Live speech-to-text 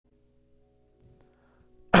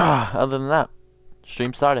Other than that,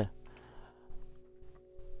 stream started.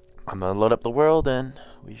 I'm gonna load up the world and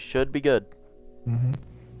we should be good.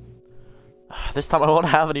 This time I won't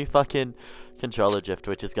have any fucking controller drift,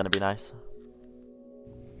 which is gonna be nice.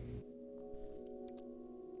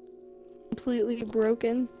 Completely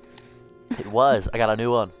broken. It was. I got a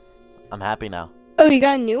new one. I'm happy now. Oh, you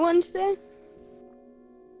got a new one today?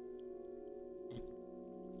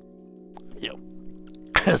 Yo.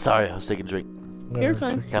 Sorry, I was taking a drink. You're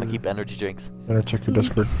fine. Gotta keep energy drinks. Gotta check your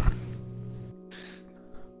Discord.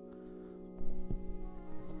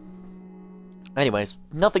 Anyways,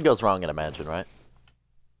 nothing goes wrong in a mansion, right?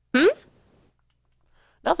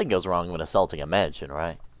 Nothing goes wrong when assaulting a mansion,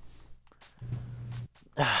 right?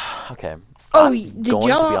 Okay. Oh, I'm going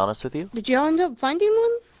to be honest with you. Did y'all end up finding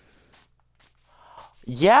one?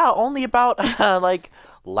 Yeah, only about like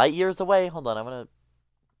light years away. Hold on, I'm gonna.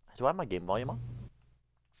 Do I have my game volume on?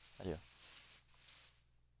 I do.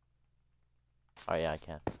 Oh yeah, I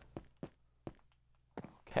can.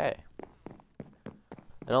 Okay.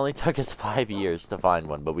 It only took us 5 years to find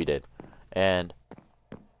one, but we did. And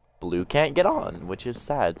Blue can't get on, which is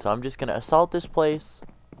sad. So I'm just gonna assault this place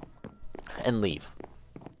and leave.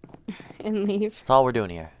 And leave. That's all we're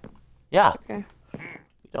doing here. Yeah. Okay.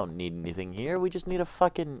 We don't need anything here. We just need to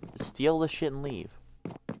fucking steal the shit and leave.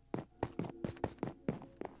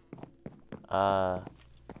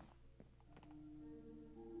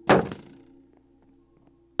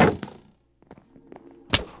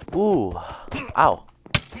 Ooh. Ow.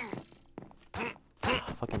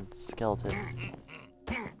 Fucking skeleton.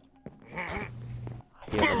 I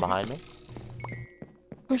hear them behind me.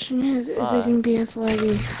 Question is it gonna be as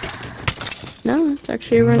laggy? No, it's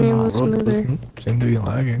actually running a little smoother. Seem to be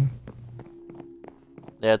lagging.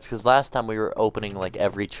 Yeah, it's because last time we were opening like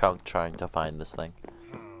every chunk trying to find this thing.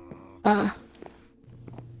 Alright.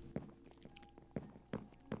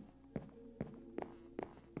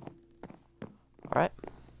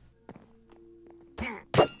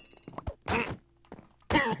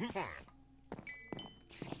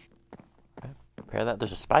 Repair that.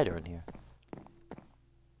 There's a spider in here.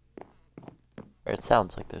 Or it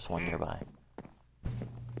sounds like there's one nearby.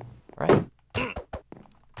 Right?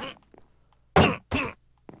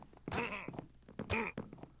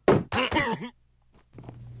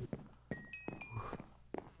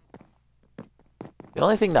 The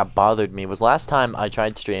only thing that bothered me was last time I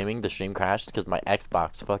tried streaming, the stream crashed because my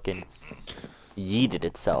Xbox fucking yeeted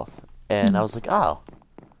itself. And I was like, oh.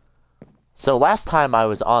 So last time I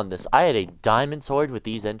was on this, I had a diamond sword with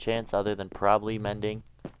these enchants other than probably mending.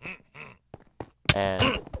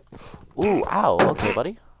 And... Ooh, ow. Okay,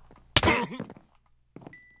 buddy. Gotta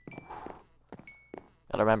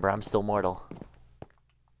remember, I'm still mortal.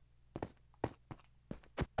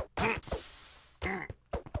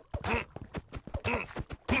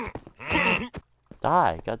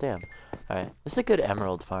 Die, goddamn. Alright, this is a good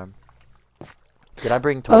emerald farm. Did I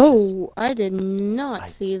bring torches? Oh, I did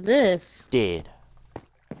not see this. Did.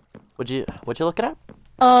 What you looking at?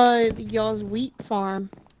 Y'all's wheat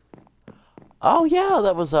farm. Oh yeah,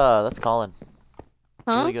 that was that's Colin.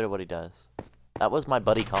 Huh? Really good at what he does. That was my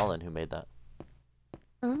buddy Colin who made that.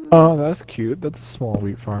 Oh, that's cute. That's a small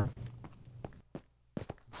wheat farm.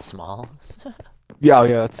 Small? Yeah,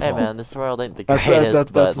 that's Hey small. man, this world ain't the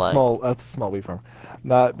greatest, but like... That's a small wheat farm.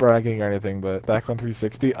 Not bragging or anything, but back on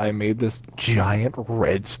 360, I made this giant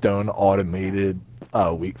redstone automated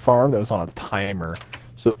wheat farm that was on a timer.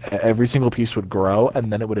 So every single piece would grow,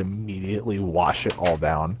 and then it would immediately wash it all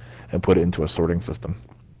down and put it into a sorting system.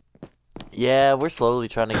 Yeah, we're slowly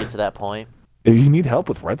trying to get to that point. If you need help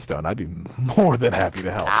with redstone, I'd be more than happy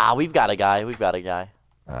to help. Ah, we've got a guy. I Okay.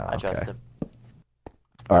 trust him.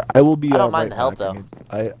 Alright, I will be. I don't mind the help though.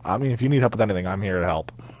 I mean, if you need help with anything, I'm here to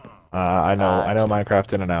help. I know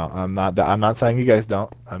Minecraft in and out. I'm not saying you guys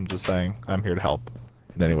don't. I'm just saying I'm here to help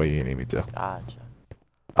in any way you need me to. Gotcha.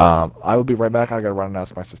 I will be right back. I gotta run and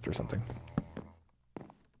ask my sister something.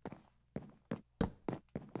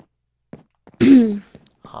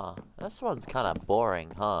 Huh. This one's kind of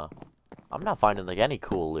boring, huh? I'm not finding like any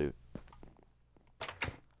cool loot.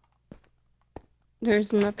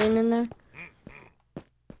 There's nothing in there?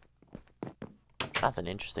 Nothing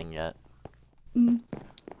interesting yet.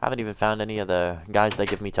 Haven't even found any of the guys that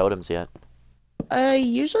give me totems yet.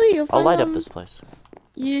 Usually you'll find I'll light up this place.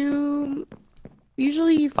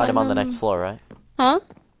 Usually you Find him on the next floor, right? Huh?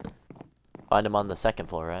 Find him on the second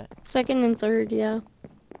floor, right? Second and third, yeah.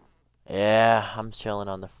 Yeah, I'm chilling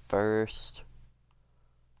on the first.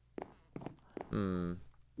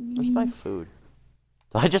 Where's my food?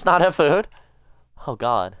 Do I just not have food? Oh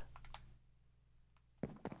god.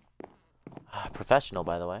 Professional,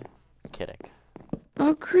 by the way. Kidding. Oh,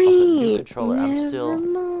 Also, new great. controller. I'm Never still.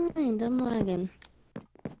 mind. I'm lagging.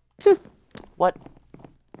 What?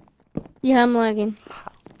 Yeah, I'm lagging.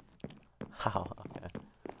 How? Okay.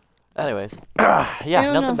 Anyways, I yeah,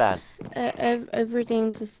 don't nothing know. bad.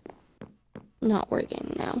 Everything's just not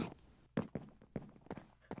working now.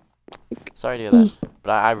 Sorry to hear that,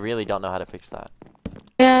 but I really don't know how to fix that.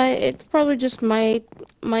 Yeah, it's probably just my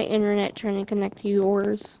internet trying to connect to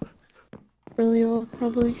yours. Really, all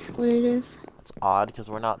probably what it is. It's odd because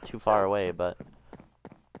we're not too far away, but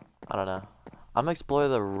I don't know. I'm gonna explore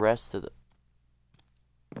the rest of the.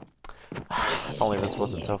 If only this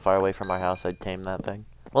wasn't so far away from our house, I'd tame that thing.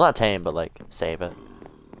 Well, not tame, but like save it.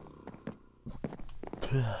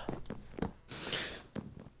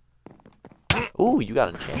 Ooh, you got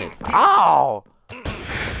enchanted. Ow!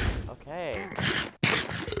 Okay.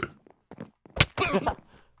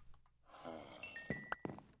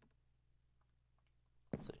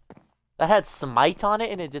 Let's see. That had smite on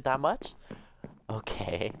it and it did that much?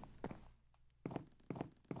 Okay.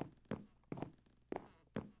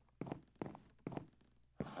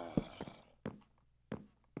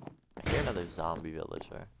 I hear another zombie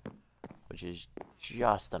villager, which is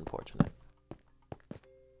just unfortunate.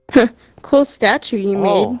 Cool statue you made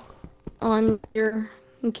Oh. on your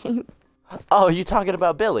game. Oh, you talking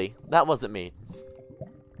about Billy? That wasn't me.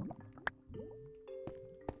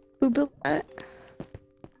 Who built that?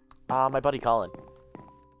 My buddy Colin.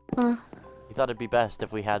 Huh. He thought it'd be best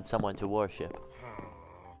if we had someone to worship.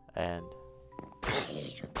 And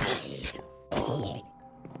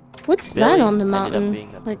What's Billy that on the ended up mountain?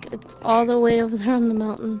 being the Like, best. it's all the way over there on the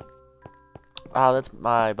mountain. Oh, that's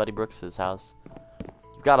my buddy Brooks's house.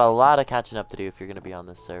 You've got a lot of catching up to do if you're gonna be on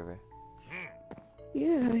this server.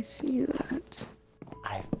 Yeah, I see that.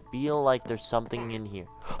 I feel like there's something in here.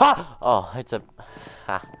 Ah! Oh, it's a.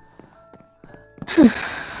 Ha.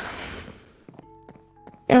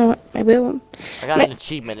 You know what? Maybe I won't. I got an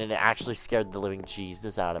achievement and it actually scared the living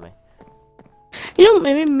Jesus out of me. You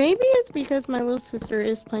know, maybe it's because my little sister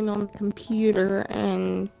is playing on the computer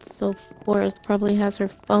and so forth. Probably has her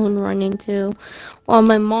phone running too, while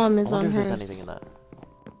my mom I is wonder on if hers. there's anything in that.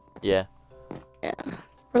 Yeah. Yeah,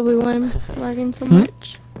 that's probably why I'm lagging so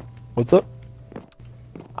much. What's up?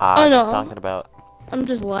 Ah, Oh, no. just talking about. I'm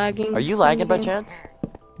just lagging. Are you lagging by again. chance?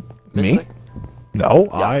 Me? Mystic? No,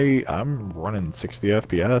 Yeah. I'm running 60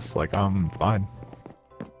 FPS. Like I'm fine.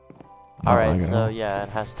 Not Alright, lagging at so all. yeah, it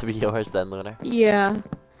has to be yours then, Lunar. Yeah.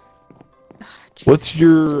 What's Jesus,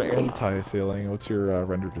 your Billy. anti-ceiling? What's your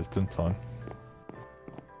render distance on?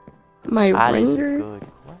 My That is a render? good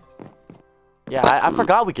question. Yeah, I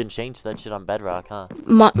forgot we can change that shit on Bedrock, huh?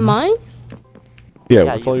 Mine? Yeah, Yeah,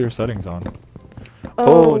 what's you- all your settings on?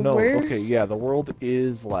 Oh, no. where? Okay, yeah, the world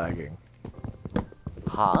is lagging.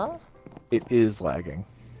 Huh? It is lagging.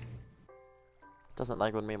 Doesn't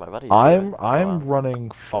like when me and my buddies do it. I'm Wow.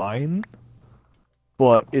 running fine,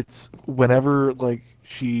 but it's whenever like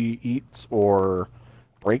she eats or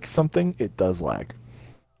breaks something, it does lag.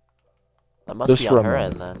 That must Just be for on a her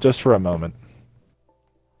moment. end then. Just for a moment.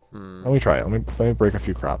 Hmm. Let me try it. Let me break a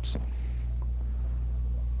few crops.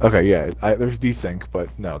 Okay, yeah, there's desync, but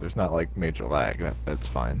no, there's not like major lag. That's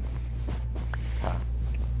fine. Okay.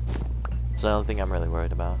 It's the only thing I'm really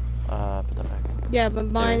worried about. Put that back. Yeah, but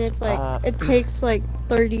mine, There's, it's like, it takes like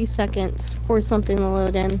 30 seconds for something to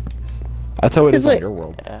load in. That's how it is It's on like- your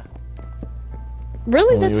world. Yeah.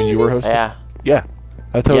 Really? Only That's when how you it were is? hosting. Yeah. Yeah,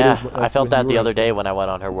 that's how Yeah, it is. I felt that the other day when I went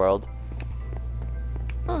on her world.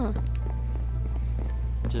 Huh.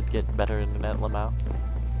 Just get better internet lamau.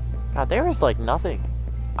 God, there is like nothing.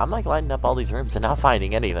 I'm like lighting up all these rooms and not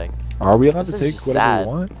finding anything. Are we allowed This to is take just whatever sad.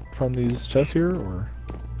 we want from these chests here, or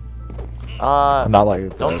Not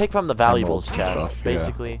like? don't take from the valuables emeralds and chest, stuff, yeah.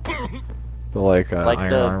 basically. Like, like iron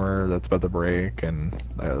the- armor that's about to break and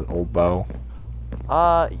old bow.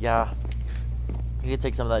 Yeah. You can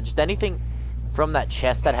take some of that. Just anything from that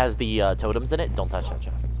chest that has the totems in it. Don't touch that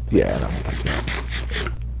chest. Yeah.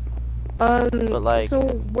 But, like, so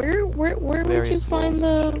where would you various find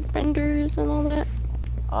walls the renders and all that?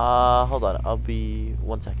 Hold on. I'll be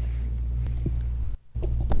 1 second.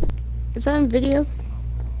 Is that in video?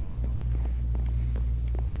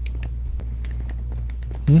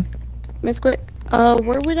 Miss Quick, where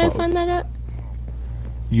would I Uh-oh. find that at?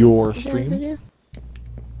 Your Is that in stream? video?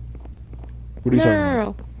 What are you talking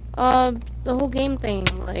about? No. The whole game thing,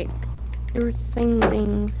 like, you were saying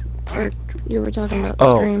things, or you were talking about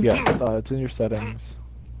Oh, stream. yes. It's in your settings.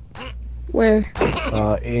 Where?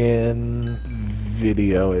 In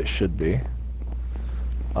video, it should be.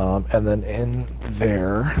 And then in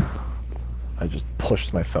there, I just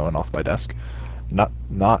pushed my phone off my desk.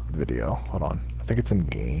 Not video. Hold on. I think it's in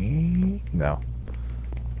game. No.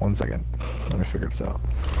 1 second. Let me figure this out.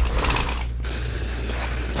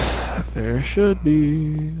 There should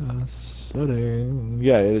be a setting.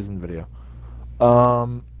 Yeah, it is in video.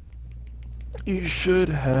 You should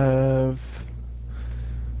have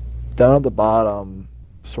down at the bottom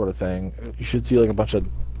sort of thing. You should see like a bunch of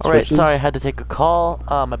Alright, switches. sorry, I had to take a call.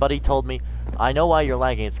 My buddy told me, I know why you're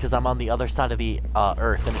lagging. It's because I'm on the other side of the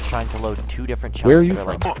Earth, and it's trying to load 2 different chunks Where are you that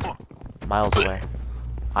are from? like miles away.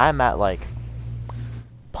 I'm at like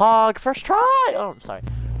Pog first try. Oh, sorry.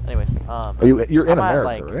 Anyways, You're in I'm at, America,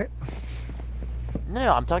 like, right?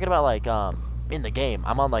 No, I'm talking about like in the game.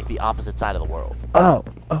 I'm on like the opposite side of the world, Oh,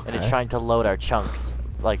 okay. and it's trying to load our chunks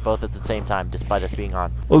like both at the same time, despite us being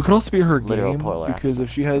on. Well, it could also be her Literal game polar because opposite. if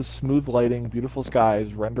she has smooth lighting, beautiful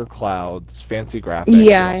skies, render clouds, fancy graphics,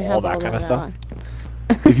 Yeah, I you know, have all that all kind of that stuff. on.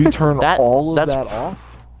 If you turn That- all of that's- that off,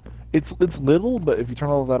 it's little, but if you turn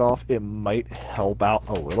all of that off, it might help out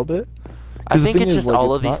a little bit. I 'Cause the think thing it's is, just like,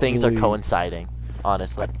 all it's of these not things really- are coinciding,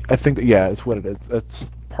 honestly. I think that, yeah, it's what it is.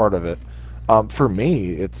 It's part of it. For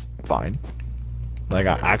me, it's fine. Like,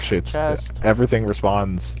 actually, it's Chest. everything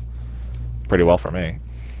responds pretty well for me.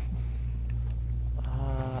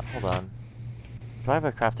 Hold on. Do I have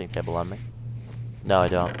a crafting table on me? No, I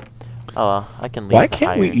don't. Oh well, I can leave Why the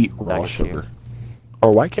can't we iron eat raw nuggets sugar? here.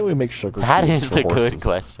 Or why can't we make sugar? That cubes is for a good horses?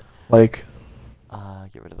 question. Like,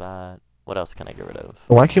 Get rid of that. What else can I get rid of?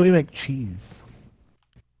 why can't we make cheese?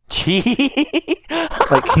 Cheese?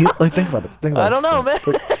 Like, think about it. Think about I it. don't know, man.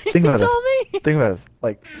 Like, You think about this. tell me. Think about this.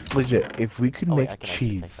 Like, legit, if we could Oh, wait, I make can actually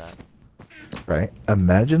take cheese, that. right?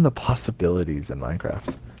 Imagine the possibilities in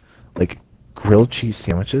Minecraft. Like, grilled cheese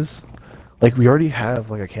sandwiches. Like, we already have,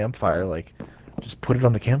 like, a campfire. Like, just put it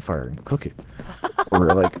on the campfire and cook it.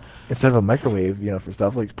 Or, like, instead of a microwave, you know, for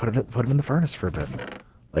stuff, like, put them in the furnace for a bit.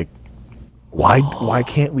 Like, why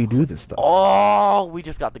can't we do this stuff? Oh, we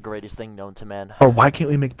just got the greatest thing known to man. Or why can't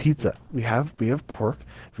we make pizza? We have pork.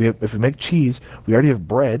 If we make cheese, we already have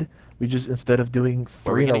bread. We just, instead of doing We're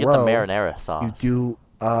 3 in gonna a get row, the marinara sauce. you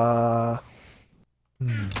do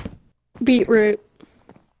Beetroot.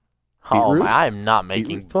 Oh Beetroot? my! I am not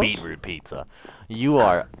making Beetroot sauce? beetroot pizza. You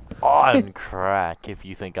are on crack if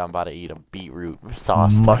you think I'm about to eat a beetroot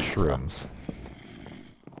sauce. mushrooms.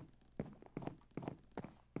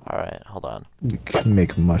 All right, hold on. You can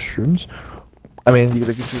make mushrooms. I mean, you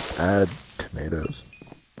could just add tomatoes.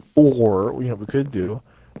 Or, you know, we could do,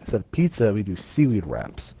 instead of pizza, we do seaweed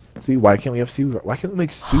wraps. See, why can't we have seaweed wraps? Why can't we make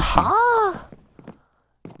sushi? Huh?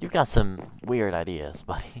 You've got some weird ideas,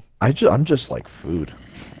 buddy. I'm just like food.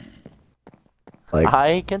 Like,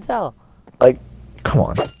 I can tell. come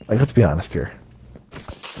on. Like, let's be honest here.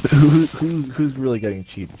 Who's really getting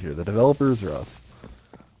cheated here? The developers or us?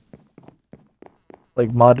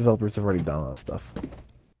 Like, mod developers have already done all that stuff.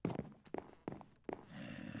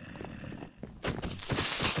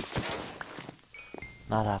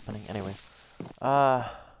 Not happening. Anyway. Damn,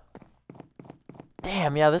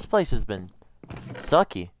 yeah, this place has been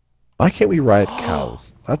sucky. Why can't we ride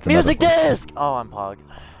cows? That's another Music question. disc! Oh, I'm Pog.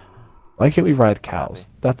 Why can't we ride cows? Happy.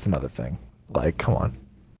 That's another thing. Like, come on.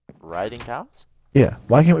 Riding cows? Yeah,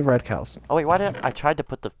 why can't we ride cows? Oh, wait, why did I tried to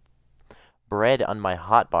put the bread on my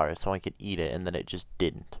hot bar so I could eat it, and then it just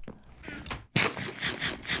didn't.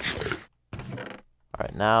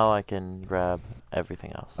 Alright, now I can grab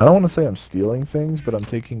everything else. I don't want to say I'm stealing things, but I'm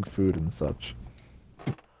taking food and such.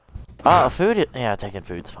 Food, yeah, taking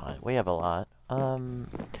food's fine. We have a lot.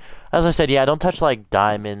 As I said, yeah, don't touch, like,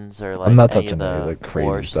 diamonds or, like, I'm not any touching of any of the the crazy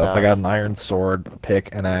war stuff. I got an iron sword, a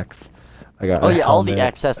pick, an axe. I got Oh, a yeah, all the helmet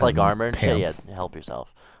excess, like, and armor and shit, yeah, pants. help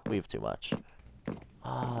yourself. We have too much.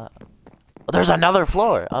 There's another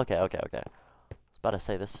floor! Okay. I was about to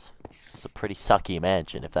say, this is a pretty sucky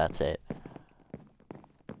mansion, if that's it.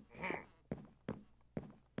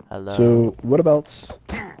 Hello? So, what else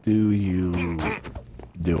do you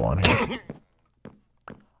do on here?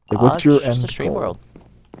 Like, what's your it's just end a stream goal? world.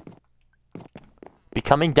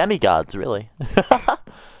 Becoming demigods, really.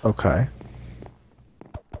 Okay.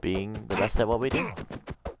 Being the best at what we do.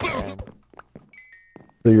 And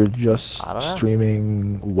So you're just I don't know.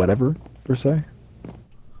 streaming whatever, per se?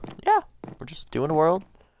 yeah, we're just doing a world.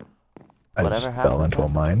 I Whatever just fell happens, into a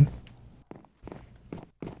mine.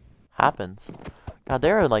 Happens. God,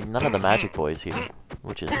 there are like none of the magic boys here,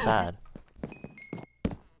 which is sad.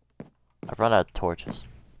 I've run out of torches.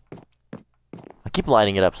 I keep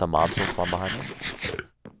lighting it up so mobs don't spawn behind me.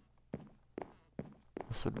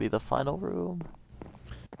 This would be the final room.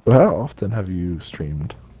 So how often have you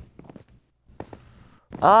streamed?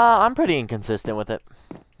 I'm pretty inconsistent with it.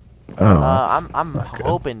 Oh, I'm not good.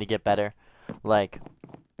 hoping to get better. Like,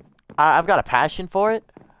 I've got a passion for it,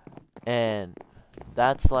 and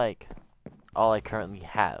that's like, all I currently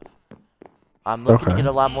have. I'm looking to Okay. get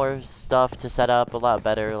a lot more stuff to set up a lot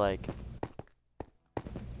better, like,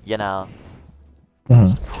 you know.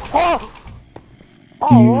 Mhm. Oh!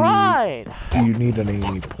 Do you Alright! do you need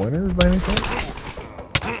any pointers by any chance?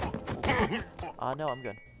 No, I'm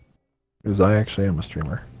good. Because I actually am a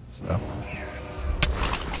streamer, so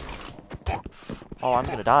Oh, I'm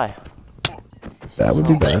gonna die. that would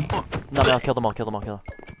be bad. No, no, kill them all, kill them all, kill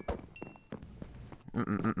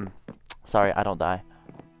them. Sorry, I don't die.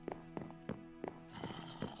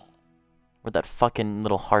 Where'd that fucking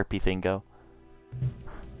little harpy thing go?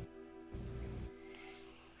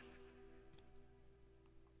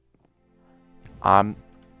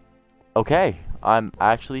 Okay. I'm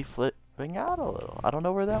actually flipping out a little. I don't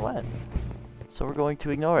know where that went. So we're going to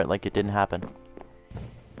ignore it like it didn't happen.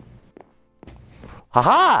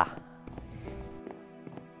 Haha!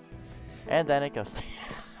 And then it goes.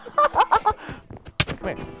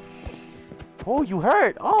 Come here. Oh, you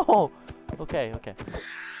hurt! Oh! Okay, okay.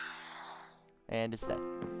 And it's dead.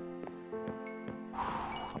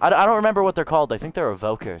 I don't remember what they're called. I think they're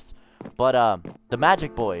evokers. But, the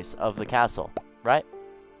magic boys of the castle, right?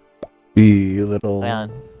 The little...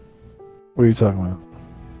 And What are you talking about?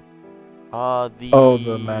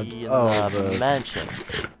 the mansion.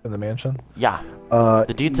 In the mansion? Yeah.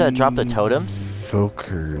 The dudes that drop the totems?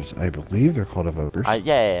 Evokers. I believe they're called evokers.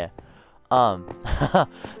 Yeah.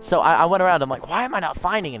 So I went around, I'm like, why am I not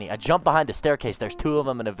finding any? I jump behind a staircase, there's 2 of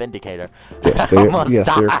them and a vindicator. Yes, I almost they're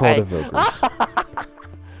called died. evokers.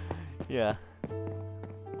 Yeah.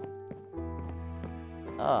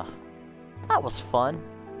 That was fun.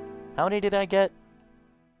 How many did I get?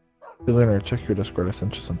 Leonard, check your Discord. I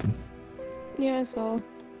sent you something. Yeah, I saw.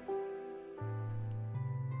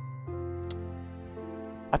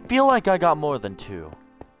 I feel like I got more than 2.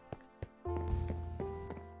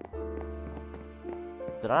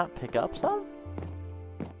 Did I not pick up some?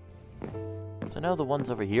 'Cause I know the ones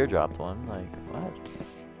over here dropped one. Like, what?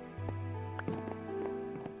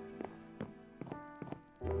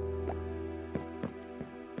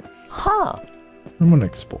 Huh. I'm gonna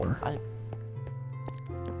explore. I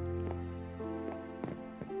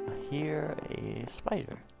hear a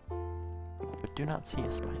spider, but do not see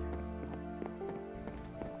a spider.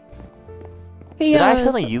 Hey, Did I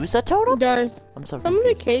accidentally use that totem? Darth, I'm so some of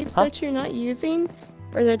the confused. caves Huh? that you're not using,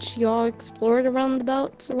 or that y'all explored around the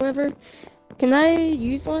belts or whatever, can I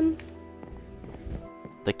use one?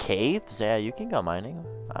 The caves? Yeah, you can go mining.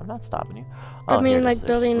 I'm not stopping you. I Oh, here mean, it like is.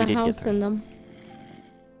 building We a did get house there. in them.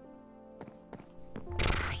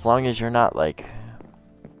 As long as you're not like,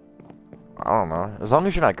 I don't know. As long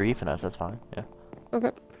as you're not griefing us, that's fine. Yeah. Okay.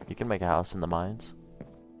 You can make a house in the mines.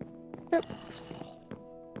 Yep.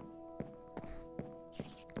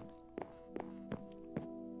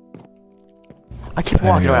 I keep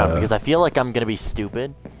walking around because I feel like I'm gonna be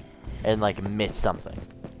stupid and like miss something.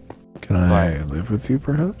 Can I live with you,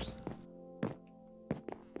 perhaps?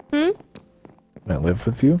 Hmm? Can I live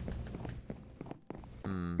with you?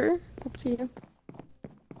 Sure. Up to you.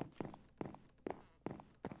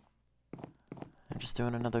 I'm just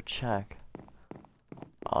doing another check.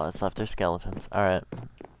 All that's left are skeletons. Alright.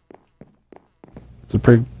 It's a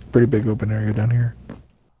pretty big open area down here.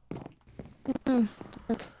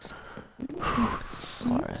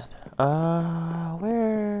 Alright.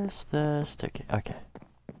 Where's the staircase? Okay.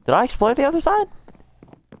 Did I explore the other side?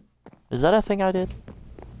 Is that a thing I did?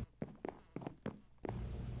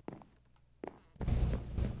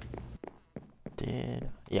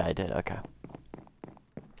 Yeah, I did. Okay.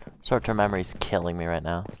 Short-term memory's killing me right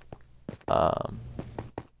now.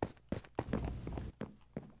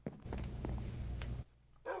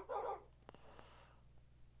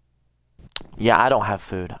 Yeah, I don't have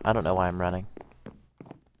food. I don't know why I'm running.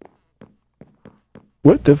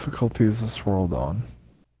 What difficulty is this world on?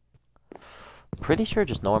 Pretty sure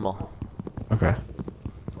just normal. Okay.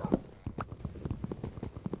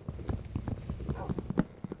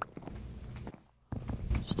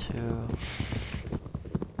 Just 2.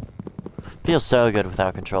 Feels so good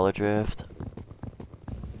without controller drift.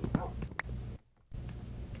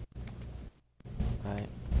 Right.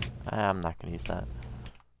 I'm not gonna use that.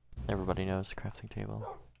 Everybody knows crafting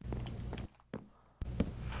table.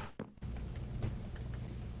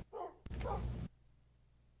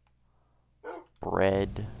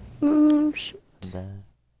 Bread. And then...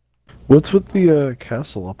 What's with the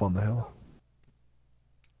castle up on the hill?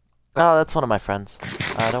 Oh, that's one of my friends.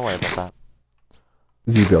 Don't worry about that.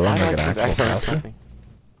 Is he building I like an like actual accidentally castle? stepping.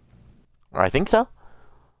 I think so.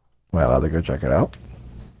 Am I allowed to go check it out?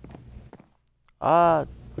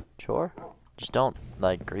 Sure. Just don't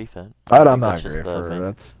like grief it. I'm think not that's just grief the her. main-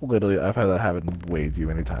 That's literally I've had that happen way too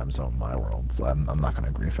many times on my world, so I'm not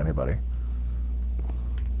gonna grief anybody.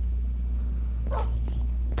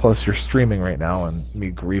 Plus, you're streaming right now, and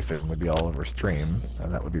me griefing would be all over stream,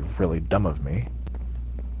 and that would be really dumb of me.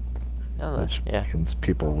 Which Yeah. means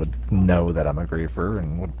people would know that I'm a griefer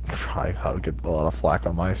and would try how to get a lot of flack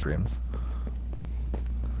on my streams.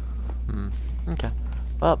 Okay.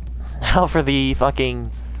 Well, now for the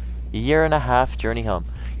fucking year and a half journey home.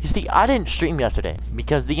 You see, I didn't stream yesterday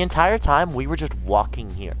because the entire time we were just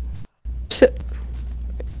walking here.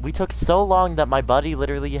 We took so long that my buddy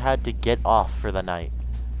literally had to get off for the night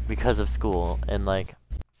because of school, and like,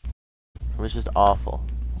 it was just awful.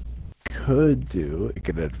 Could do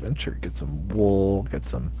get an adventure, get some wool, get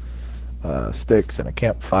some sticks and a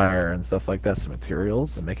campfire and stuff like that, some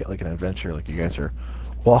materials, and make it like an adventure. Like you guys are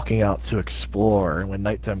walking out to explore, and when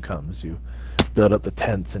nighttime comes, you build up the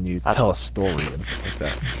tents and you tell a story and stuff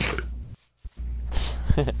like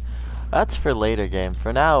that. That's for later game.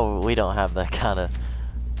 For now, we don't have that kind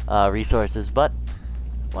of resources, but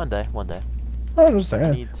one day. I'm just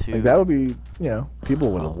saying, Need to- like that would be,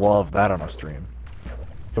 people would love that on a stream.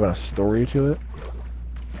 Giving a story to it.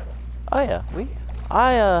 Oh yeah,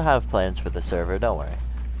 I have plans for the server, don't worry.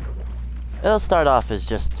 It'll start off as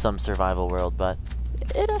just some survival world, but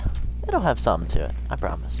it'll have something to it, I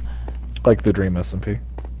promise. Like the Dream SMP.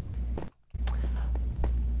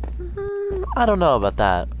 I don't know about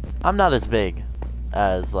that. I'm not as big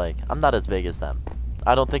as them.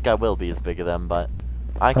 I don't think I will be as big as them, but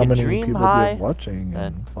I How can many dream people do you high. have watching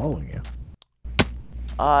and following you?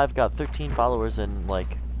 I've got 13 followers and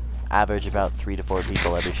like average about 3 to 4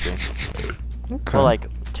 people every stream. Okay. Well, like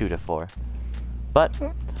 2 to 4. But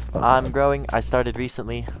I'm growing. I started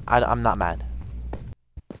recently. I'm not mad.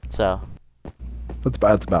 So.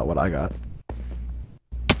 That's about what I got.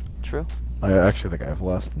 True. I actually think I have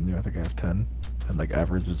less than you. I think I have 10, and like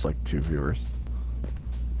average is like 2 viewers.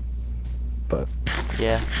 But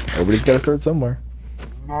Yeah. everybody's got to start somewhere.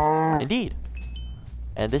 Indeed.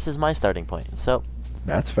 And this is my starting point. So.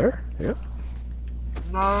 That's fair. Yeah.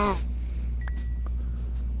 No.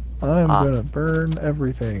 I'm gonna burn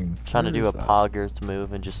everything. Trying to do a Where is that? poggers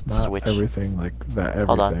move and just Not switch. everything like that.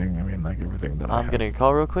 Hold on. Everything. I mean, like everything that I'm I getting a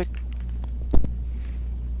call real quick.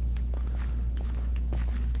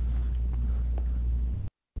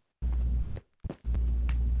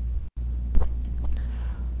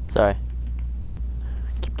 Sorry.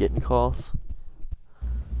 Keep getting calls.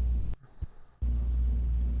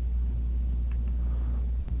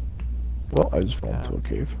 Well, I just fell into a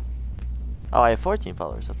cave. Oh, I have 14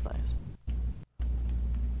 followers. That's nice.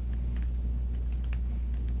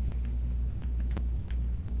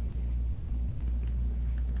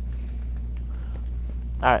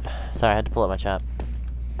 Alright. Sorry, I had to pull up my chat.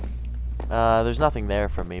 There's nothing there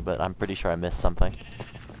for me, but I'm pretty sure I missed something.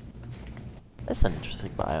 That's an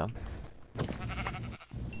interesting biome.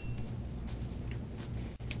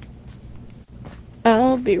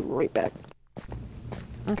 I'll be right back.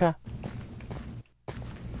 Okay.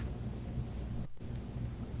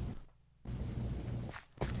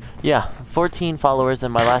 Yeah, 14 followers,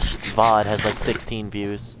 and my last VOD has like 16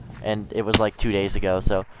 views, and it was like 2 days ago,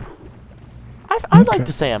 so I'd like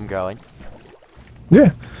to say I'm growing.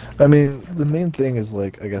 Yeah, I mean, the main thing is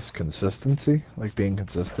like I guess consistency, like being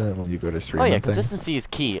consistent when you go to stream. Oh yeah, and things. consistency is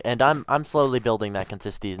key, and I'm slowly building that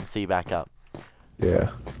consistency back up.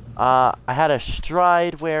 Yeah. I had a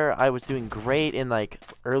stride where I was doing great in like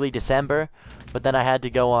early December, but then I had to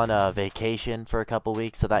go on a vacation for a couple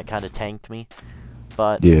weeks, so that kind of tanked me.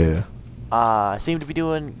 But Yeah. I seem to be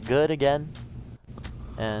doing good again,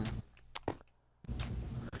 and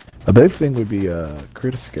A big thing would be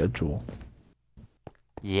create a schedule.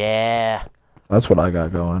 yeah. That's what I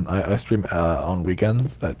got going. I stream on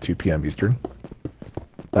weekends at 2 p.m. Eastern.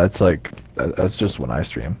 That's like that's just when I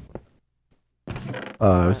stream.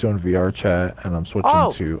 I was doing VR chat, and I'm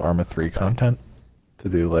switching to Arma 3 content to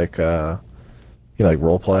do like like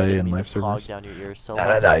role play and live Clog servers. down your ears so No,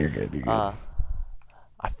 much. no, you're good. You're good.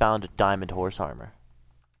 I found a diamond horse armor.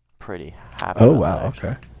 Pretty happy. Oh about wow, that, actually.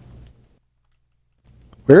 okay.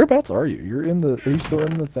 Whereabouts are you? You're in the. Are you still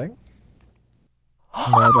in the thing?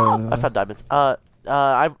 I found diamonds.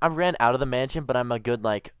 I ran out of the mansion, but I'm a good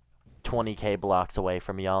like 20k blocks away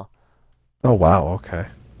from y'all. Oh wow, okay.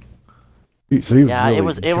 So you Yeah, really, it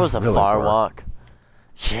was a really far walk.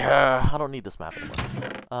 Yeah, I don't need this map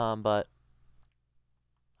anymore. But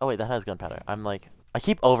oh wait, that has gunpowder. I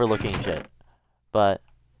keep overlooking shit, but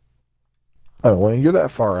Oh, when you're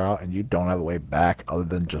that far out and you don't have a way back other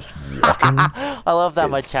than just walking, I love that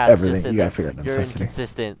my it's chat's everything. just in You gotta figure out you're necessity.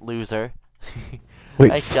 inconsistent loser.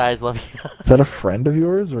 Wait, Thanks, guys. Love you. is that a friend of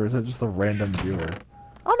yours, or is that just a random viewer?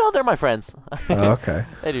 Oh no, they're my friends. Oh, okay.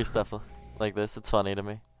 They do stuff like this. It's funny to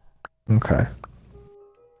me. Okay.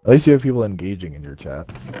 At least you have people engaging in your chat.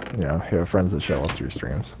 You know, you have friends that show up to your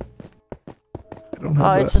streams. I don't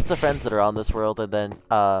know. It's just the friends that are on this world, and then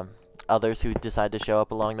others who decide to show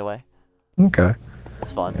up along the way. Okay.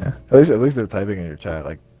 It's fun. Yeah. At least they're typing in your chat.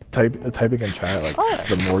 Like typing in chat. Like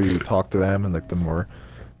the more you talk to them, and like the more,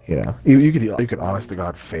 you know, you could honest to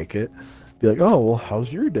God fake it. Be like, oh well,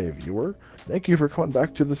 how's your day, viewer? Thank you for coming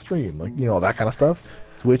back to the stream. Like, you know, that kind of stuff.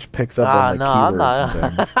 Twitch picks up on like keywords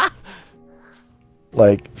and things.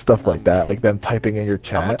 Like stuff like that. Like them typing in your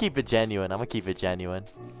chat. I'm gonna keep it genuine. Keep it genuine.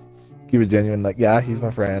 Keep it genuine. Like, yeah, he's my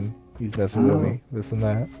friend. He's messing with me. This and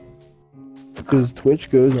that. Because Twitch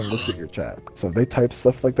goes and looks at your chat. So if they type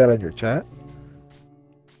stuff like that in your chat,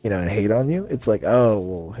 you know, and hate on you, it's like, oh,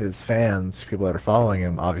 well, his fans, people that are following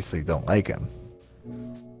him, obviously don't like him.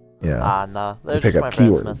 Yeah. Nah. They're pick just up my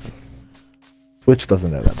friends keywords. messing. Twitch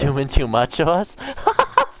doesn't know that. Assuming too much of us?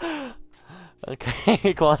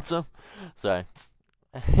 Okay, Quantum. Sorry.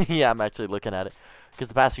 Yeah, I'm actually looking at it. Because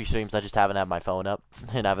the past few streams, I just haven't had my phone up.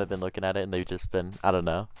 And I haven't been looking at it, and they've just been, I don't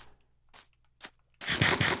know.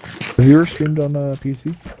 Have you ever streamed on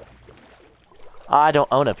PC? I don't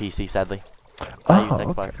own a PC, sadly. I use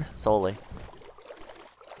Xbox solely.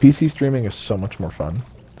 PC streaming is so much more fun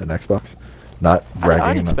than Xbox. Not bragging,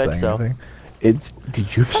 I'd not expect saying so. anything.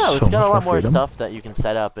 Did you have I don't know, it's so got a much lot more freedom? stuff that you can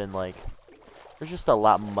set up, and like, there's just a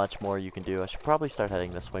lot much more you can do. I should probably start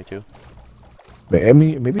heading this way too. I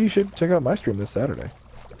mean, maybe you should check out my stream this Saturday.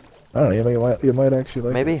 I don't know, you might actually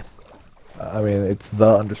like Maybe. it. I mean, it's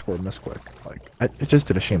 _Missquick. Like, I just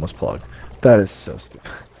did a shameless plug. That is so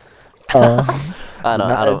stupid.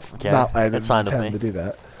 I don't care. It's fine with me. to do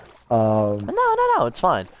that. No, it's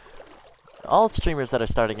fine. All streamers that are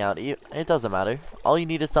starting out, it doesn't matter. All you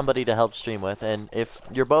need is somebody to help stream with, and if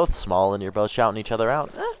you're both small and you're both shouting each other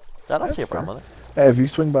out, I don't see a problem with it. Hey, if you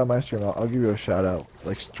swing by my stream, I'll give you a shout out,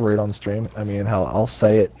 like straight on stream. I mean, I'll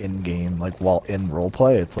say it in game, like while in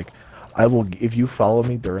roleplay. It's like, if you follow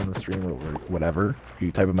me during the stream or whatever,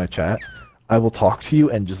 you type in my chat, I will talk to you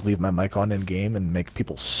and just leave my mic on in game and make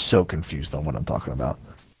people so confused on what I'm talking about.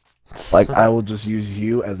 Like, I will just use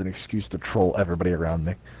you as an excuse to troll everybody around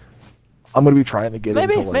me. I'm gonna be trying to get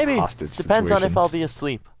into like hostage Depends on if I'll situations. be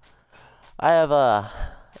asleep. I have a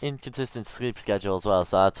inconsistent sleep schedule as well,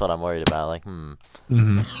 so that's what I'm worried about. Like,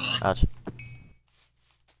 ouch.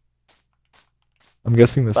 I'm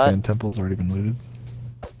guessing the sand temple's already been looted.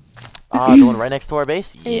 The one right next to our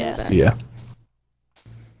base? Yes. Yeah.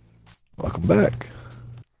 Welcome back.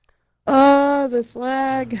 This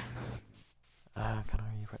lag.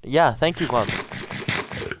 Yeah, thank you, Glum.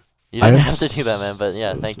 You didn't have to do that, man, but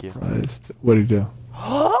yeah, thank you. What did you do?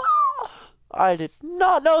 I did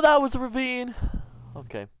not know that was a ravine.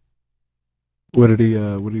 Okay. What did he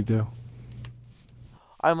do?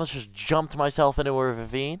 I almost just jumped myself into a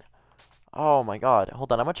ravine. Oh my god.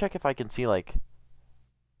 Hold on, I'm gonna check if I can see, like,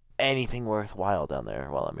 anything worthwhile down there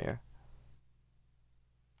while I'm here.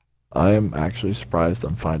 I am actually surprised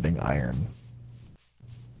I'm finding iron.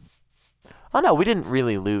 Oh no, we didn't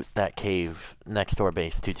really loot that cave next to our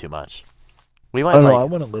base too much. We went I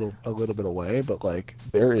went a little bit away, but like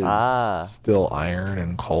there is still iron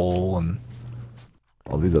and coal and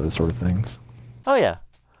all these other sort of things. Oh yeah.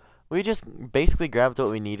 We just basically grabbed what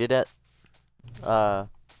we needed at the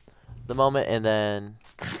moment and then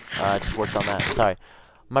just worked on that. Sorry.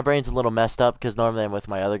 My brain's a little messed up because normally I'm with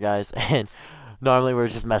my other guys and normally we're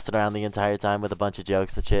just messing around the entire time with a bunch of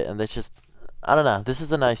jokes and shit, and this just, I don't know, this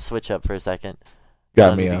is a nice switch up for a second.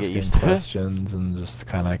 Got me asking questions and just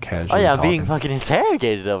kind of casually Oh yeah, I'm talking. being fucking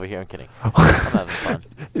interrogated over here. I'm kidding. I'm having fun.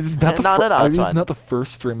 It's not the no, it's fine. It's not the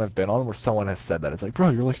first stream I've been on where someone has said that. It's like, bro,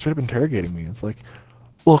 you're like straight up interrogating me. It's like,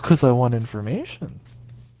 well, because I want information.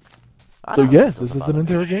 So yes, this is an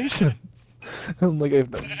interrogation. I'm like, if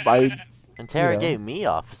I interrogate me,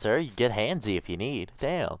 officer. You get handsy if you need.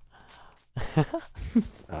 Damn.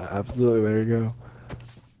 Absolutely, there you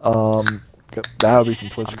go. That would be some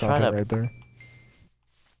Twitch content right there.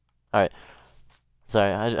 Alright.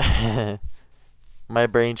 Sorry, my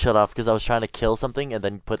brain shut off because I was trying to kill something and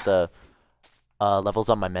then put the levels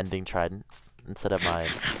on my mending trident instead of my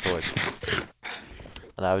sword.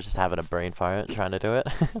 And I was just having a brain fire trying to do it.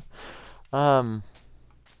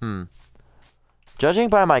 Judging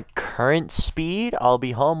by my current speed, I'll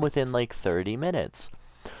be home within like 30 minutes.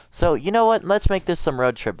 So, you know what? Let's make this some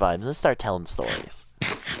road trip vibes. Let's start telling stories.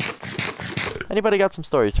 Anybody got some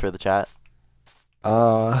stories for the chat?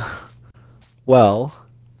 Well,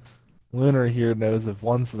 Lunar here knows of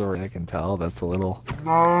one story I can tell that's a little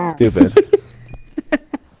stupid.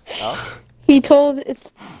 Oh. He told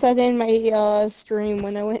it said in my stream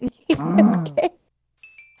when I went AFK.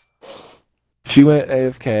 She went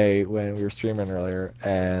AFK when we were streaming earlier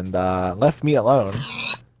and left me alone.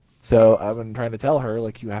 So I've been trying to tell her,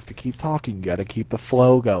 like, you have to keep talking. You got to keep the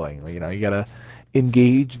flow going. You know, you got to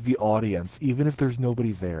engage the audience, even if there's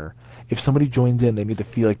nobody there. If somebody joins in, they need to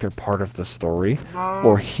feel like they're part of the story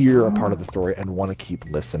or hear a part of the story and want to keep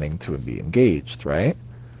listening to and be engaged, right?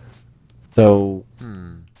 So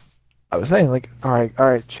I was saying, like, all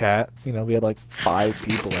right, chat. You know, we had like 5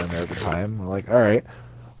 people in there at the time. We're like, all right,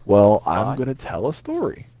 well, I'm going to tell a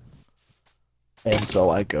story. And so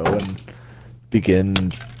I go and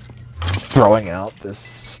begin throwing out this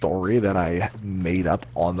story that I made up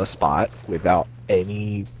on the spot without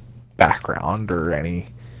any background or any,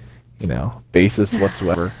 you know, basis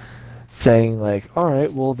whatsoever. Saying like, all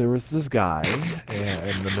right, well, there was this guy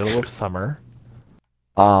in the middle of summer,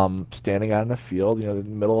 standing out in a field, you know, in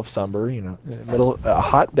the middle of summer, you know, a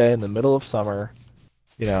hot day in the middle of summer,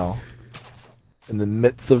 you know, in the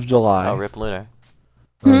midst of July. Oh, Rip Lunar.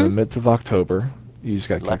 Or in the midst of October. You just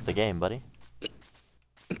got left the game, buddy.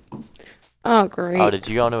 Oh, great. Oh, did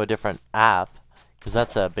you go into a different app? Because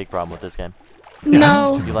that's a big problem with this game.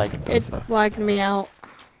 No, You like it blacked me out.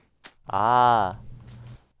 Ah.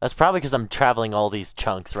 That's probably because I'm traveling all these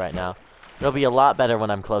chunks right now. It'll be a lot better when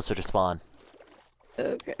I'm closer to spawn.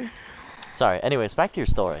 Okay. Sorry. Anyways, back to your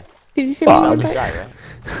story. Did you see me? About this guy,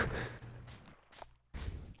 right?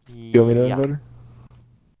 You want me to invite her?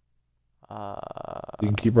 You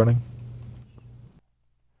can keep running.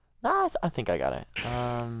 Nah, I think I got it.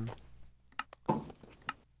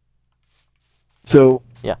 So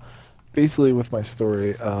yeah, basically with my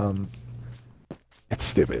story, it's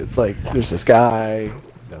stupid. It's like there's this guy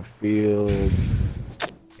he's in a field,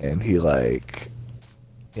 and he like,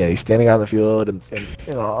 yeah, he's standing out in the field, and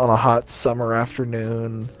you know, on a hot summer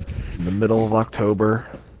afternoon in the middle of October,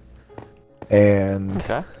 and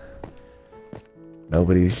okay.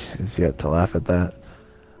 Nobody is yet to laugh at that.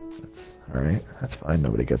 That's all right. That's fine.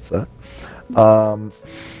 Nobody gets that.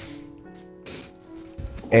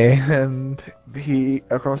 And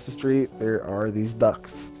across the street there are these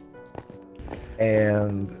ducks,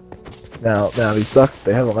 and now these ducks,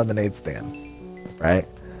 they have a lemonade stand, right?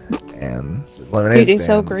 And the lemonade do they stand,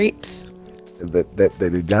 sell grapes? They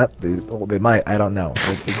do not. They might. I don't know.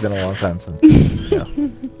 It's been a long time since. You know.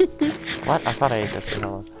 What? I thought I ate this.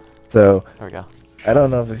 Vanilla. So there we go. I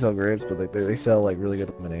don't know if they sell grapes, but like they sell like really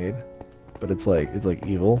good lemonade. But it's like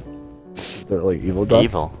evil. They're like evil ducks.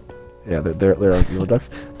 Evil. Yeah, they're like evil ducks.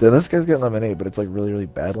 This guy's getting lemonade, but it's like really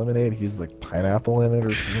bad lemonade. He's like pineapple in it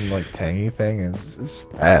or some like tangy thing, and it's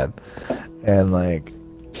just bad. And like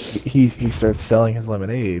he starts selling his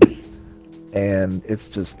lemonade, and it's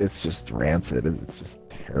just rancid. It's just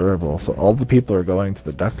terrible. So all the people are going to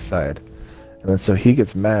the duck side, and then so he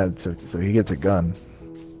gets mad. So he gets a gun.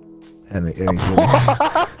 And he's this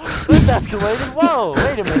escalated. Whoa!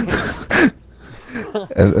 Wait a minute.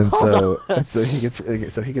 and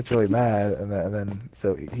so he gets really mad, and then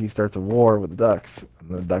he starts a war with the ducks, and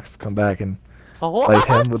the ducks come back and fight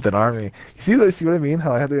him with an army. See what I mean?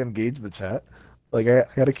 How I have to engage the chat? Like I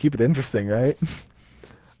gotta keep it interesting, right?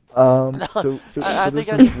 I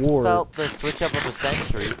think I just war. felt the switch up of the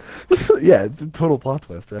century. Yeah, it's a total plot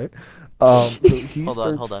twist, right? So he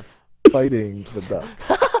hold on. Fighting the duck.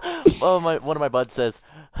 Oh, one of my buds says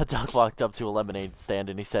a duck walked up to a lemonade stand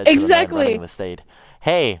and he said exactly to the man running the stayed,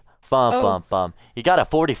 "Hey, bum. You got a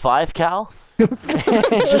 45 cal?" And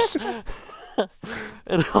just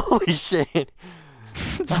and holy shit.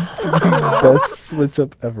 Best switch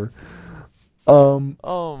up ever.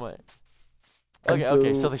 Oh my.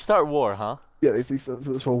 Okay, so they start war, huh? Yeah,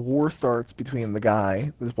 so war starts between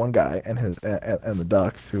this one guy, and the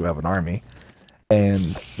ducks, who have an army, and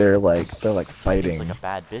they're like fighting. Seems like a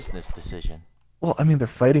bad business decision. Well, I mean, they're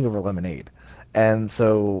fighting over lemonade, and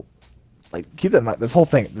so like keep that in mind. This whole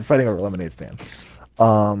thing, they're fighting over a lemonade stand.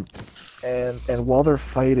 And while they're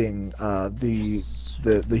fighting,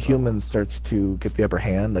 the human starts to get the upper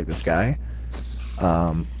hand, like this guy.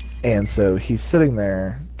 And so he's sitting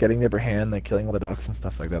there getting the upper hand, like killing all the ducks and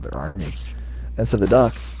stuff like that, their army. And so the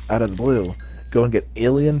ducks, out of the blue, go and get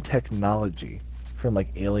alien technology from like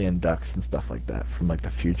alien ducks and stuff like that, from like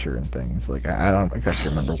the future and things. Like I don't exactly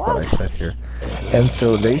remember what I said here. And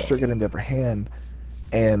so they start getting the upper hand,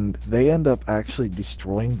 and they end up actually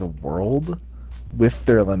destroying the world with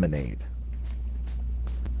their lemonade.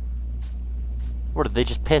 Or did they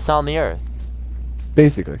just piss on the earth?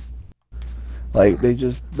 Basically. Like they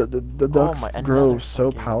just the ducks grow so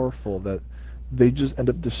fucking... powerful that they just end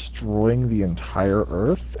up destroying the entire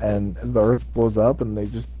Earth, and the Earth blows up, and they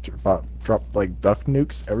just drop like duck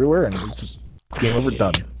nukes everywhere, and it's just game over,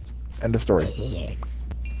 done. End of story.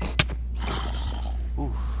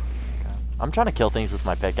 Oof. I'm trying to kill things with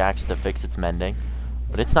my pickaxe to fix its mending,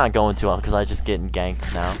 but it's not going too well because I just getting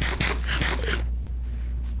ganked now.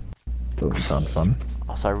 Doesn't sound fun.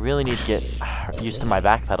 Also, I really need to get used to my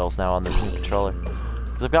back pedals now on this new controller,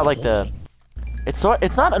 because I've got like the. It's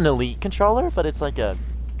not an elite controller, but it's like a.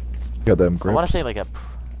 You got them grips. I want to say like a.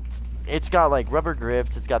 It's got like rubber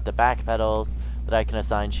grips. It's got the back pedals that I can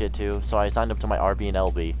assign shit to. So I assigned up to my RB and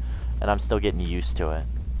LB, and I'm still getting used to it.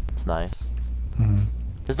 It's nice.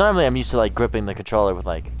 Because normally I'm used to like gripping the controller with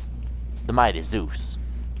like the mighty Zeus.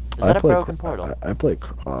 Is that a broken portal? I play.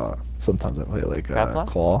 Sometimes I play like Crab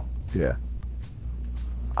claw. Yeah.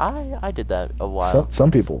 I did that a while. Some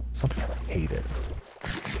people hate it.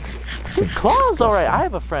 Dude, Claw's alright. I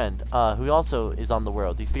have a friend who also is on the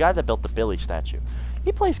world. He's the guy that built the Billy statue.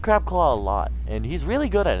 He plays Crab Claw a lot, and he's really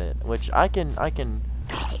good at it, which I can vouch.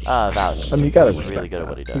 I mean, you gotta he's respect really good that. at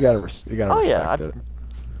what he does. You gotta oh yeah, respect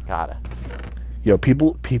it. Gotta. Yo,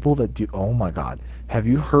 people that do. Oh my God, have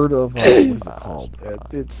you heard of what is it called?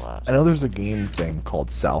 It's. I know there's a game thing called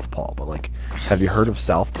Southpaw, but like, have you heard of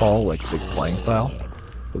Southpaw, like the playing style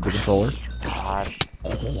with the controller? I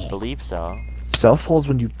believe so. Southpaw is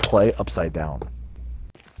when you play upside down.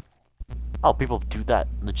 Oh, people do that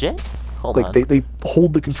legit? Hold like on. they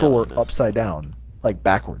hold the controller this. upside down, like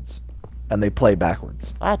backwards, and they play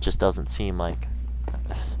backwards. That just doesn't seem like.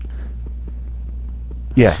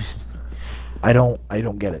 Yeah. I don't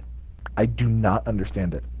get it. I do not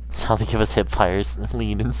understand it. That's how they give us hip fires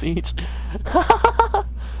lean and siege.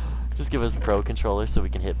 Just give us pro controllers so we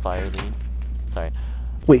can hip fire lean. Sorry.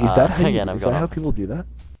 Wait, is that how again, is that how people do that?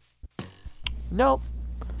 Nope.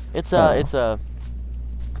 It's a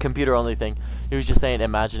computer only thing. He was just saying,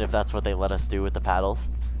 imagine if that's what they let us do with the paddles.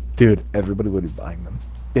 Dude, everybody would be buying them.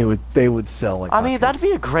 They would sell like. I mean, that'd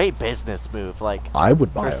be a great business move. Like I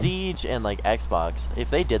would buy for them. Siege and like Xbox, if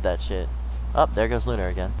they did that shit. Oh, there goes Lunar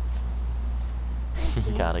again.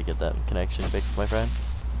 You gotta get that connection fixed, my friend.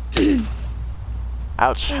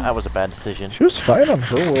 Ouch, that was a bad decision. She was fine on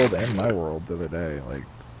her world and my world the other day, like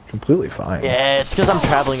completely fine. Yeah, it's because I'm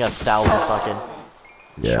traveling 1,000 fucking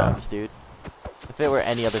Yeah. chunks, dude. If it were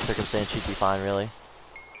any other circumstance, she'd be fine, really.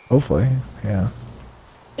 Hopefully, yeah.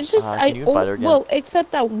 It's just can you invite her again? well,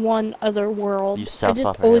 except that one other world. You I South just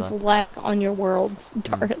Pop her, always Ayla. lack on your worlds,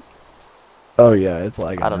 Darth. Oh yeah, it's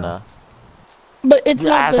like I don't know. But it's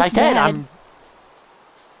not As this I said, bad. I'm.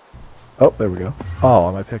 Oh, there we go.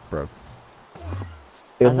 Oh, my pick broke.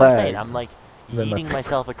 It As I'm saying, lagged. I'm like Then my eating pick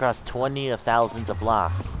myself across 20 of thousands of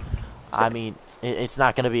blocks. I mean, it's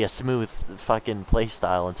not gonna be a smooth fucking play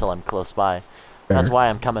style until I'm close by. That's Fair. why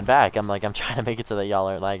I'm coming back. I'm like, I'm trying to make it so that y'all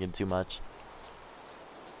aren't lagging too much.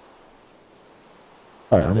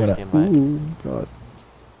 All right, I'm there's gonna. the invite. Ooh, God.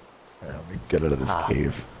 Alright, let me get out of this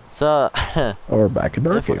cave. So, Oh, we're back in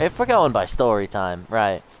dark cave. if we're going by story time,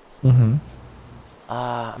 right? Mm-hmm.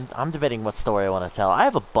 I'm debating what story I want to tell. I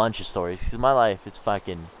have a bunch of stories because my life is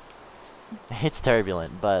fucking. It's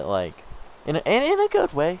turbulent, but like, in a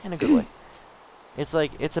good way. In a good way. It's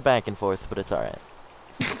like it's a back and forth, but it's all right.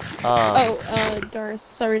 Darth,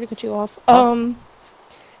 sorry to cut you off. Oh.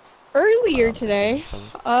 Earlier today, tell me.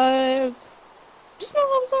 just know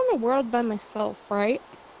I was on the world by myself, right?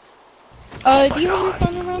 Do you have your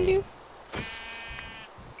phone around you?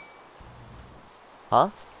 Huh?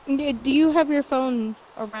 Yeah, do you have your phone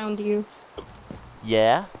around you?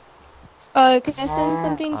 Yeah. Can I send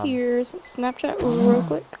something to your Snapchat real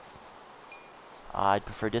quick? I'd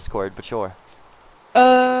prefer Discord, but sure.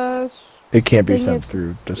 It can't be Thing sent is-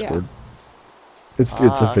 through Discord. Ah, It's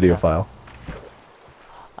a video okay. file.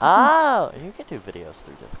 Oh, you can do videos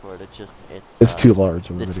through Discord. It's It's too large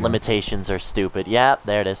of a its video. limitations are stupid. Yeah,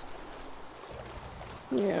 there it is.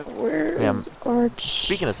 Yeah, where Yeah, is Arch?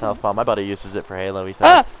 Speaking of Southpaw, my buddy uses it for Halo. He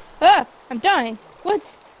says, I'm dying.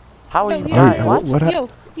 What? "How are No, you yo, dying? yo, What?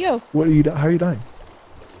 Yo, What are you? How are you dying?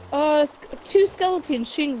 two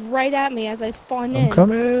skeletons shooting right at me as I spawn I'm in.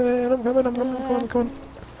 coming. I'm coming.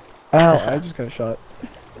 Ow! I just got shot.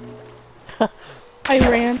 I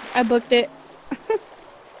ran. I booked it.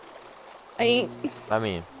 I ain't. I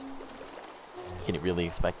mean, can you really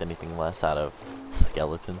expect anything less out of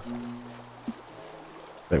skeletons?"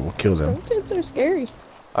 They will kill them. Skeletons are scary.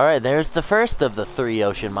 All right, there's the first of the 3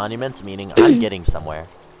 ocean monuments, meaning I'm getting somewhere.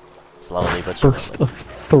 Slowly but surely. First of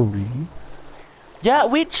 3. Yeah,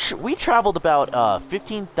 we traveled about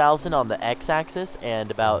 15,000 on the x-axis and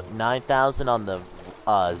about 9,000 on the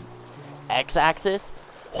x-axis.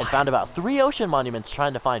 and found about 3 ocean monuments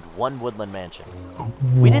trying to find 1 woodland mansion.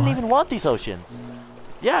 We didn't even want these oceans.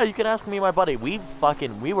 Yeah, you could ask me and my buddy. We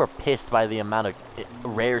were pissed by the amount of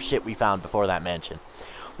rare shit we found before that mansion.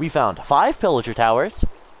 We found 5 pillager towers,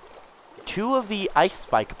 2 of the ice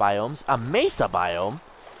spike biomes, a mesa biome,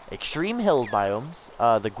 extreme hill biomes,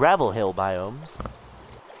 the gravel hill biomes.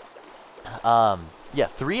 Yeah,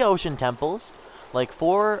 3 ocean temples, like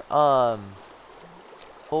 4 of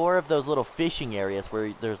those little fishing areas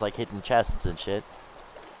where there's like hidden chests and shit.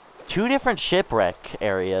 2 different shipwreck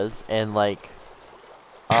areas and like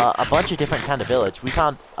a bunch of different kind of village. We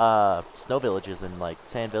found snow villages and like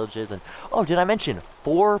sand villages and oh, did I mention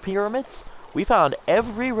 4 pyramids? We found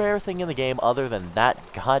every rare thing in the game other than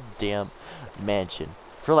that goddamn mansion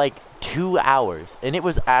for like 2 hours, and it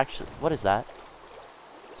was actually, what is that?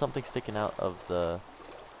 Something sticking out of the.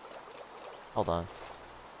 Hold on.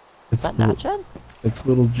 Is that NatGen? It's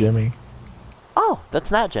little Jimmy. Oh,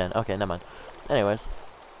 that's NatGen. Okay, never mind. Anyways,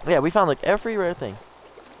 yeah, we found like every rare thing.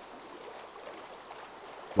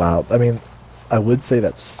 Wow, I mean, I would say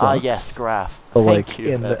that sucks. Ah, yes, graph. But Thank like,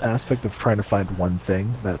 you. in the aspect of trying to find one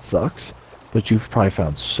thing, that sucks. But you've probably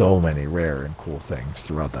found so many rare and cool things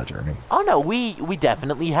throughout that journey. Oh no, we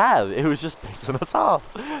definitely have. It was just pissing us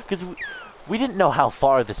off because we didn't know how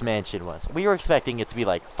far this mansion was. We were expecting it to be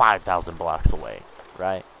like 5,000 blocks away,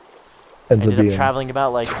 right? Ended up traveling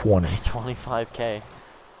about like 25k.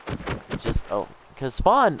 Just because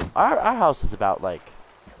spawn, our house is about like,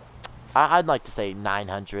 I'd like to say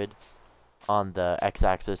 900 on the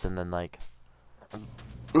x-axis, and then like,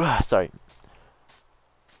 sorry,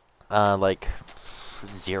 like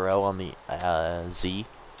 0 on the z.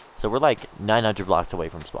 So we're like 900 blocks away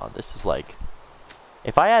from spawn. This is like,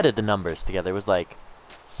 if I added the numbers together, it was like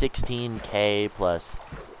 16k plus.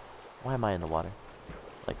 Why am I in the water?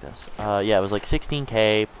 Like this. Yeah, it was like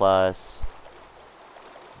 16k plus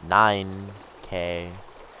 9k.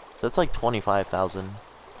 So that's like 25,000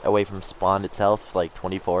 away from spawn itself, like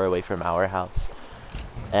 24 away from our house.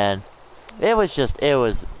 And it was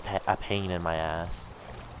a pain in my ass.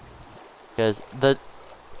 Because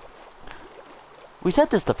we said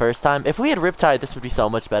this the first time, if we had Riptide, this would be so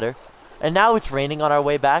much better. And now it's raining on our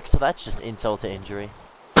way back, so that's just insult to injury.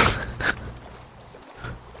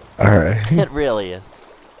 Alright. It really is.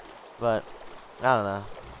 But, I don't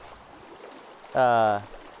know.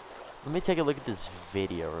 Let me take a look at this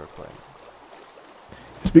video real quick.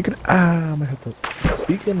 Speaking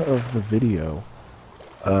of the video,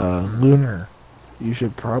 Lunar, you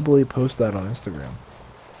should probably post that on Instagram.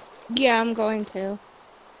 Yeah, I'm going to.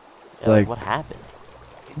 Yeah, like, what happened?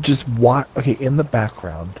 Just watch. Okay, in the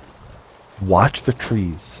background, watch the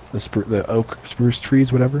trees, the oak, spruce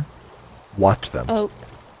trees, whatever. Watch them. Oak.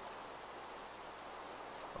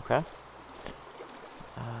 Okay.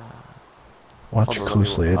 Watch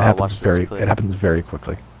closely. It happens very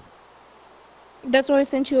quickly. That's why I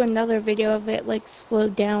sent you another video of it, like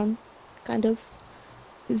slowed down, kind of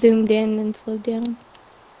zoomed in and slowed down.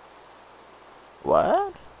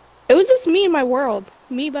 What? It was just me in my world,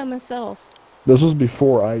 me by myself. This was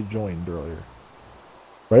before I joined earlier,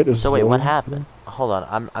 right? So wait, what happened? Hold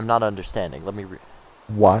on, I'm not understanding. Let me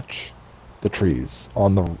watch the trees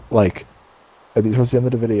on the towards the end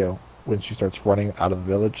of the video when she starts running out of the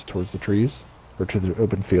village towards the trees or to the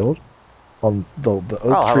open field. On the oak trees on the left side.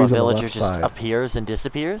 Oh, how a villager just appears and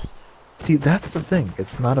disappears? See, that's the thing.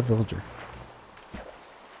 It's not a villager.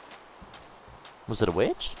 Was it a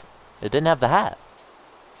witch? It didn't have the hat.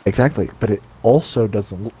 Exactly, but it also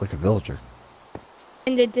doesn't look like a villager.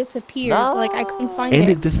 And it disappears. No. Like, I couldn't find it. And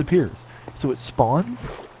it disappears. So it spawns,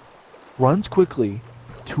 runs quickly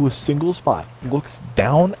to a single spot, looks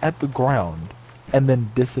down at the ground, and then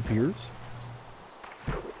disappears.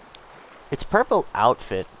 Its purple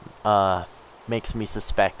outfit makes me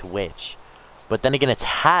suspect witch, but then again its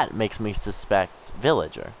hat makes me suspect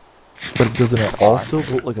villager. But doesn't it also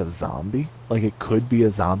look like a zombie? Like it could be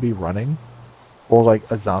a zombie running, or like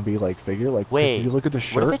a zombie-like figure. Like wait, if you look at the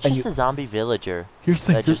shirt, what if it's just a zombie villager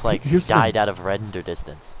that just like here's died out of render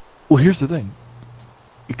distance? Well, here's the thing.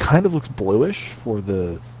 It kind of looks bluish for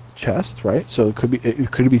the chest, right? So it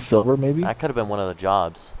could be silver, maybe. That could have been one of the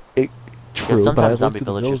jobs. True, because sometimes zombie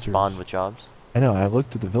villagers spawn with jobs. I know. I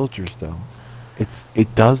looked at the villagers though.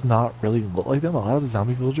 It does not really look like them. A lot of the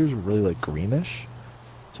zombie villagers are really like greenish.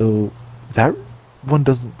 So that one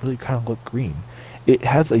doesn't really kind of look green. It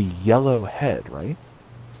has a yellow head, right?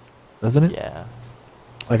 Doesn't it? Yeah.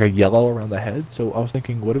 Like a yellow around the head. So I was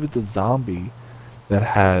thinking, what if it's a zombie that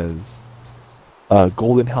has a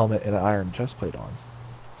golden helmet and an iron chestplate on?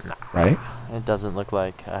 Nah, right? It doesn't look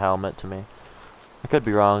like a helmet to me. I could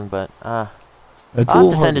be wrong, but It's a I'll have little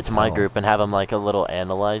to hard send it to my tell. group and have them like a little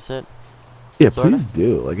analyze it. Yeah, sorta. please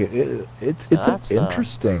do. Like it's That's, an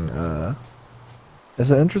interesting it's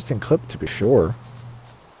an interesting clip to be sure.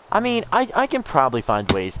 I mean, I can probably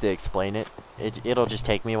find ways to explain it. It'll just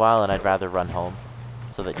take me a while, and I'd rather run home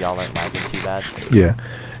so that y'all aren't lagging too bad. Yeah.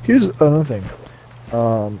 Here's another thing.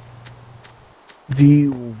 The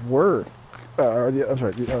work, I'm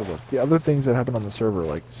sorry, the other things that happen on the server,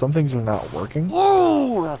 like some things are not working.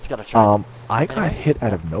 Oh, that's gotta try. I got Anyways. hit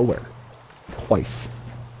out of nowhere, twice.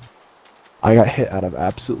 I got hit out of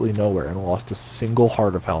absolutely nowhere and lost a single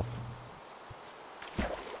heart of health.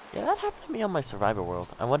 Yeah, that happened to me on my Survivor World.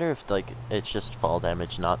 I wonder if like it's just fall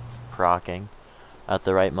damage not proccing at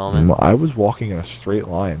the right moment. I was walking in a straight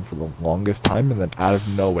line for the longest time, and then out of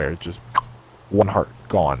nowhere, just one heart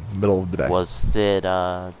gone, middle of the day. Was it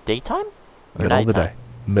daytime? Or Middle of the day. nighttime?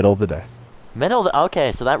 Middle of the day.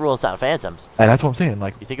 Okay, so that rules out phantoms. And that's what I'm saying.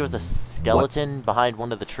 Like, You think it was a skeleton behind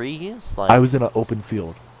one of the trees? Like I was in an open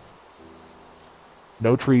field.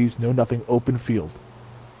 No trees, no nothing, open field.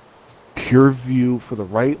 Pure view for the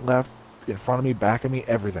right, left, in front of me, back of me,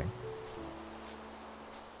 everything.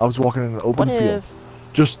 I was walking in an open what field. if?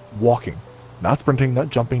 Just walking. Not sprinting, not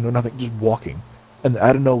jumping, no nothing, just walking. And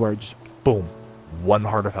out of nowhere, just boom. One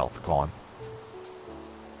heart of health gone.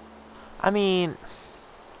 I mean,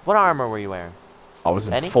 what armor were you wearing? I was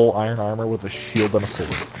in Any? full iron armor with a shield and a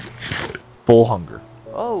sword. Full hunger.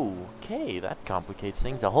 Okay, that complicates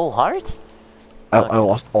things. A whole heart? I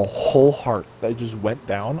lost a whole heart. I just went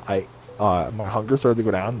down. My hunger started to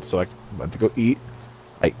go down, so I went to go eat.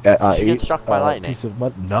 I Did you get ate struck by a lightning? piece of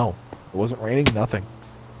mud. No, it wasn't raining. Nothing.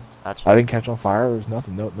 Gotcha. I didn't catch on fire. There was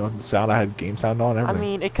nothing. No sound. I had game sound on. I Everything.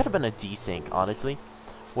 mean, it could have been a desync, honestly,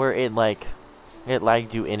 where it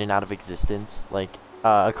lagged you in and out of existence, like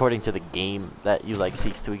according to the game that you like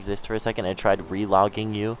ceased to exist for a second. It tried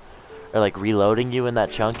relogging you, or like reloading you in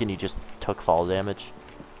that chunk, and you just took fall damage.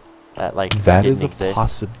 That like that didn't is a exist.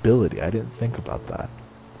 possibility. I didn't think about that.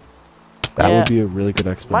 That Yeah. would be a really good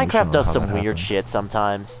explanation. Minecraft on does how some that weird happened. shit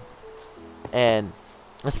sometimes, and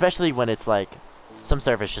especially when it's like some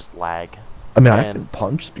servers just lag. I mean, I've and- been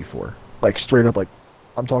punched before, like straight up, like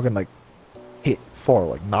I'm talking like hit far,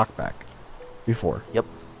 like knockback before. Yep.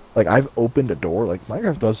 Like I've opened a door. Like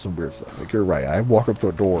Minecraft does some weird stuff. Like you're right. I walk up to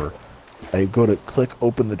a door, I go to click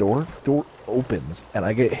open the door. Door opens, and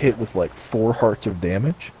I get hit with like 4 hearts of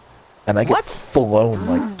damage, and I get What? flown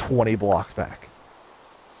like 20 blocks back.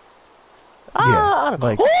 Ah,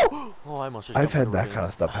 like oh, I almost just I've jumped had over that it. kind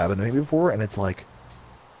of stuff happen to me before, and it's like,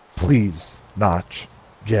 please, Notch,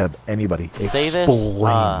 Jeb, anybody, Say this,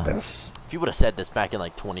 explain this. If you would have said this back in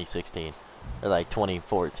like 2016 or like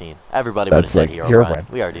 2014, everybody would have That's said like Herobrine. Herobrine.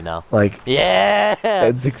 We already know. Like, Yeah.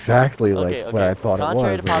 it's exactly like Okay, what I thought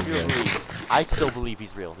Contrary it to was. popular and, like, belief, I still believe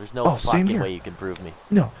he's real. There's no Oh, same fucking here. way you can prove me.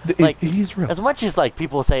 No, Like, he's real. As much as like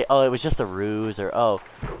people say, oh, it was just a ruse, or oh,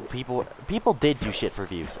 people did do shit for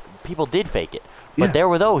views. People did fake it. But Yeah. there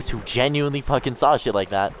were those who genuinely fucking saw shit like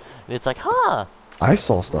that, and it's like, huh? I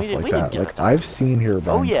saw stuff we didn't like that. get Like it. I've seen Herobrine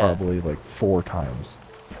Oh, yeah. probably like 4 times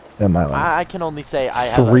in my life. I can only say I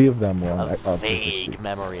have 3 of them were on a 360. vague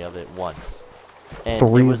memory of it once, and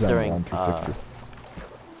 3 it was of them during. were on 360.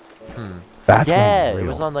 Hmm. That's Yeah, when he it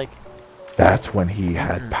was real. on like That's when he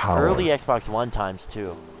had power. early Xbox One times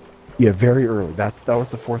too. Yeah, very early. That was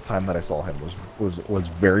the 4th time that I saw him. Was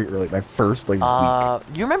very early. My first like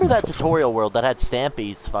week. You remember that First one. tutorial world that had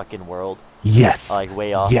Stampy's fucking world, Yes. like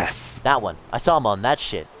way off? Yes. That one. I saw him on that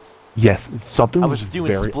shit. Yes. Something I was was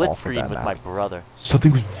doing very split off screen with, with that my map. brother.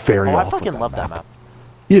 Something was very Oh, I off with fucking love that map.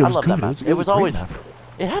 Yeah, it I was love good. that map. It was a great always. map.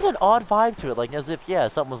 It had an odd vibe to it, like as if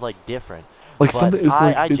something was like different. Like but something. It's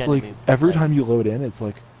I like genuinely every like- time you load in, it's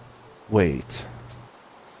like, wait,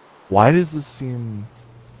 why does this seem?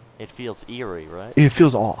 It feels eerie, right? It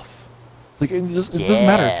feels off. It's like it doesn't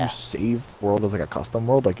matter if Yeah. you save world as like a custom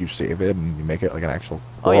world, like you save it and you make it like an actual.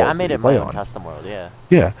 Oh yeah, I world made that it you my play own on. custom world. Yeah.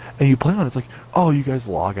 Yeah, and you play on it, it's like, oh, you guys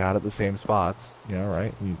log out at the same spots, you know,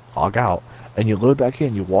 right? You log out, and you load back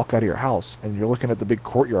in, you walk out of your house, and you're looking at the big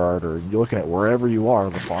courtyard, or you're looking at wherever you are,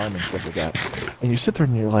 the farm and stuff like that, and you sit there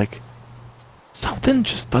and you're like, something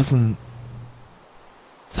just doesn't.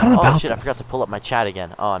 Something Oh about shit! I this. forgot to pull up my chat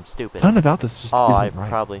again. Oh, I'm stupid. Something about this just Oh, I isn't right.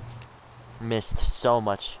 probably missed so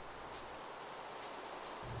much.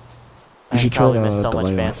 You I should probably turn, missed so much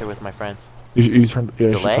delay off. banter with my friends. You turn, yeah,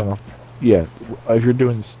 you should Delay? turn off. Yeah, if you're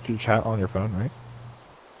doing chat on your phone, right?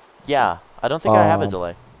 Yeah, I don't think I have a Um,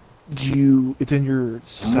 delay. It's in your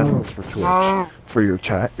settings for Twitch, for your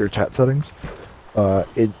chat settings.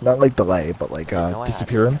 It not like delay, but like know I had it.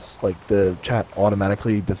 disappearance. Like the chat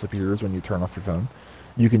automatically disappears when you turn off your phone.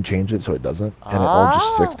 You can change it so it doesn't, and it all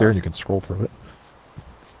just sits there, and you can scroll through it.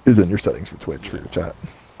 is in your settings for Twitch for your chat.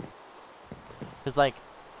 Cause like,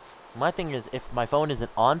 my thing is, if my phone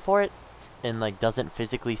isn't on for it, and like doesn't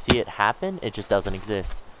physically see it happen, it just doesn't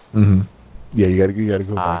exist. Mm-hmm. Yeah, you gotta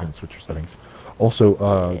go back and switch your settings. Also,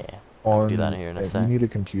 Yeah. on Do that here in a if sec. you need a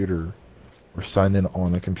computer or sign in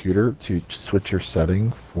on a computer to switch your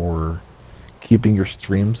setting for keeping your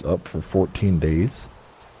streams up for 14 days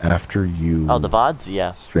after you Oh, the VODs?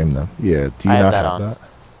 Yeah. stream them. Yeah, do you I have not that have on. that?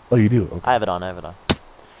 Oh, you do? Okay. I have it on,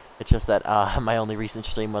 It's just that my only recent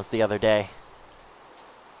stream was the other day.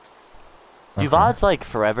 Do Okay. VODs like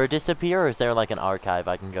forever disappear, or is there like an archive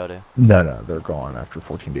I can go to? No, they're gone after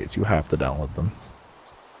 14 days. You have to download them.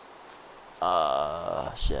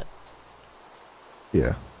 Shit.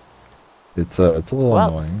 Yeah. It's a little Well.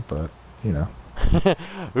 annoying, but, you know.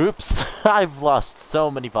 Oops. I've lost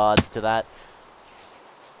so many VODs to that.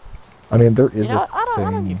 I mean, there is You know, a I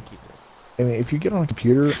don't thing. need to keep this. I mean, if you get on a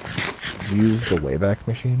computer, use the Wayback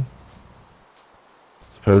Machine.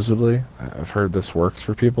 Supposedly, I've heard this works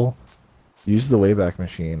for people. Use the Wayback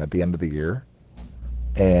Machine at the end of the year,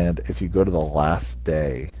 and if you go to the last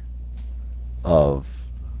day of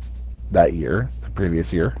that year, the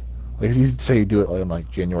previous year, like if you say you do it on like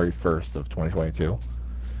January 1st of 2022,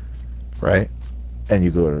 right? And you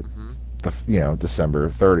go to the December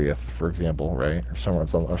 30th, for example, right? Or somewhere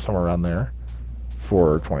around there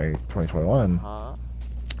for 2021,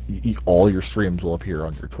 all your streams will appear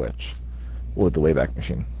on your Twitch with the Wayback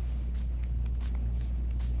Machine.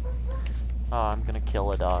 Oh, I'm gonna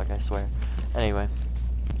kill a dog, I swear. Anyway,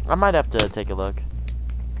 I might have to take a look.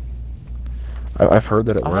 I've heard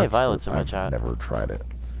that it Oh, works. hey, Violet's but in my I've chat. never tried it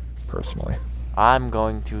personally. I'm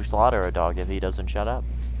going to slaughter a dog if he doesn't shut up.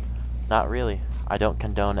 Not really. I don't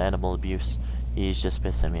condone animal abuse. He's just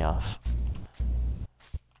pissing me off.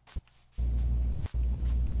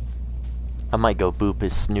 I might go boop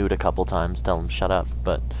his snoot a couple times, tell him shut up,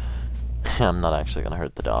 but I'm not actually gonna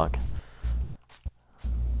hurt the dog.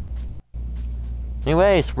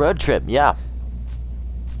 Anyways, road trip, yeah.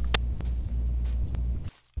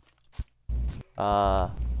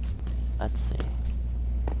 Let's see.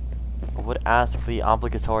 I would ask the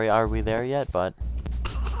obligatory are we there yet, but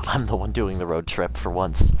I'm the one doing the road trip for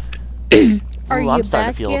once. Are Ooh, you I'm starting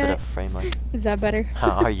back to feel yet? a bit of frame lag. Is that better?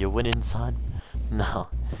 Are you winning, son? No.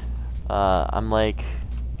 I'm like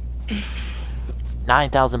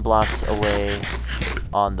 9,000 blocks away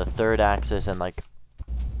on the third axis and like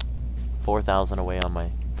 4,000 away on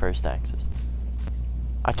my first axis.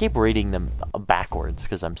 I keep reading them backwards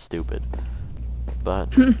because I'm stupid.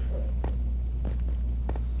 But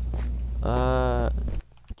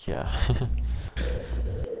yeah.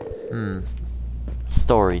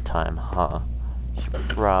 Story time, huh? Should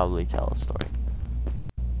probably tell a story.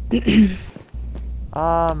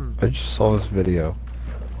 I just saw this video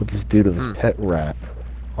with this dude with his pet rat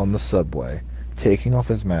on the subway taking off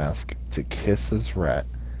his mask to kiss his rat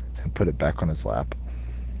and put it back on his lap.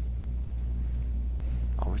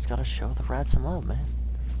 Always gotta show the rat some love, man.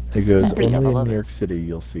 He goes, Pretty, I only in love New it. York City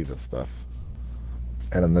you'll see this stuff.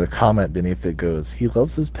 And then the comment beneath it goes, he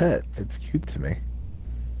loves his pet. It's cute to me.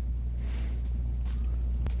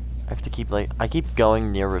 I have to keep I keep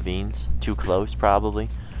going near ravines, too close probably,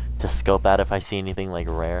 to scope out if I see anything like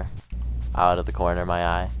rare out of the corner of my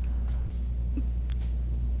eye.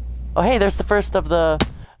 Oh hey, there's the first of the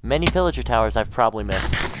many pillager towers I've probably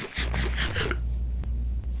missed.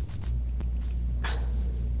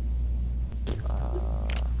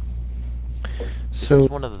 This So is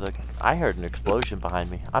one of the. I heard an explosion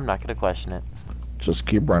behind me. I'm not gonna question it. just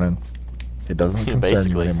keep running. It doesn't concern you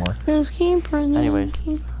Basically. anymore. Just keep running. Anyways.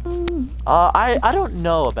 Keep running. I don't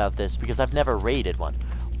know about this because I've never raided one.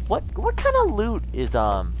 What kind of loot is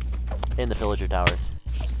in the pillager towers?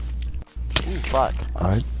 Ooh, fuck.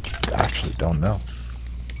 I actually don't know.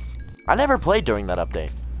 I never played during that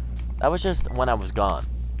update. That was just when I was gone.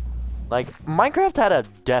 Like, Minecraft had a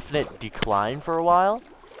definite decline for a while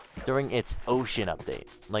during its ocean update.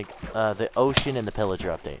 Like, the ocean and the pillager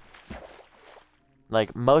update.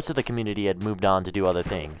 Like, most of the community had moved on to do other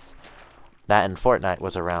things. That and Fortnite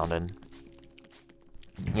was around and,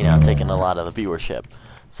 you know, taking a lot of the viewership.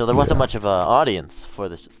 So there wasn't much of an audience for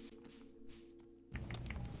this.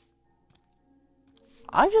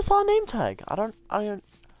 I just saw a name tag. I'm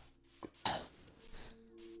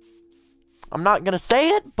not gonna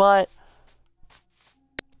say it, but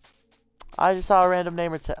I just saw a random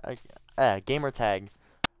gamer tag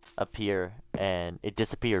appear, and it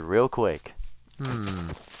disappeared real quick.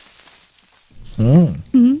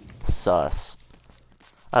 Sus.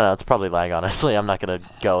 I don't know, it's probably lag, honestly. I'm not gonna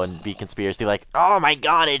go and be conspiracy like, oh my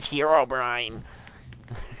god, it's Herobrine.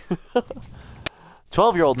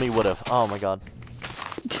 12-year-old me would've. Oh my god.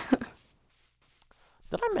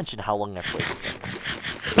 Did I mention how long I played this game?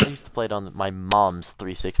 I used to play it on my mom's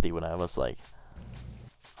 360 when I was like...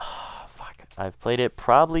 fuck. I've played it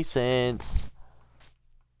probably since...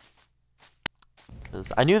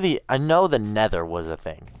 I know the Nether was a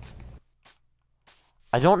thing.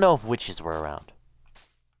 I don't know if witches were around.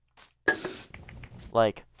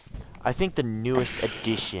 Like, I think the newest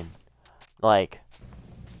edition, like,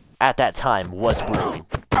 at that time was brewing.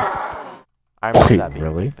 I remember that being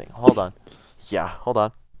a big thing. Hold on. Yeah, hold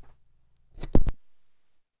on.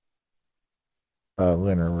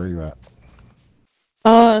 Lunar, where are you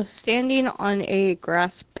at? Standing on a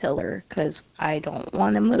grass pillar, because I don't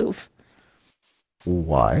want to move.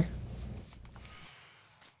 Why?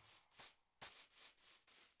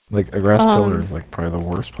 Like, a grass pillar is, like, probably the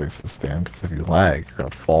worst place to stand, because if you lag, you're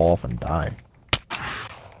gonna fall off and die.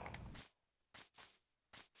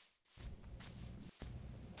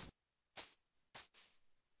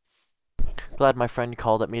 Glad my friend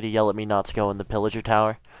called at me to yell at me not to go in the pillager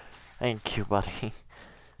tower. Thank you, buddy.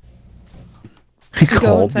 He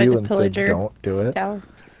called you and said, don't do it? Tower.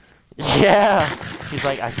 Yeah! He's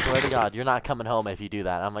like, I swear to God, you're not coming home if you do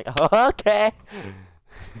that. I'm like, oh, okay.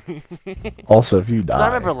 Also, if you die... I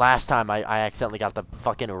remember last time I accidentally got the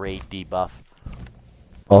fucking raid debuff.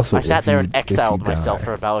 Also, I sat there and exiled myself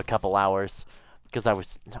for about a couple hours. Because I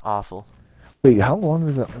was awful. Wait, how long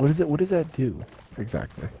is that? What does that do,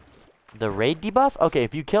 exactly? The raid debuff? Okay,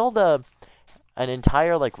 if you killed an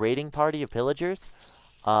entire, like, raiding party of pillagers,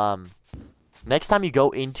 next time you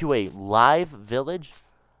go into a live village,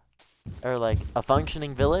 or, like, a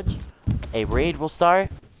functioning village, a raid will start,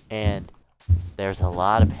 and there's a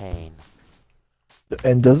lot of pain.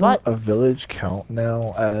 And doesn't a village count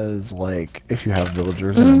now as, like, if you have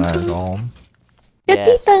villagers in an iron golem?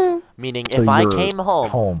 Yes. Meaning, if I came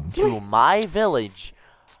home to my village,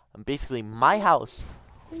 basically my house,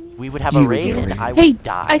 we would have a raid and I would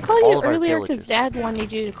die. I called you earlier because Dad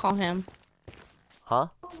wanted you to call him. Huh?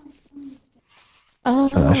 Oh.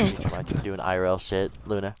 I keep doing IRL shit,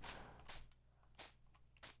 Luna.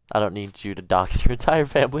 I don't need you to dox your entire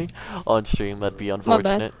family on stream. That'd be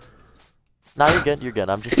unfortunate. No, you're good. You're good.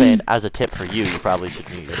 I'm just saying, as a tip for you, you probably should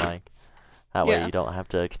mute your mic. That way you don't have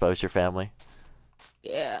to expose your family.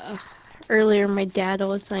 Yeah. Earlier, my dad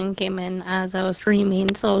all of a sudden came in as I was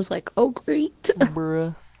streaming, so I was like, oh, great.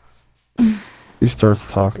 Bruh. He starts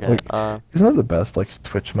talking. Okay, like, isn't that the best, like,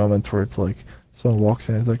 Twitch moments where it's like, someone walks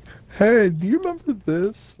in and it's like, hey, do you remember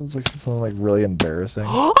this? It's like something, like, really embarrassing.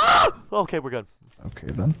 Okay, we're good. Okay,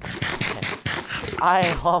 then. Okay.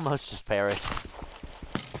 I almost just perished.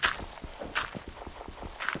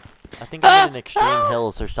 I think I'm in extreme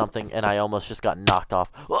hills or something, and I almost just got knocked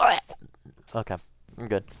off. Okay, I'm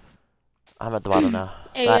good. I'm at the bottom now.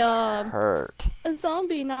 That hurt. A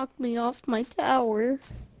zombie knocked me off my tower.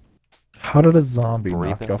 How did a zombie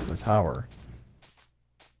knock you off the tower?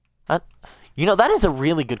 You know, that is a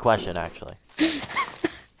really good question, actually.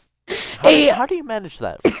 How do you manage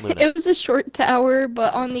that, Luna? It was a short tower,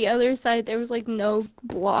 but on the other side, there was, like, no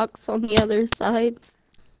blocks on the other side.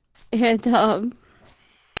 And,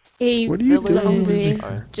 a zombie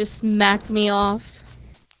just smacked me off.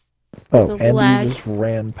 Oh, and you just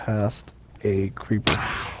ran past a creeper.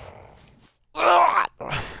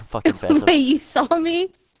 Fucking offensive. Wait, you saw me?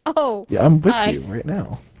 Oh. Yeah, I'm with you right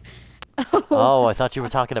now. Oh, I thought you were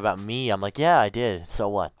talking about me. I'm like, yeah, I did. So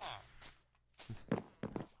what?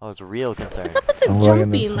 I was real concerned. What's up with the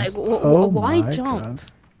jumping? Like, why jump? God.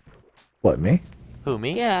 What, me? Who,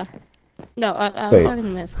 me? Yeah. No, I'm talking to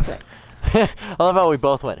Miss Quick. I love how we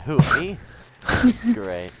both went, who, me? It's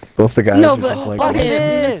great. Both the guys no, are but just like...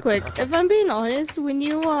 okay, Miss Quick, if I'm being honest, when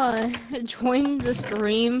you joined the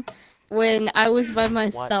stream when I was by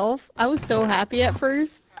myself, I was so happy at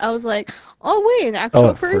first. I was like, oh wait, an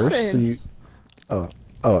actual person.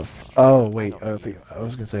 Oh, wait, I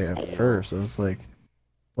was gonna say at first, I was like,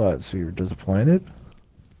 what, so you were disappointed?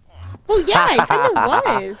 Well, yeah, I kind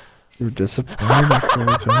of was. You were disappointed after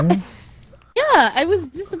I joined? Yeah, I was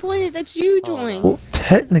disappointed that you joined. Well,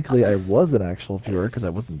 technically, I was an actual viewer because I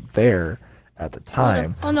wasn't there at the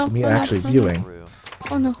time. Oh no! Me actually viewing.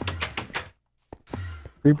 Oh no!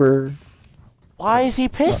 Creeper. Why is he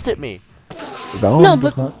pissed at me? No,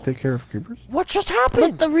 does not take care of creepers. What just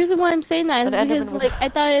happened? But the reason why I'm saying that is because, like, I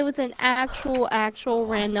thought it was an actual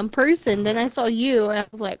random person. Then I saw you, and I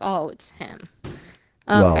was like, oh, it's him. Okay.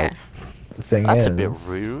 Well, the thing That's is, a bit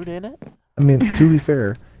rude, isn't it? I mean, to be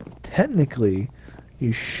fair, technically,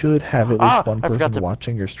 you should have at least one person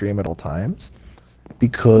watching your stream at all times.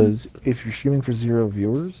 Because if you're streaming for 0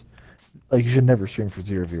 viewers, like, you should never stream for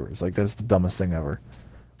 0 viewers. Like, that's the dumbest thing ever.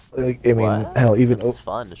 Like, I mean, hell, even... It's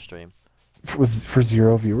fun to stream. For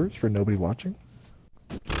 0 viewers? For nobody watching?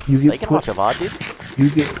 You They get can put. watch a VOD, dude. You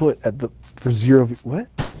get put at the for zero. What?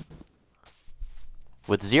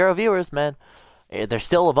 With 0 viewers, man, there's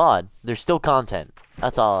still a VOD. There's still content.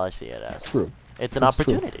 That's all I see it as. True. It's an That's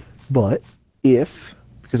true. opportunity. But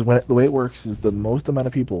because the way it works is the most amount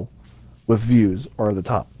of people with views are at the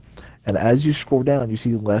top, and as you scroll down, you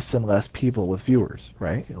see less and less people with viewers,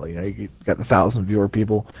 right? Like, you got the 1,000 viewer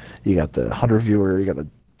people, you got the 100 viewer, you got the,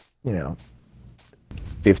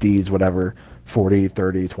 50s, whatever, 40,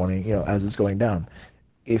 30, 20, as it's going down.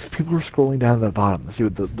 If people are scrolling down to the bottom, see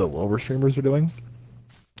what the lower streamers are doing.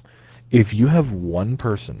 If you have one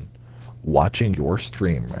person watching your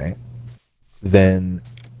stream, right, then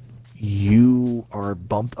you are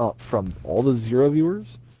bumped up from all the 0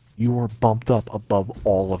 viewers. You are bumped up above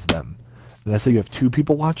all of them. And let's say you have 2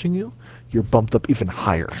 people watching you, you're bumped up even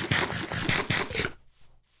higher.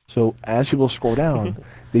 So as people scroll down,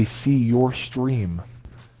 they see your stream.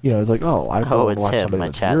 It's like, oh, I want to watch somebody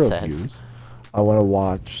with 0 views. I want to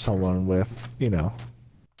watch someone with,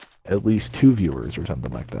 at least 2 viewers or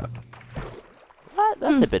something like that.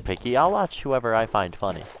 That's a bit picky. I'll watch whoever I find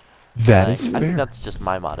funny. That is fair. I think that's just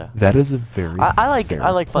my motto. That is a very I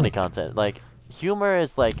like funny content. Like, humor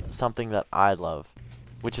is like something that I love,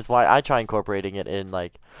 which is why I try incorporating it in,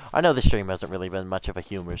 like, I know this stream hasn't really been much of a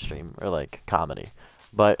humor stream or like comedy,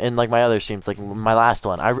 but in like my other streams, like my last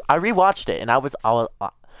one, I rewatched it and I was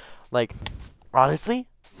like, honestly,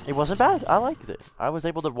 it wasn't bad. I liked it. I was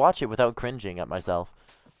able to watch it without cringing at myself,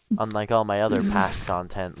 unlike all my other past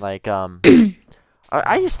content. Like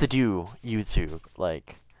I used to do YouTube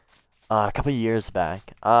like a couple of years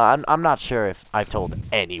back. I'm not sure if I've told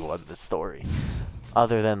anyone this story,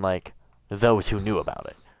 other than like those who knew about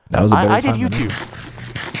it. That was I did YouTube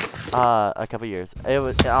a couple of years. It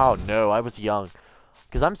was, oh no, I was young,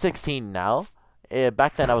 cause I'm 16 now.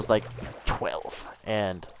 Back then I was like 12,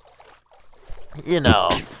 and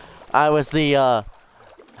I was the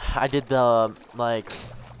I did the like,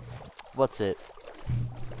 what's it?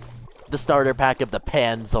 The starter pack of the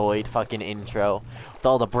Panzoid fucking intro with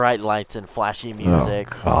all the bright lights and flashy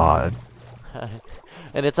music. Oh God.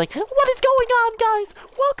 And it's like, what is going on, guys?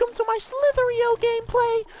 Welcome to my Slitherio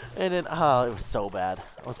gameplay. And then, oh, it was so bad.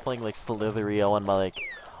 I was playing like Slitherio on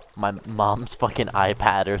my mom's fucking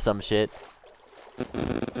iPad or some shit,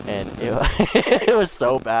 and it was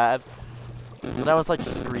so bad. And I was like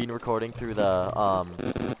screen recording through the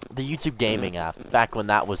YouTube gaming app back when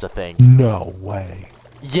that was a thing. No way.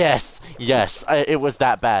 Yes, it was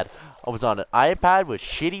that bad. I was on an iPad with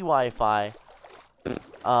shitty Wi-Fi.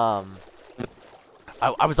 I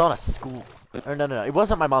was on a school, or no, it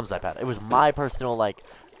wasn't my mom's iPad. It was my personal like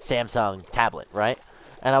Samsung tablet, right?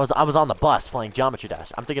 And I was on the bus playing Geometry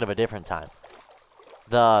Dash. I'm thinking of a different time.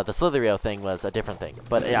 The Slitherio thing was a different thing,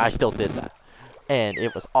 but I still did that, and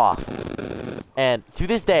it was awful. And to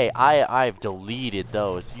this day, I've deleted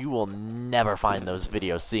those. You will never find those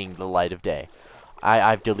videos seeing the light of day.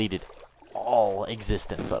 I've deleted all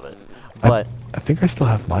existence of it. But I think I still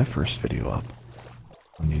have my first video up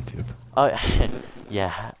on YouTube.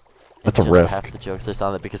 Yeah. That's a just risk. Half the jokes are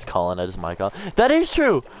on it because Colin had his mic on. That is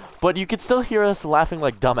true, but you could still hear us laughing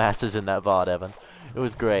like dumbasses in that VOD, Evan. It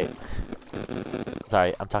was great.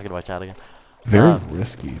 Sorry, I'm talking to my chat again. Very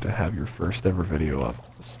risky to have your first ever video up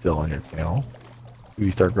still on your channel if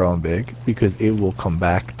you start growing big, because it will come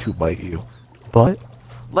back to bite you. But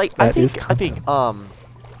like I think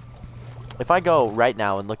if I go right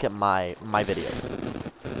now and look at my videos,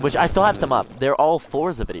 which I still have some up, they're all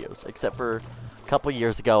Forza videos, except for a couple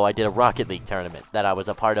years ago I did a Rocket League tournament that I was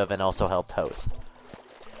a part of and also helped host.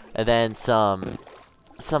 And then some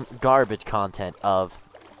garbage content of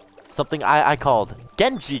something I called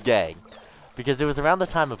Genji Gang, because it was around the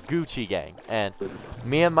time of Gucci Gang, and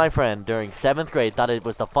me and my friend during 7th grade thought it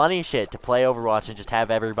was the funniest shit to play Overwatch and just have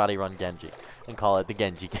everybody run Genji and call it the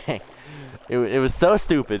Genji Gang. It was so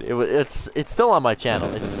stupid. It's still on my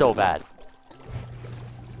channel. It's so bad.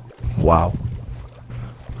 Wow.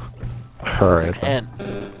 Alright. And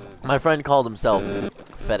my friend called himself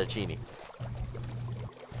Fettuccine.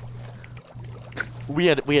 We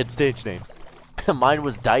had stage names. Mine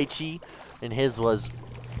was Daichi, and his was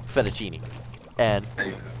Fettuccine. And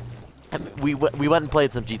we went and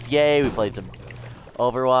played some GTA. We played some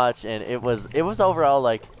Overwatch, and it was overall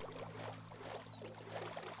like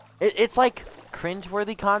it's like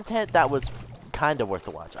cringeworthy content that was kind of worth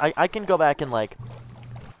the watch. I can go back and like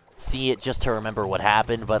see it just to remember what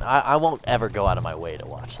happened, but I won't ever go out of my way to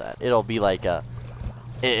watch that. It'll be like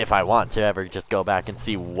if I want to ever just go back and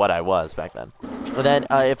see what I was back then. But then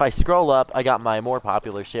if I scroll up, I got my more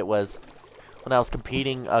popular shit was when I was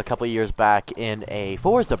competing a couple years back in a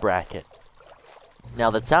Forza bracket. Now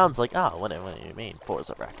that sounds like, oh, what do you mean,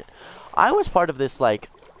 Forza bracket? I was part of this, like,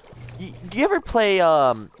 do you ever play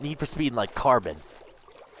Need for Speed and, like, Carbon?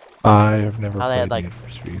 I have never How they played had, like, Need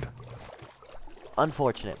for Speed.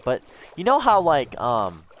 Unfortunate, but you know how, like,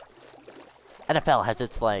 NFL has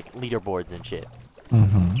its, like, leaderboards and shit?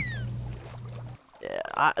 Mm-hmm.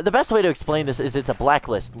 The best way to explain this is it's a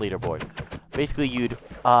blacklist leaderboard. Basically, you'd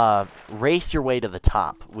race your way to the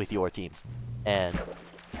top with your team, and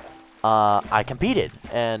I competed,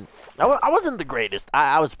 and I wasn't the greatest.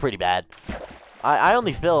 I was pretty bad. I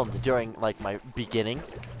only filmed during like my beginning,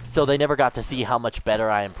 so they never got to see how much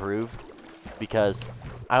better I improved, because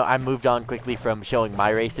I moved on quickly from showing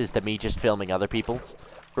my races to me just filming other people's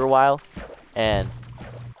for a while, and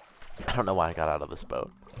I don't know why I got out of this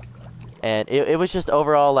boat. And it was just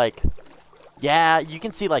overall, like, yeah, you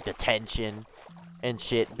can see, like, the tension and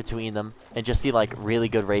shit between them. And just see, like, really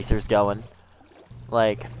good racers going.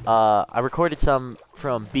 Like, I recorded some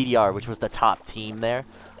from BDR, which was the top team there.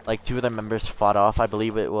 Like, 2 of their members fought off. I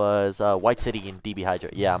believe it was White City and DB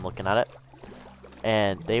Hydra. Yeah, I'm looking at it.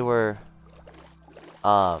 And they were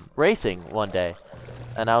racing one day.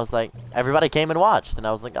 And I was like, everybody came and watched. And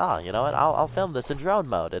I was like, oh, you know what, I'll film this in drone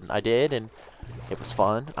mode. And I did, and it was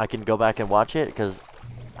fun. I can go back and watch it because,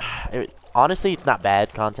 honestly, it's not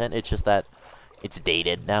bad content. It's just that it's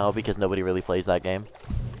dated now because nobody really plays that game.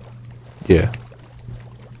 Yeah.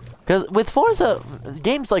 Because with Forza,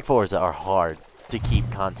 games like Forza are hard to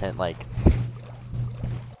keep content, like,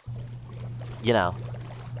 you know,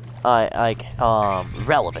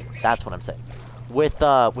 relevant. That's what I'm saying. With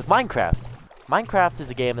Minecraft is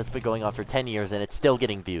a game that's been going on for 10 years and it's still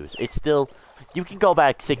getting views. It's still, you can go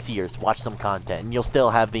back 6 years, watch some content, and you'll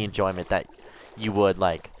still have the enjoyment that you would,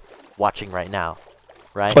 like, watching right now,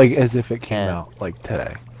 right? Like, as if it came out, like,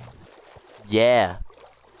 today. Yeah.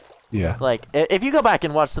 Yeah. Like, if you go back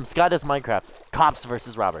and watch some Sky Does Minecraft, Cops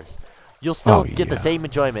versus Robbers, you'll still get the same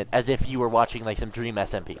enjoyment as if you were watching, like, some Dream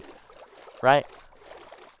SMP, right?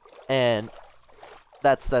 And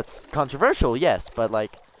that's controversial, yes, but,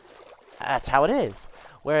 like, that's how it is.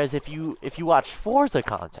 Whereas if you watch Forza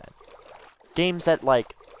content, games that,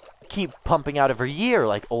 like, keep pumping out every year,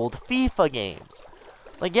 like old FIFA games,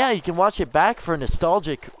 like, yeah, you can watch it back for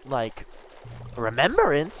nostalgic, like,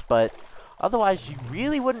 remembrance, but otherwise you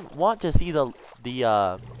really wouldn't want to see the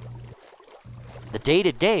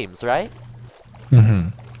dated games, right? Mm-hmm.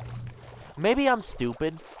 Maybe I'm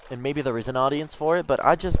stupid, and maybe there is an audience for it, but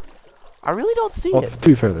I really don't see Well, it. to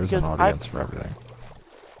be fair, there's an audience for everything.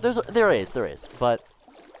 There is, but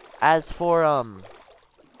as for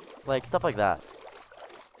like stuff like that,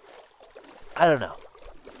 I don't know.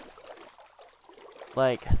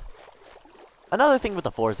 Like, another thing with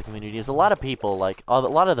the Forza community is a lot of people, like a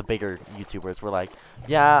lot of the bigger YouTubers were like,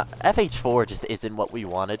 yeah, FH4 just isn't what we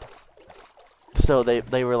wanted. So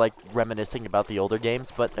they were like reminiscing about the older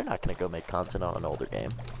games, but they're not gonna go make content on an older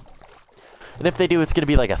game. And if they do, it's gonna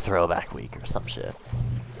be like a throwback week or some shit.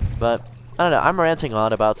 But I don't know, I'm ranting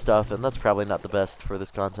on about stuff, and that's probably not the best for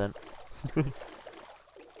this content.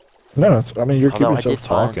 No, it's, I mean, you're Although keeping yourself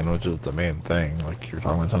talking, which is the main thing. Like, you're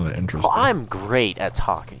talking about something interesting. Well, I'm great at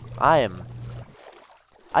talking. I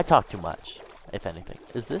talk too much, if anything.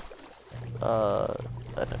 Is this, I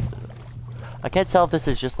can't tell if this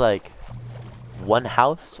is just, like, one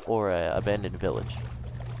house or a abandoned village.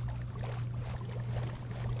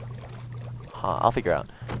 Huh, I'll figure out.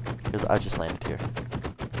 Because I just landed here.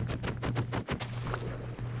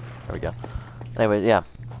 There we go. Anyway, yeah.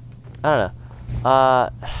 I don't know.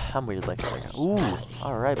 I'm weird like that. Ooh,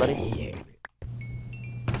 alright, buddy.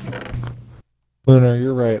 Lunar,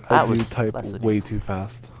 you're right. I do was type way easy. too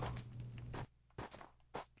fast.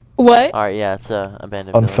 What? Alright, yeah, it's a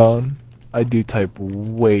abandoned On village. phone, I do type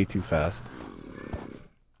way too fast.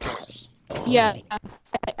 Yeah,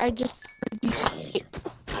 I just.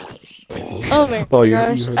 Oh my Oh,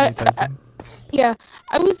 gosh! you heard me typing? Yeah,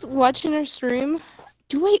 I was watching her stream.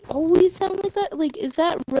 Do I always sound like that? Like, is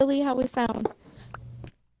that really how I sound?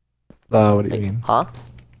 What do you mean? Huh?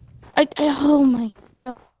 Oh my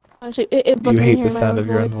gosh! It bugged You me hate the hearing my sound own of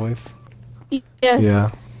your own voice. voice? Yes.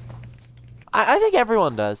 Yeah. I think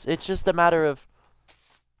everyone does. It's just a matter of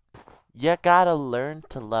you gotta learn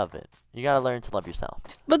to love it. You gotta learn to love yourself.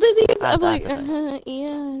 But the thing is, I'm like, That's the thing.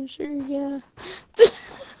 yeah, sure, yeah.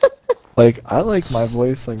 Like, I like my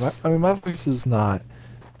voice. Like, my voice is not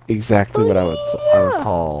exactly what I would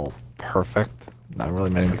call perfect. Not really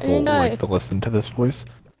many people like to listen to this voice.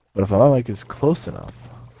 But if my mic is close enough,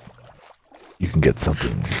 you can get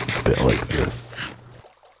something a bit like this.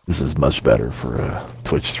 This is much better for a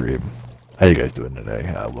Twitch stream. How you guys doing today?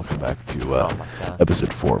 Welcome back to Oh my god.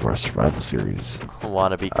 episode 4 of our survival series.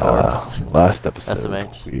 Wannabe corpse. Last episode,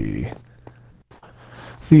 SMH. we...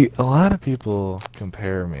 See, a lot of people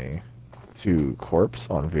compare me to Corpse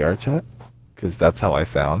on VR chat, because that's how I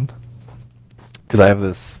sound. Because I have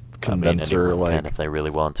this condenser, anyone can like... if they really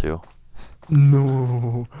want to.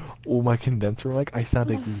 No! Oh, my condenser mic, I sound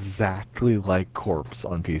exactly like Corpse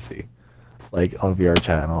on PC. Like, on VR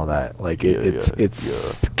chat and all that. Like, it's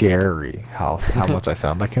scary how much I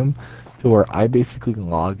sound like him. To where I basically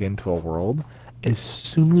log into a world, as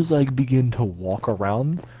soon as I begin to walk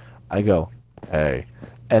around, I go, hey.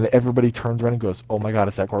 And everybody turns around and goes, oh my god,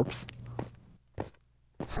 is that Corpse?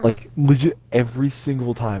 Like, legit every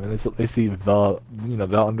single time. And they see the,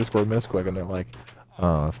 the underscore misquick, and they're like,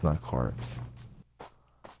 oh, it's not Corpse.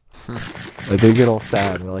 Like, they get all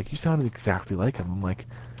sad, and they're like, you sounded exactly like him. I'm like,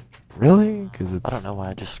 really? Because it's... I don't know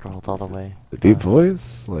why I just scrolled all the way. The deep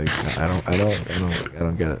voice? Like, I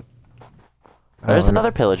don't get it. There's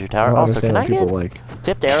another pillager tower. Also, can I get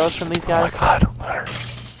tipped arrows from these guys? Oh my god,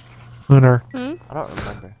 Lunar. Lunar. I don't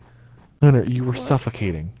remember. Lunar, you were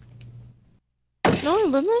suffocating. No, I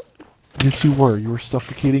wasn't. Yes, you were. You were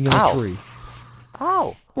suffocating in a tree.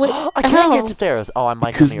 Ow! Wait, I can't get tipped arrows. Oh, I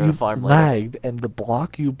might come here to farm later. Lagged, and the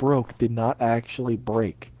block you broke did not actually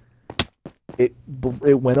break. It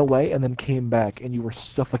went away and then came back, and you were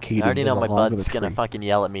suffocating. I already know my bud's gonna fucking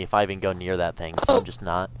yell at me if I even go near that thing, so I'm just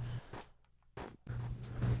not.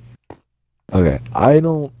 Okay, I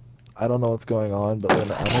don't know what's going on, but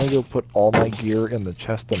then I'm gonna go put all my gear in the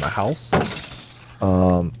chest in the house.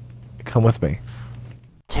 Come with me.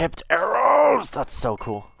 Tipped arrows! That's so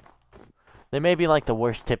cool. They may be like the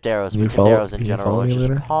worst tipped arrows, Can you but tipped follow- arrows in can you general follow are me just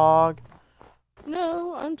later? hog.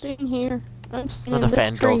 No, I'm staying here. I'm staying The in this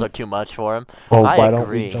fan girls tree. are too much for him. Well, I why agree. don't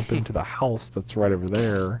we jump into the house that's right over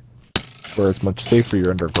there, where it's much safer?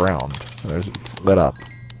 You're underground. It's lit up.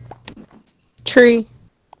 Tree.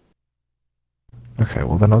 Okay,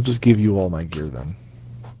 well then I'll just give you all my gear then.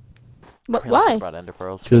 But I realized I why? brought ender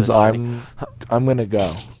pearls for Because this shiny- I'm gonna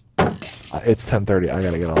go. It's 10:30. I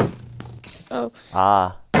gotta get off. Oh.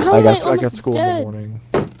 Ah. How I am got almost school in dead? the morning.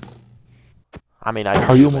 I mean,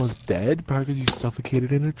 Are you almost dead? Probably because you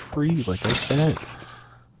suffocated in a tree, like I said.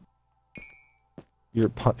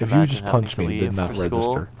 If you just punched me, it did not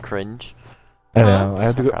register. Cringe. I know. I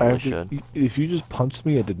have to go. Probably should. If you just punched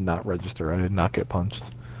me, it did not register. I did not get punched.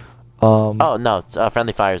 Oh no, it's,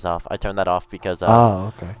 friendly fire's off. I turned that off because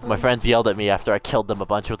okay. my friends yelled at me after I killed them a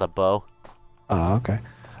bunch with a bow. Okay.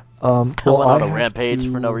 I went on a rampage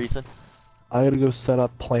for no reason. I gotta go set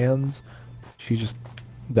up plans. She just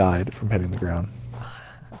died from hitting the ground.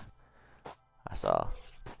 I saw.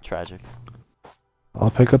 Tragic. I'll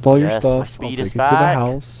pick up all your Yes, stuff. my speed I'll is take it to the back.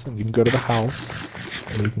 house, and you can go to the house,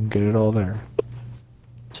 and you can get it all there.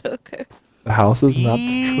 Okay. The house is not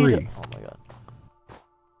the Speed. tree. Oh my god.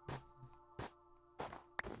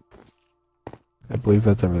 I believe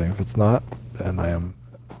that's everything. If it's not, then I am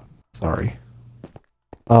sorry.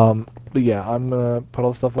 But yeah, I'm gonna put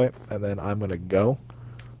all the stuff away, and then I'm gonna go.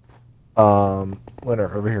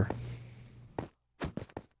 Winner, over here.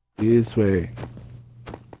 This way.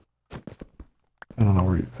 I don't know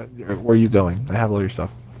where are you going? I have all your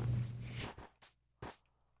stuff.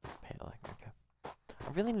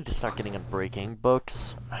 I really need to start getting in breaking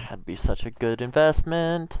books. That'd be such a good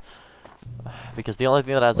investment. Because the only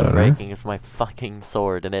thing that hasn't breaking is my fucking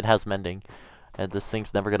sword, and it has mending. And this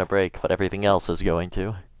thing's never gonna break, but everything else is going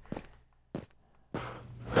to.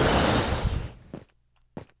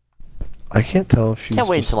 I can't tell if she's Can't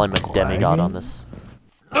wait just until I'm a demigod on this.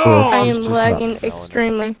 or I if she's am just lagging not-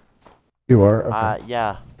 extremely. You are? Okay.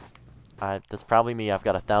 Yeah. That's probably me. I've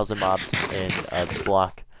got 1,000 mobs in a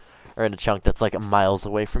block, or in a chunk that's like miles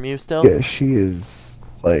away from you still. Yeah, she is,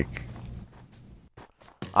 like...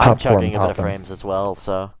 I'm popcorn chugging a bit of popping. frames as well,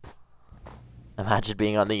 so... Imagine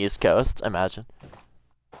being on the East Coast. Imagine.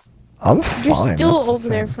 I'm fine. You're still that's the over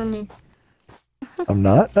there thing. from me. I'm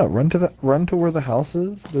not. No, run to where the house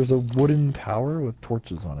is. There's a wooden tower with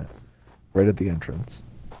torches on it, right at the entrance.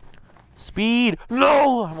 Speed!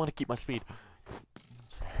 No! I want to keep my speed.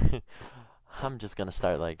 I'm just gonna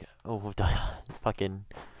start like, fucking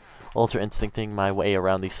ultra instincting my way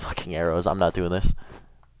around these fucking arrows. I'm not doing this.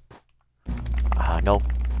 Nope.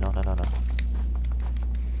 No.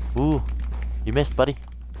 Ooh, you missed, buddy.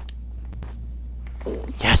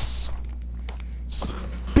 Yes!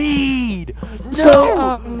 Speed!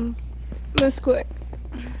 So, Miss Quick,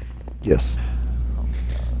 Yes.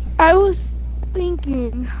 I was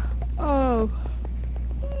thinking of...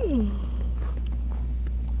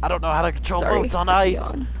 I don't know how to control Sorry. boats on ice.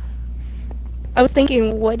 Yawn. I was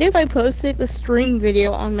thinking, what if I posted the stream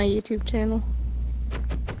video on my YouTube channel?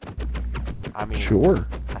 I mean, Sure.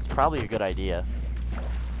 that's probably a good idea.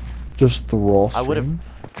 Just the raw stream? I would have.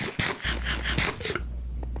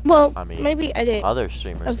 Well, I mean, maybe edit other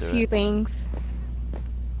streamers a do few it. things.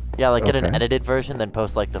 Yeah, like get an Okay. edited version, then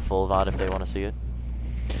post like the full VOD if they want to see it.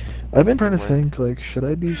 I've been trying to Work. think, like, should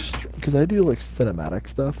I do... Because I do, like, cinematic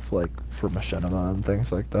stuff, like, for Machinima and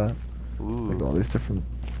things like that. Like, all Ooh. these different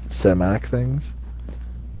cinematic things.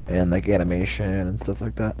 And, like, animation and stuff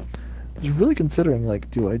like that. I was really considering, like,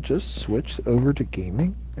 do I just switch over to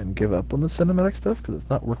gaming and give up on the cinematic stuff? Because it's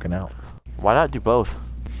not working out. Why not do both?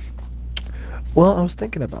 Well, I was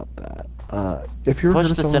thinking about that. If you're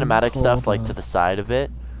Push the cinematic stuff like to the side of it,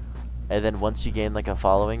 and then once you gain like a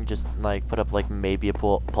following, just like put up like maybe a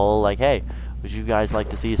poll like, hey, would you guys like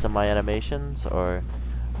to see some of my animations, or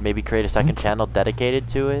maybe create a second channel dedicated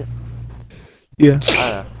to it? Yeah. I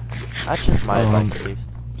don't know. That's just my advice at least.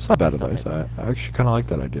 It's not bad Just don't advice. make I actually kind of like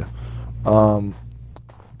that idea.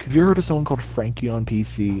 Have you heard of someone called Frankie on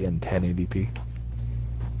PC and 1080p?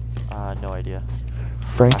 No idea.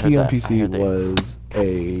 Frankie on that. I PC heard they- was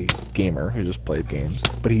a gamer who just played games,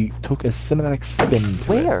 but he took a cinematic spin to it.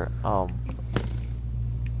 Where?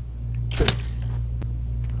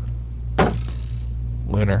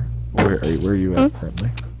 Lunar, where are you at currently?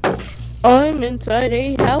 I'm inside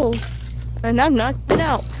a house, and I'm not getting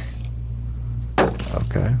out.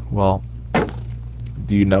 Okay, well,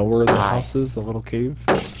 do you know where the Hi. house is, the little cave?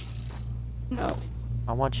 No.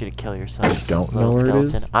 I want you to kill yourself. You don't little know where it is?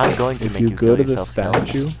 skeleton. I'm going to If make you you go kill to the yourself, skeleton.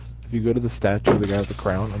 statue, if you go to the statue of the guy with the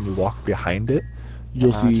crown and you walk behind it,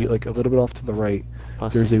 you'll see, Imagine. like, a little bit off to the right,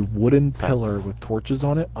 Pussy. there's a wooden Fine. pillar with torches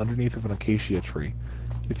on it underneath of an acacia tree.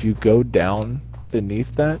 If you go down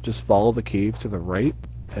beneath that, just follow the cave to the right,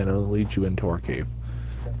 and it'll lead you into our cave.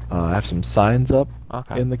 I have some signs up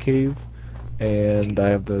Okay. in the cave, and I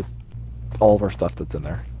have all of our stuff that's in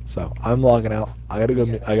there. So I'm logging out. I gotta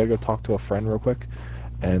go talk to a friend real quick,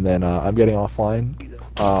 and then I'm getting offline.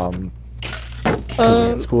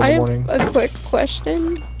 School in I the have morning. a quick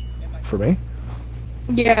question. For me?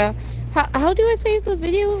 Yeah. How do I save the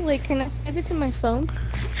video? Like, can I save it to my phone?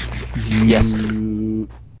 Yes. You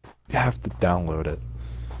have to download it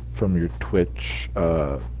from your Twitch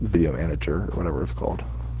video manager or whatever it's called.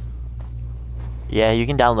 Yeah, you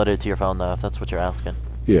can download it to your phone though, if that's what you're asking.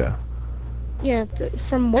 Yeah. Yeah,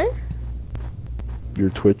 from where? Your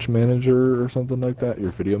Twitch manager or something like that.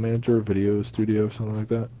 Your video manager, video studio, something like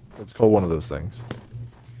that. It's called one of those things.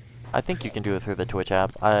 I think you can do it through the Twitch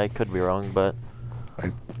app. I could be wrong, but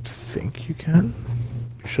I think you can.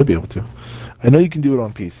 You should be able to. I know you can do it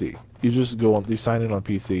on PC. You just go on. You sign in on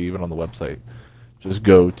PC, even on the website. Just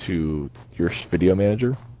go to your video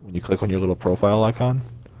manager when you click on your little profile icon,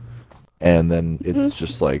 and then it's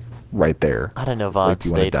just like right there. I don't know. It's like VOD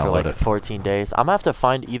you wanna stayed for download like it. 14 days. I'm gonna have to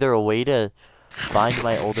find either a way to find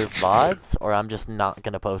my older VODs, or I'm just not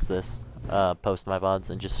gonna post this. Post my VODs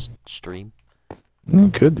and just stream. You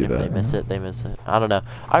could do If that. they miss yeah. it, they miss it. I don't know.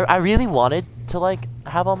 I really wanted to like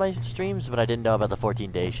have all my streams, but I didn't know about the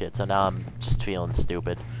 14-day shit. So now I'm just feeling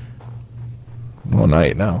stupid. Well,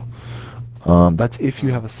 night now. That's if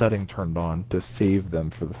you have a setting turned on to save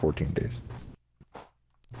them for the 14 days.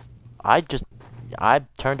 I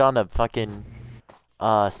turned on a fucking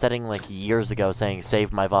setting like years ago saying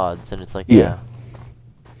save my VODs, and it's like Yeah.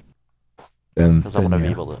 And because I want to then, be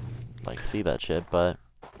yeah. able to like see that shit, but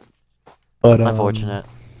But, unfortunate.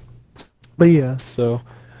 But yeah, so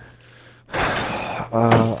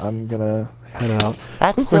I'm gonna head out.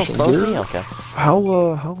 That Quick still question, slows where- me. Okay, How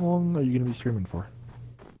long are you gonna be streaming for?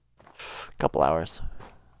 couple hours.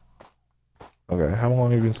 Okay, how long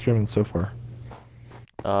have you been streaming so far?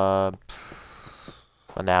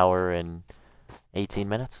 An hour and 18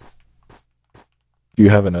 minutes. Do you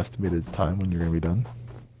have an estimated time when you're gonna be done?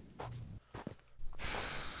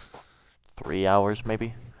 3 hours maybe.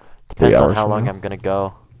 3 Depends on hours how from long now? I'm gonna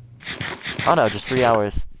go. Oh no, just 3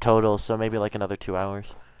 hours total. So maybe like another 2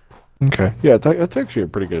 hours. Okay, yeah, that's actually a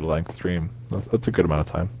pretty good length stream. That's a good amount of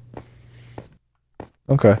time.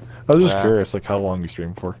 Okay, I was just Yeah. curious, like how long you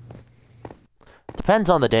stream for. Depends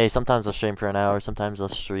on the day. Sometimes I'll stream for an hour. Sometimes I'll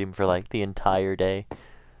stream for like the entire day.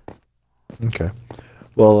 Okay,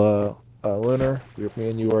 well, Lunar, me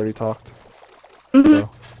and you already talked, Mhm. so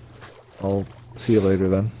I'll see you later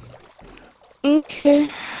then. Okay.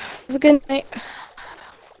 Have a good night.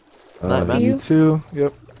 Night, man. You too.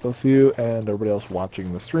 Yep, both of you and everybody else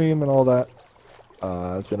watching the stream and all that.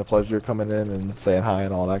 It's been a pleasure coming in and saying hi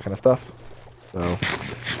and all that kind of stuff. So,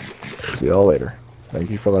 see y'all later. Thank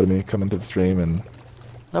you for letting me come into the stream and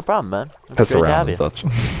No problem, man. It's piss great to around have and you. such.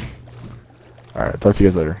 Alright, talk to you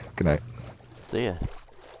guys later. Good night. See ya.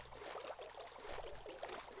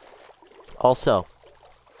 Also,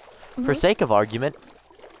 for sake of argument,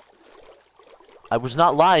 I was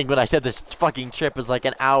not lying when I said this fucking trip is like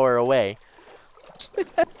an hour away.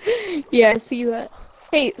 Yeah, I see that.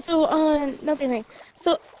 Hey, so another thing.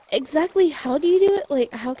 So exactly how do you do it?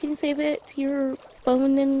 Like, how can you save it to your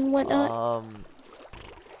phone and whatnot?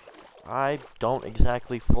 I don't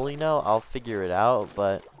exactly fully know. I'll figure it out,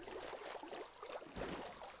 but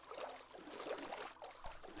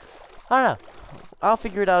I don't know. I'll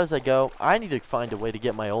figure it out as I go. I need to find a way to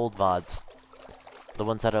get my old VODs. The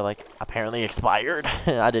ones that are, like, apparently expired.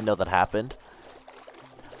 I didn't know that happened.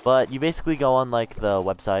 But you basically go on, like, the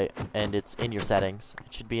website, and it's in your settings.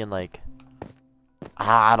 It should be in, like,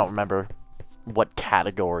 I don't remember what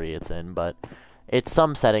category it's in, but it's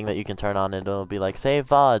some setting that you can turn on, and it'll be like, save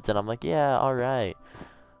VODs, and I'm like, yeah, alright.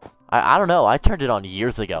 I don't know. I turned it on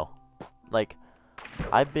years ago. Like,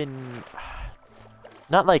 I've been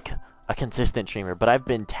not, like, a consistent streamer, but I've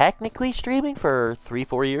been technically streaming for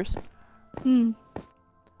 3-4 years.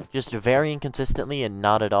 Just very inconsistently and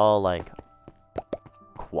not at all, like,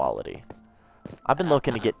 quality. I've been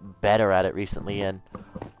looking to get better at it recently, and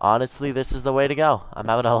honestly, this is the way to go. I'm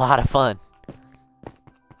having a lot of fun.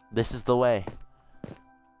 This is the way.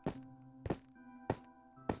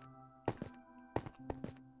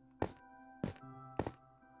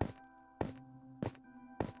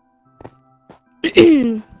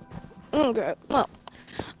 Okay, well,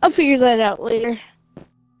 I'll figure that out later.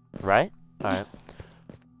 Right? Alright.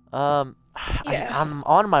 Yeah. I'm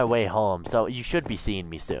on my way home, so you should be seeing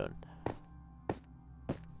me soon.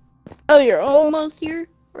 Oh, you're almost here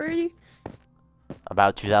already?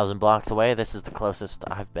 About 2,000 blocks away. This is the closest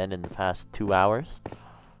I've been in the past 2 hours.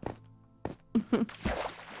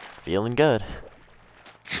 Feeling good.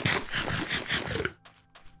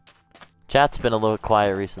 Chat's been a little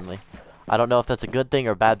quiet recently. I don't know if that's a good thing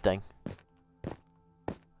or a bad thing.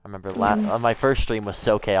 I remember my first stream was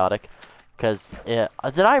so chaotic. Because, did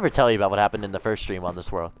I ever tell you about what happened in the first stream on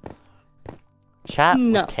this world? Chat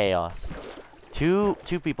was chaos. Two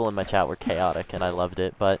people in my chat were chaotic, and I loved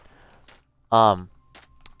it. But,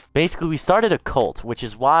 basically we started a cult, which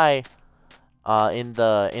is why, in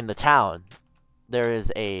the town, there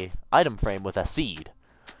is a item frame with a seed.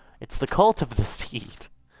 It's the cult of the seed.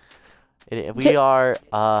 We are,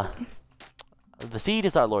 the seed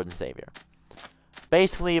is our Lord and Savior.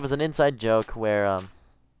 Basically, it was an inside joke where,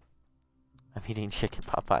 I'm eating chicken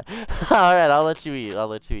pot pie. Alright, I'll let you eat. I'll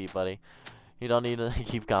let you eat, buddy. You don't need to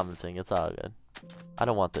keep commenting. It's all good. I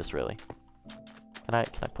don't want this, really. Can I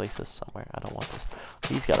place this somewhere? I don't want this.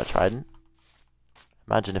 He's got a trident.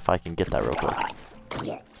 Imagine if I can get that real quick.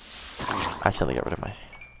 I accidentally got rid of my...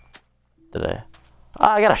 Did I? Oh,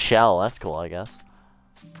 I got a shell. That's cool, I guess.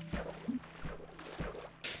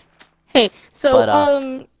 Hey, so,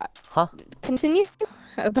 But, huh? Continue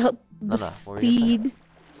about the seed.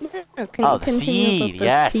 Oh, the seed,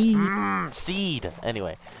 yes. Seed.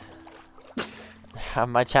 Anyway.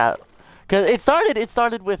 My chat... Cause it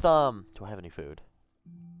started with, do I have any food?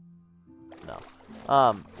 No.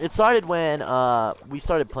 It started when, we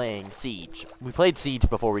started playing Siege. We played Siege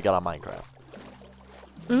before we got on Minecraft.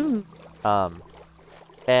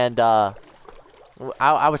 And,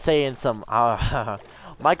 I was saying some,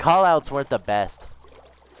 my callouts weren't the best.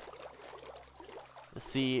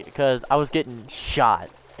 See, because I was getting shot,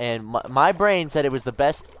 and my brain said it was the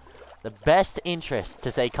best interest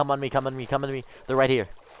to say, come on me, come on me, come on me. They're right here.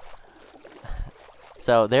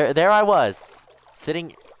 So there I was,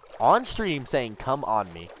 sitting on stream saying, come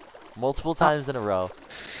on me, multiple times in a row.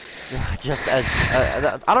 Just as,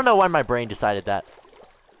 I don't know why my brain decided that.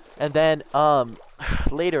 And then,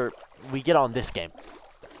 later, we get on this game,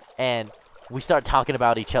 and we start talking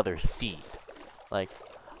about each other's seed. Like,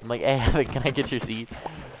 I'm like, hey, Evan, can I get your seed?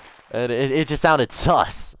 And it just sounded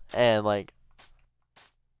sus. And, like,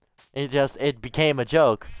 it became a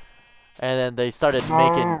joke. And then they started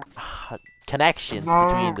making connections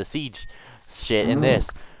between the Siege shit and this.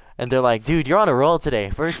 And they're like, dude, you're on a roll today.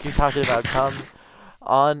 First you're talking about coming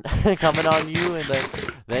on you, and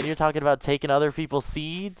then you're talking about taking other people's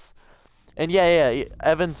seeds. And yeah,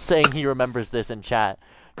 Evan's saying he remembers this in chat.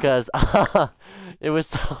 Because it was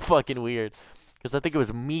so fucking weird. Because I think it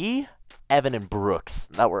was me, Evan, and Brooks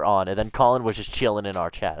that were on. And then Colin was just chilling in our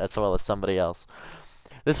chat, as well as somebody else.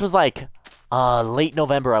 This was like late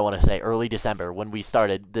November, I want to say. Early December, when we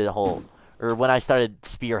started the whole... Or when I started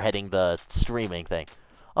spearheading the streaming thing.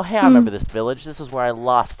 Oh, hey, I remember this village. This is where I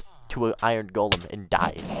lost to an iron golem and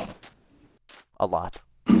died. A lot.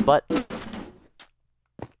 But...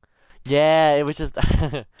 yeah, it was just...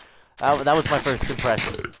 that was my first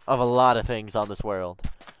impression of a lot of things on this world.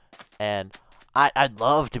 And I'd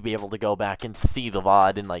love to be able to go back and see the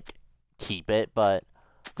VOD and like keep it, but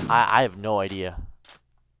I have no idea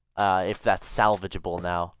if that's salvageable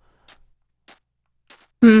now.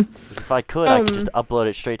 'Cause if I could, I could just upload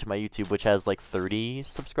it straight to my YouTube, which has like 30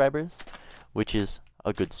 subscribers, which is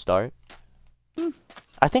a good start.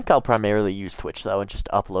 I think I'll primarily use Twitch though and just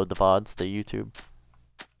upload the VODs to YouTube.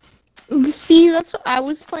 See, that's what I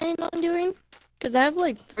was planning on doing, because I have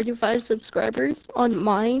like 35 subscribers on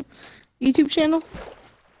my YouTube channel.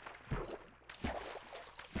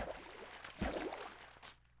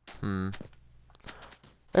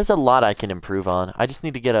 There's a lot I can improve on. I just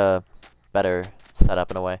need to get a better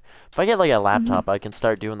setup in a way. If I get like a laptop, I can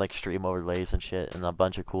start doing like stream overlays and shit and a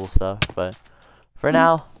bunch of cool stuff. But for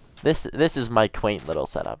now, this is my quaint little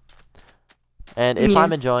setup. And if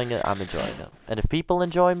I'm enjoying it, I'm enjoying it. And if people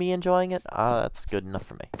enjoy me enjoying it, that's good enough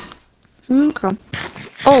for me. Okay.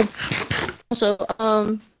 Oh, also,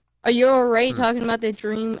 are you alright talking about the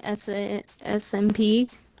Dream SMP?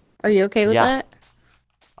 Are you okay with that?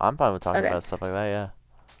 I'm fine with talking about stuff like that, yeah.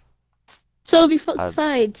 So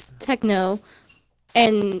besides Techno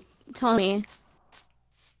and Tommy,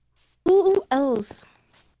 who else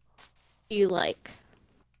do you like?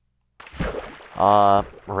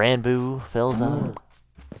 Ranboo, Philza.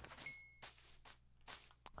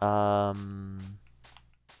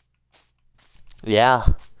 Yeah.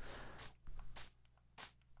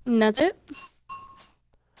 And that's it?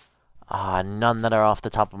 None that are off the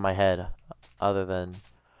top of my head, other than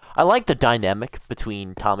I like the dynamic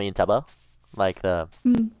between Tommy and Tebo, like the,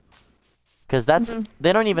 because that's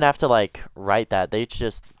they don't even have to like write that.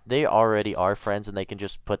 They already are friends, and they can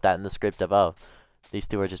just put that in the script of, oh, these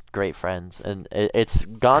two are just great friends, and it's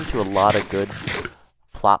gone to a lot of good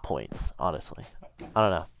plot points. Honestly, I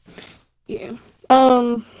don't know. Yeah.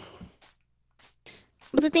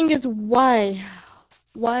 But the thing is, why?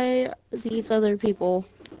 Why these other people?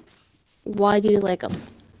 Why do you like them?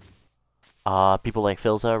 People like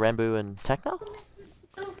Philza, Ranboo, and Techno?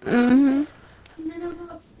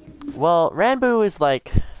 Well, Ranboo is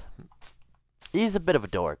like, he's a bit of a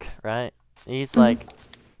dork, right? He's like,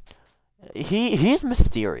 he's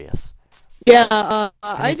mysterious. Yeah,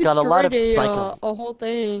 I he's got a lot of destroyed a whole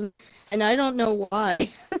thing, and I don't know why.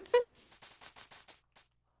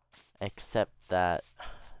 Except that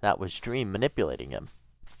was Dream manipulating him.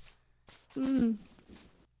 He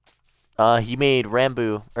made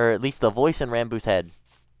Ranboo, or at least the voice in Ranboo's head,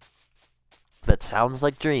 that sounds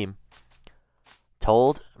like Dream,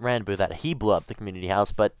 told Ranboo that he blew up the community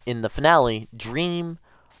house, but in the finale, Dream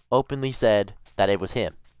openly said that it was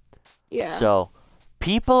him. Yeah. So,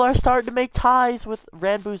 people are starting to make ties with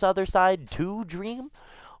Ranboo's other side to Dream,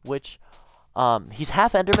 which, he's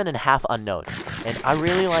half Enderman and half Unknown. And I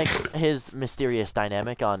really like his mysterious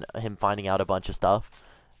dynamic on him finding out a bunch of stuff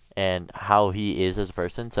and how he is as a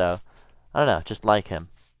person. So, I don't know, just like him.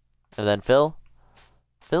 And then Phil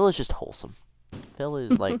is just wholesome. Phil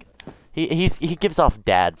is like, he gives off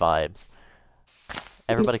dad vibes.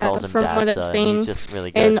 Everybody calls him dad, so he's just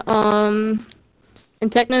really good. And in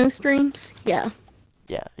Techno streams, yeah.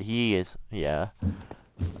 Yeah, he is. Yeah.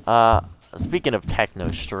 Speaking of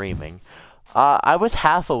Techno streaming, I was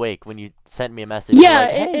half awake when you sent me a message. Yeah,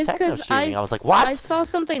 like, hey, it's because I was like, what? I saw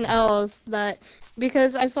something else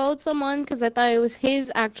because I followed someone because I thought it was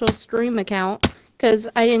his actual stream account, because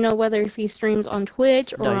I didn't know whether if he streams on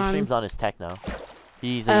Twitch or No, he streams on his Techno.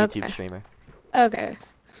 He's a YouTube streamer. Okay.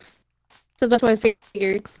 So that's what I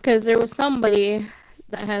figured, because there was somebody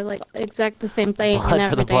that had like exact the same thing and everything.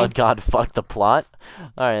 For the blood god, fuck the plot.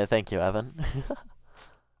 Alright, thank you, Evan.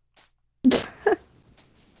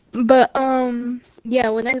 But, yeah,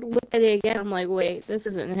 when I looked at it again, I'm like, wait, this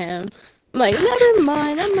isn't him. I'm like, never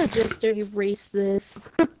mind, I'm gonna just erase this.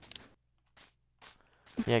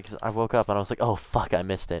 Yeah, because I woke up and I was like, oh, fuck, I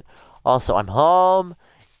missed it. Also, I'm home.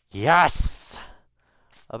 Yes!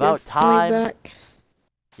 About time. Back.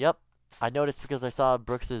 Yep. I noticed because I saw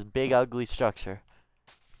Brooks's big, ugly structure.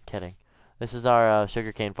 Kidding. This is our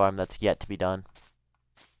sugarcane farm that's yet to be done.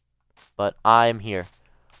 But I'm here.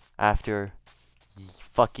 After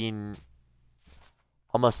fucking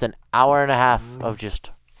almost an hour and a half of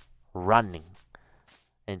just running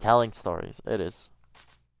and telling stories. It is.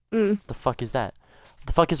 The fuck is that?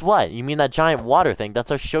 The fuck is what? You mean that giant water thing?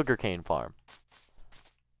 That's our sugarcane farm.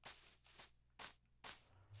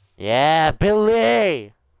 Yeah,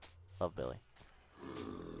 Billy! Love Billy.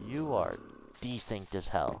 You are desynced as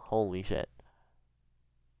hell. Holy shit.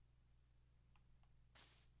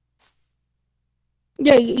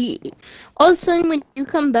 Yeah, all of a sudden when you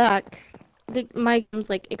come back, the mic is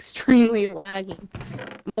like extremely lagging.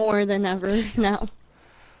 More than ever now.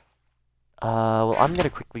 Well, I'm gonna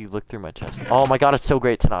quickly look through my chest. Oh my god, it's so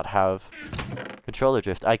great to not have controller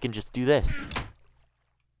drift. I can just do this.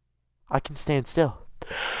 I can stand still.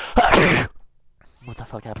 What the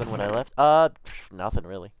fuck happened when I left? Nothing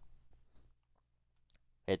really.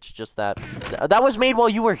 It's just that... that was made while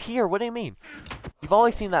you were here, what do you mean? You've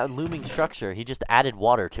always seen that looming structure, he just added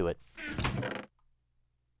water to it.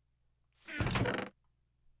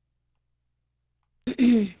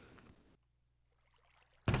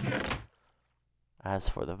 As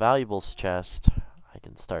for the valuables chest, I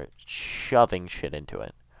can start shoving shit into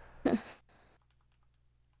it.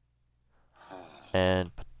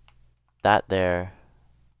 And put that there.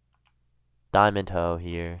 Diamond hoe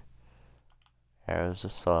here. Arrows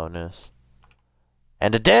of slowness.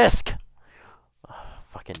 And a disc! Oh,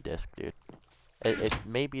 fucking disc, dude. It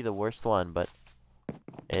may be the worst one, but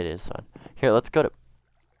it is fun. Here, let's go to...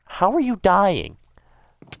 How are you dying?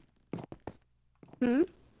 Hmm?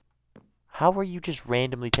 How are you just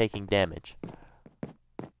randomly taking damage?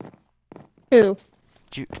 Who?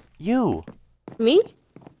 You! Me?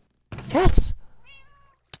 Yes!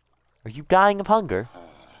 Are you dying of hunger?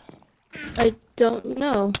 I don't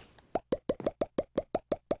know.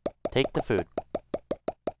 Take the food.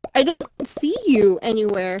 I don't see you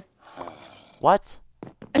anywhere. What?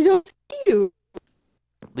 I don't see you.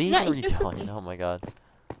 Leave You're and not here for rejoin. me. Oh my god.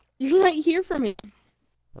 You're not here for me.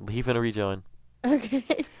 Leave and rejoin.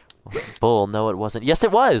 Okay. Bull, no it wasn't. Yes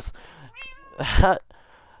it was! that...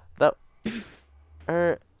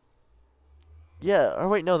 Yeah, or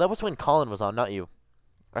wait, no, that was when Colin was on, not you.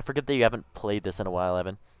 I forget that you haven't played this in a while,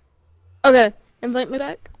 Evan. Okay. Invite me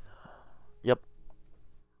back. Yep.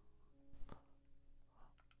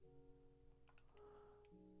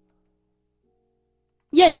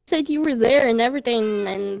 Yeah, you said you were there and everything,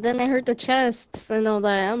 and then I heard the chests and all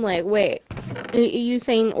that. I'm like, wait. You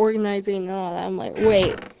saying organizing and all that. I'm like,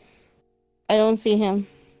 wait. I don't see him.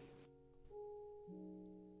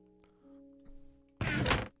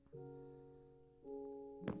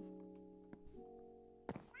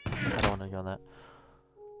 I don't want to go on that.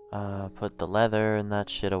 Put the leather and that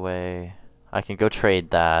shit away. I can go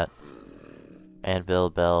trade that. Anvil,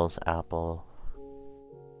 bells, apple.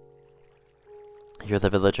 You're the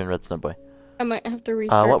villager in Redstone Boy. I might have to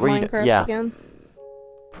restart what were you Minecraft again.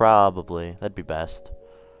 Probably. That'd be best.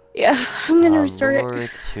 Yeah, I'm gonna restart it. Lure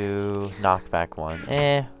 2, knockback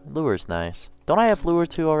 1. Lure's nice. Don't I have lure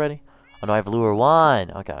 2 already? Oh no, I have lure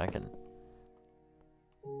 1. Okay, I can...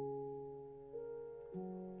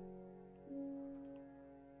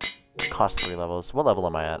 Cost 3 levels. What level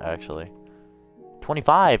am I at, actually?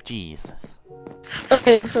 25, Jesus.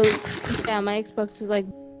 Okay, so, yeah, my Xbox is, like,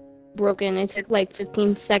 broken. It took, like,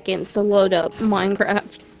 15 seconds to load up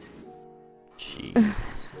Minecraft. Jeez.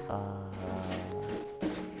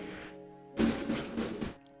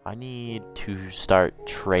 I need to start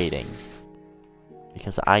trading.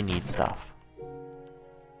 Because I need stuff.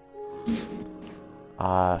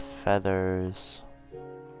 Feathers.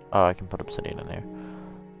 Oh, I can put obsidian in there.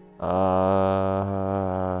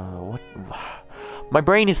 What? My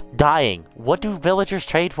brain is dying. What do villagers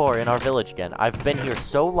trade for in our village again? I've been here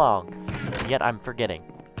so long, yet I'm forgetting.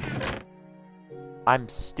 I'm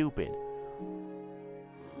stupid.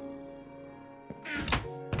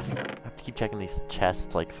 I have to keep checking these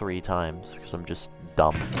chests like 3 times because I'm just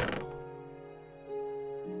dumb.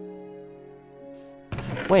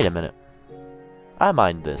 Wait a minute. I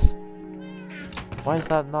mined this. Why is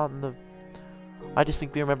that not in the... I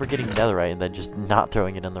distinctly remember getting netherite and then just not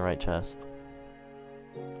throwing it in the right chest.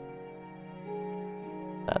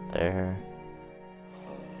 That there.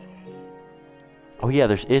 Oh yeah,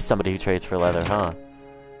 there is somebody who trades for leather, huh?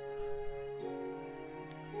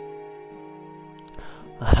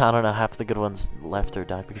 I don't know, half the good ones left or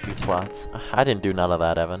died because of twats. I didn't do none of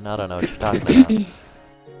that, Evan. I don't know what you're talking about.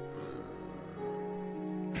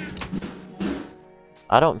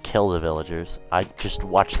 I don't kill the villagers. I just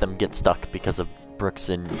watch them get stuck because of Brooks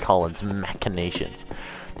and Colin's machinations.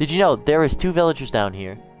 Did you know there is 2 villagers down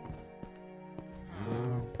here?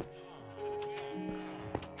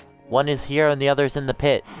 One is here and the other is in the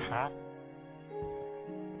pit.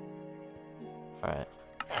 Alright.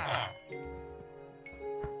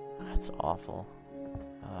 That's awful.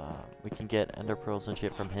 We can get ender pearls and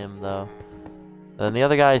shit from him though. Then the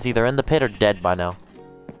other guy is either in the pit or dead by now.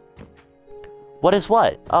 What is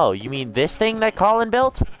what? Oh, you mean this thing that Colin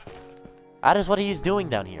built? That is what he is doing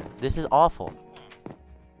down here. This is awful.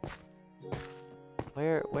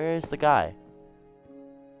 Where is the guy?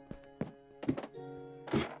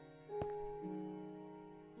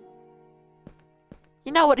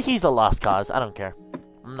 You know what? He's a lost cause. I don't care.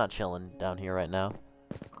 I'm not chilling down here right now.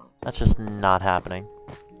 That's just not happening.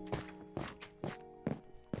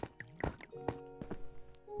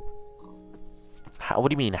 What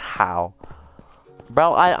do you mean, how?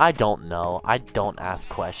 Bro, I don't know. I don't ask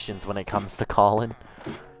questions when it comes to Colin.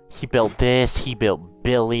 He built this, he built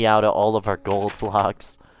Billy out of all of our gold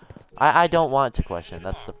blocks. I don't want to question.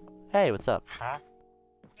 That's the... Hey, what's up?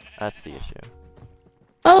 That's the issue.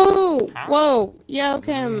 Oh! Whoa! Yeah,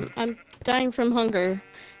 okay, I'm dying from hunger.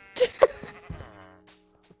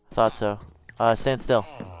 Thought so. Stand still.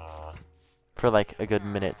 For like a good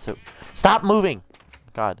minute, so... Stop moving!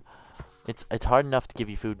 God. It's hard enough to give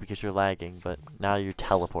you food because you're lagging, but now you're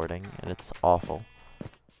teleporting, and it's awful.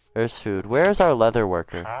 There's food. Where's our leather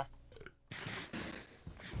worker?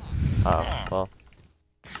 Oh, well.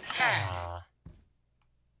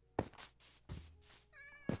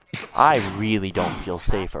 I really don't feel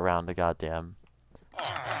safe around a goddamn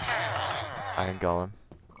iron golem.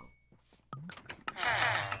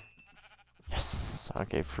 Yes!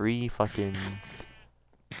 Okay, free fucking...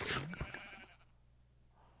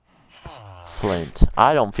 flint.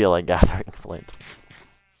 I don't feel like gathering flint.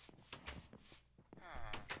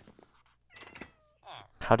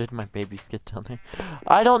 How did my babies get down there?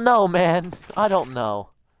 I don't know, man. I don't know.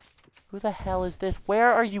 Who the hell is this?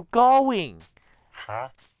 Where are you going?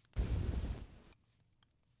 Okay,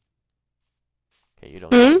 you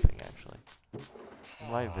don't do anything, actually.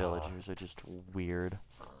 My villagers are just weird.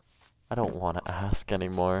 I don't want to ask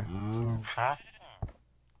anymore.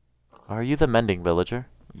 Are you the mending villager?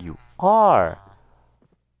 You are!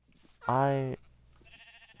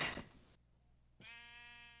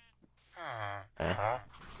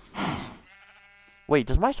 Wait,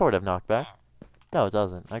 does my sword have knockback? No, it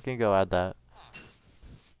doesn't. I can go add that.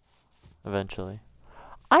 Eventually.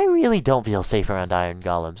 I really don't feel safe around iron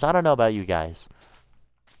golems. I don't know about you guys.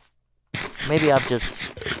 Maybe I've just...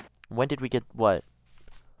 When did we get what?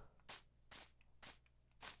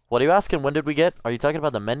 What are you asking? When did we get? Are you talking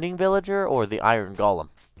about the mending villager or the iron golem?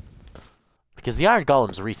 Because the iron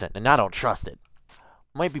golem's recent, and I don't trust it.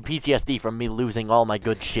 Might be PTSD from me losing all my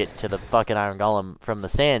good shit to the fucking iron golem from the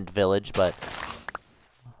sand village, but...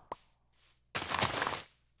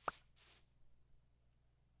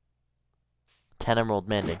 10 emerald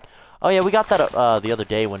mending. Oh yeah, we got that the other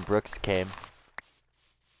day when Brooks came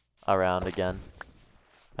around again.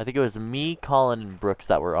 I think it was me, Colin, and Brooks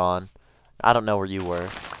that were on. I don't know where you were.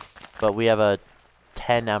 But we have a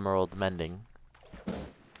 10 emerald mending.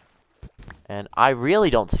 And I really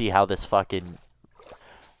don't see how this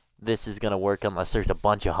is gonna work unless there's a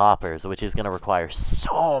bunch of hoppers, which is gonna require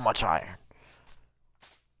so much iron.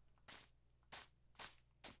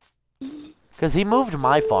 Because he moved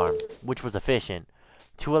my farm, which was efficient,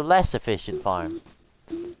 to a less efficient farm.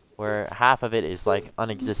 Where half of it is, like,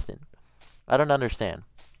 non-existent. I don't understand.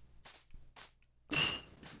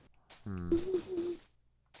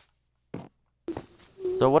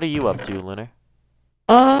 So what are you up to, Lunar?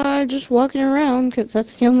 Just walking around, because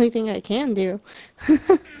that's the only thing I can do.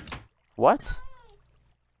 What?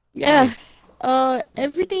 Yeah.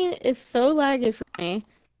 Everything is so laggy for me.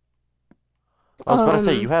 I was about to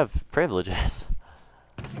say, you have privileges.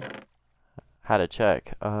 How to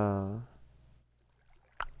check.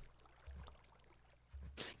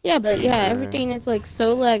 Yeah, but yeah, everything is like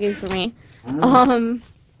so laggy for me.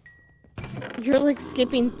 You're like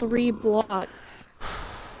skipping 3 blocks.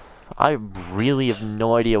 I really have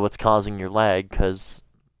no idea what's causing your lag, because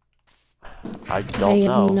I don't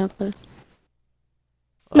know. No clue.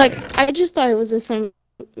 Like, I just thought it was a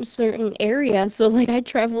certain area, so like I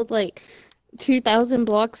traveled like 2,000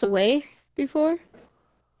 blocks away before.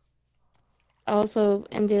 I also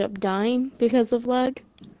ended up dying because of lag.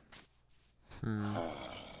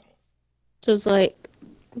 So it's like,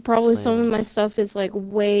 probably some of my stuff is like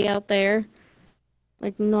way out there.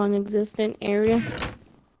 Like non-existent area.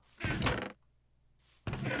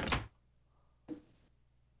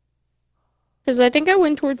 Because I think I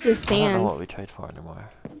went towards the sand. I don't know what we trade for anymore.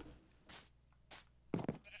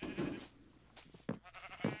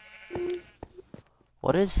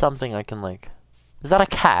 What is something I can, like... Is that a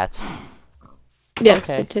cat? Yes,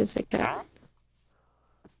 okay. It is a cat.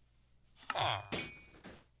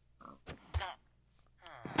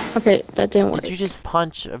 Okay, that didn't work. Did you just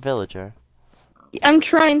punch a villager? I'm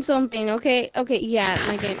trying something, okay? Okay, yeah,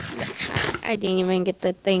 my game... I didn't even get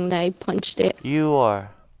the thing that I punched it. You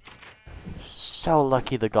are so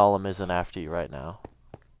lucky the golem isn't after you right now.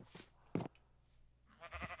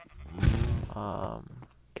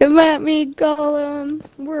 Come at me, golem!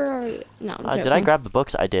 Where are you? No, I'm joking. Did I grab the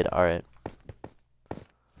books? I did, alright.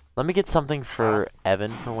 Let me get something for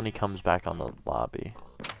Evan for when he comes back on the lobby.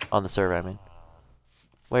 On the server, I mean.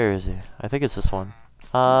 Where is he? I think it's this one.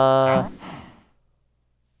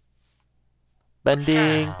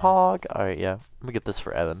 Bending Pog. Alright, yeah. Let me get this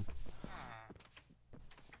for Evan.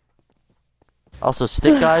 Also,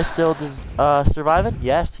 Stick Guy still surviving?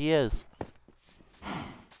 Yes, he is.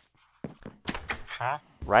 Huh?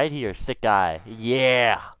 Right here, Stick Guy.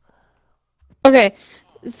 Yeah. Okay,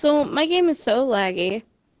 so my game is so laggy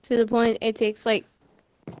to the point it takes like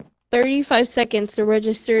 35 seconds to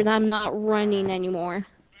register that I'm not running anymore.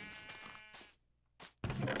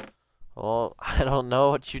 Well, I don't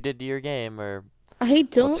know what you did to your game or I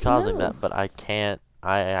don't what's causing know. that, but I can't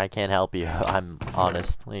help you. I'm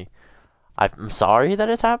honestly I'm sorry that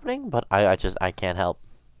it's happening, but I can't help.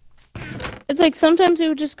 It's like sometimes it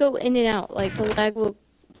would just go in and out, like the lag will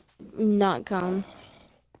not come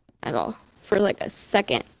at all for like a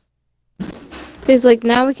second. So it's like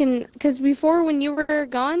now we can, because before when you were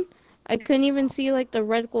gone, I couldn't even see like the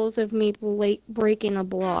reticles of me breaking a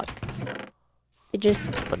block. It just.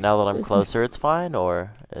 But now that I'm closer, it's fine,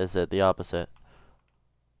 or is it the opposite?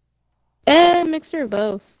 Mixture of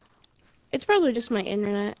both. It's probably just my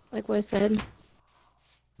internet, like what I said.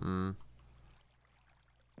 Hmm.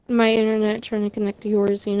 My internet trying to connect to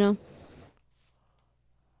yours, you know.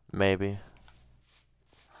 Maybe.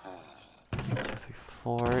 2, 3,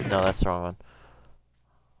 4. No, that's the wrong one.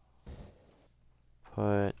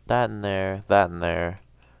 Put that in there, that in there.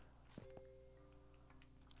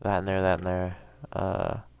 That in there, that in there.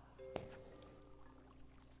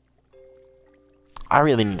 I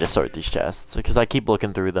really need to sort these chests because I keep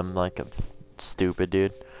looking through them like a stupid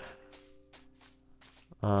dude.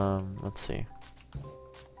 Let's see.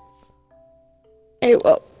 Hey,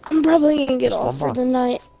 well, I'm probably gonna get off for the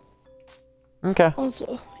night. Okay.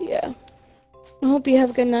 Also, yeah. I hope you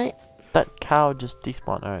have a good night. That cow just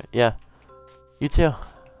despawned. Alright, yeah. You too.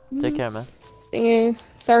 Take care, man. Yeah,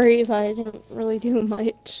 sorry if I didn't really do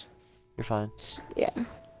much. You're fine. Yeah.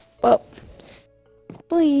 Well,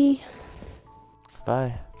 bye.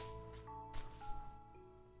 Bye.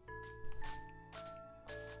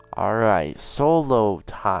 Alright, solo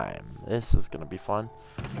time. This is gonna be fun.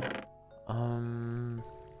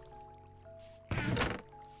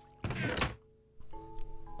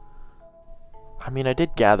 I mean, I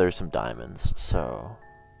did gather some diamonds, so...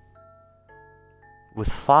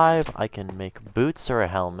 With 5, I can make boots or a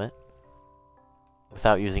helmet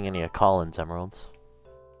without using any of Colin's emeralds.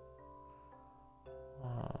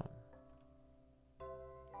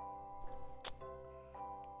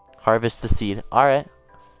 Harvest the seed. Alright.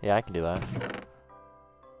 Yeah, I can do that.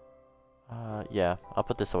 Yeah, I'll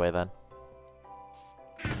put this away then.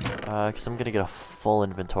 Because I'm gonna get a full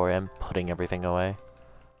inventory. I'm putting everything away.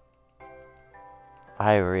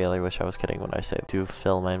 I really wish I was kidding when I say to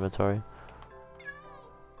fill my inventory.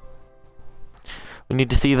 We need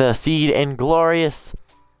to see the seed in glorious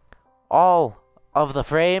all of the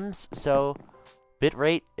frames, so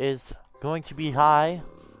bitrate is going to be high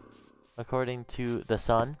according to the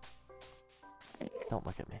sun. Don't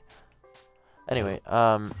look at me. Anyway,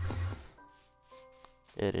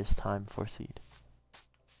 it is time for seed.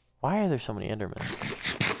 Why are there so many Endermen?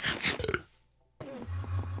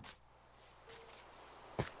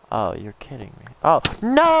 Oh, you're kidding me. Oh,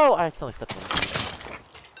 no! I accidentally stepped on the seed.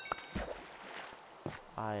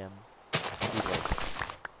 I am seed waste.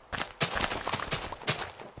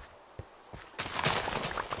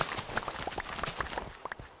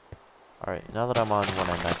 Alright, now that I'm on one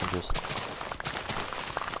end, I can just...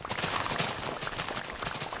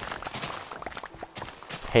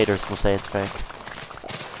 Haters will say it's fake.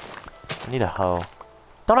 I need a hoe.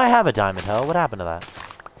 Don't I have a diamond hoe? What happened to that?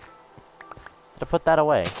 Did I put that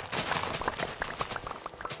away?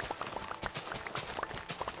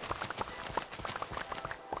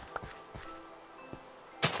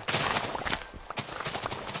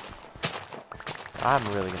 I'm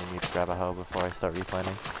really gonna need to grab a hoe before I start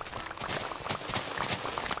replanting.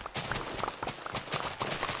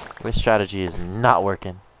 This strategy is not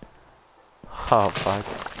working. Oh, fuck.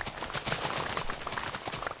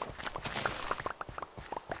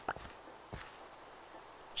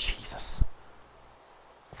 Jesus.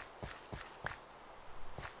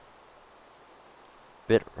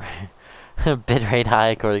 Bitrate high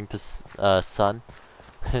according to Sun.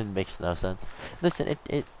 It makes no sense. Listen,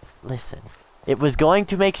 listen. It was going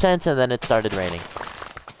to make sense and then it started raining.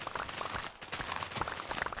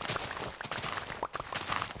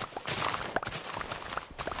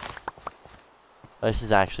 This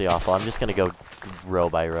is actually awful. I'm just gonna go row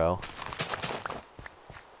by row.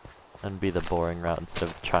 And be the boring route instead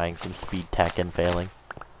of trying some speed tech and failing.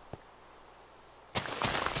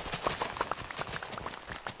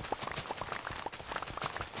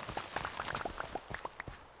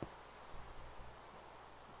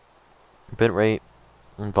 Bitrate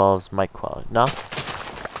involves mic quality. No?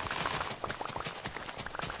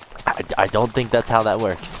 I don't think that's how that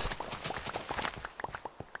works.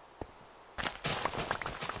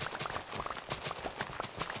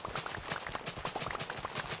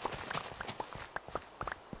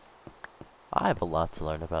 I have a lot to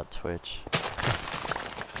learn about Twitch.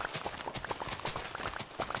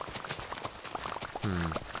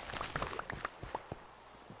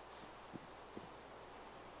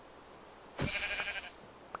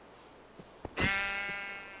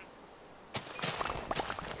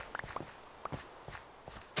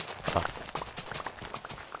 Oh.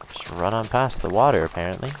 Just run on past the water,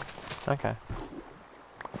 apparently. Okay.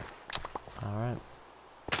 Alright.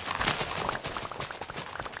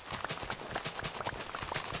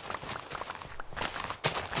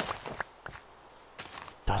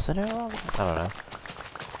 Doesn't it? I don't know.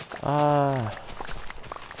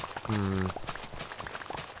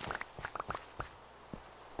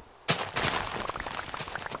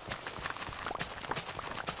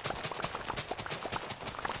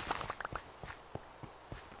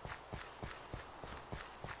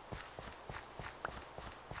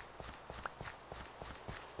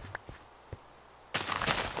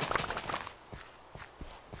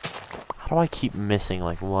 How do I keep missing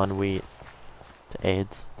like one wheat to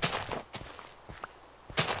AIDS?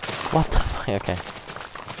 What the fuck? Okay.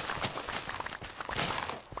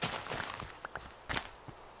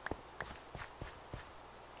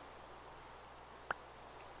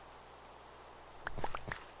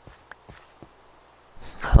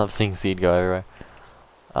 I love seeing seed go everywhere.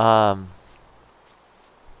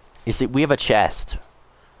 You see, we have a chest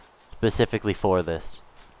specifically for this,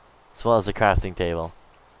 as well as a crafting table.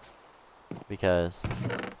 Because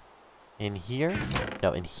in here,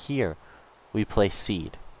 we place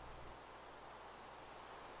seed.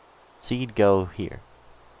 Seed go here.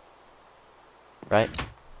 Right?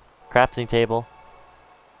 Crafting table.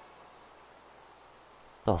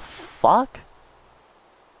 The fuck?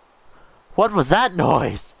 What was that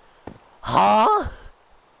noise? Huh?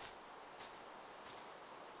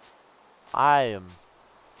 I am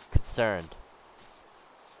concerned.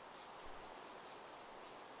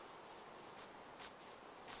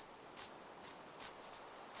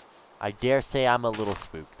 I dare say I'm a little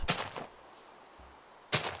spooked.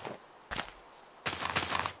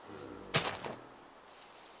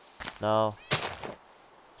 No.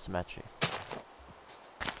 Symmetry.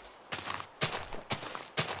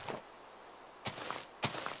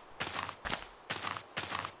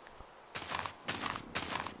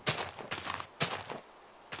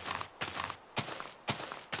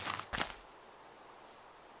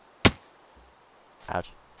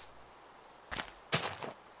 Ouch.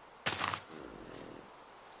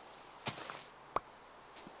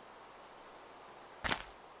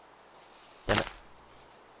 Damn it.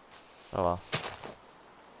 Oh well.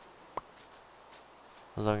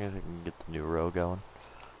 As long as I can get the new row going.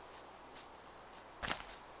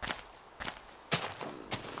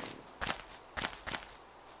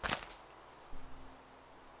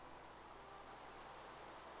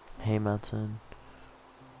 Hey Mountain.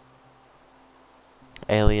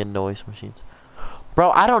 Alien noise machines.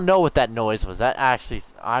 Bro, I don't know what that noise was. That actually,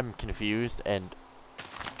 I'm confused, and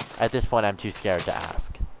at this point I'm too scared to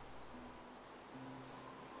ask.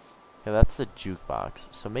 Yeah, that's the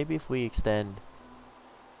jukebox. So maybe if we extend...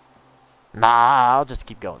 Nah, I'll just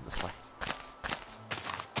keep going this way.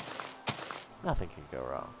 Nothing can go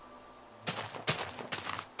wrong.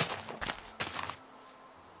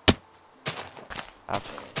 Ouch.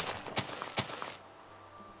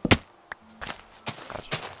 Ouch.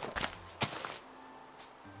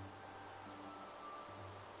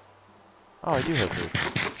 Oh, I do have food.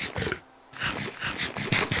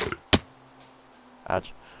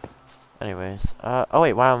 Ouch. Anyways, oh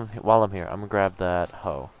wait, while I'm here, I'm gonna grab that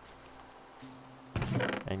hoe.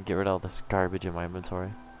 And get rid of all this garbage in my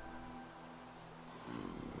inventory.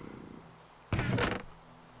 Do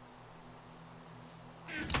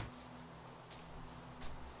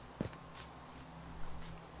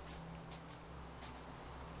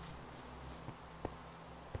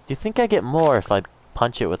you think I get more if I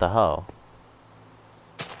punch it with a hoe?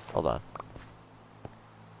 Hold on.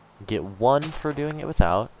 Get 1 for doing it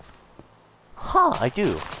without. Huh, I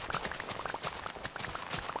do.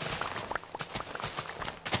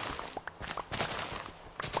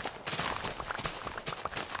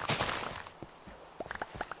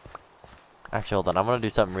 Actually, hold on. I'm gonna do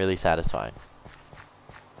something really satisfying.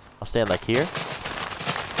 I'll stand like here.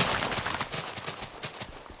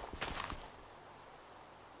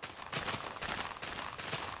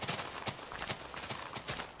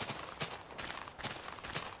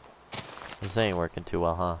 This ain't working too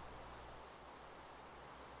well, huh?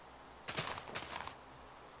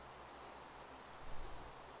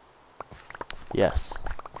 Yes.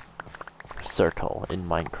 Circle in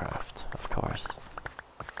Minecraft, of course.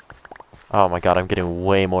 Oh my god, I'm getting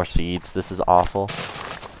way more seeds. This is awful.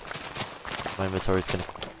 My inventory's gonna,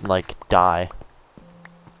 like, die.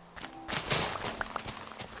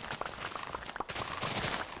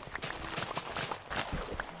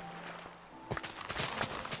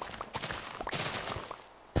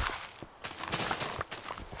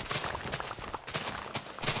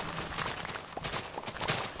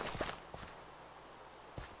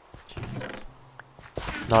 Jesus.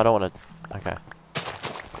 No, I don't want to. Okay.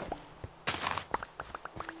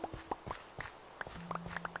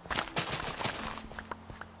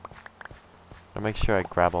 I'll make sure I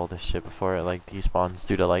grab all this shit before it like despawns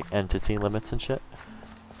due to like entity limits and shit.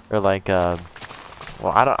 Or like well,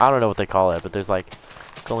 I don't know what they call it, but there's like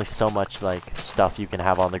only so much like stuff you can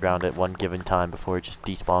have on the ground at one given time before it just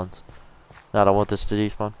despawns. No, I don't want this to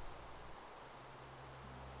despawn.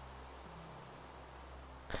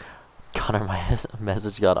 Connor, my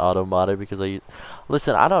message got auto-modded because I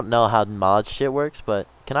listen, I don't know how mod shit works, but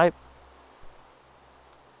can I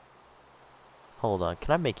hold on,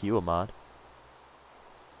 can I make you a mod?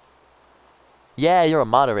 Yeah, you're a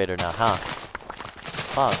moderator now, huh?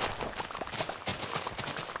 Fuck.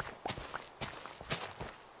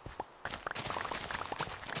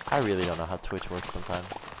 I really don't know how Twitch works sometimes.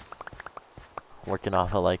 Working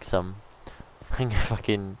off of like some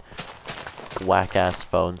fucking whack-ass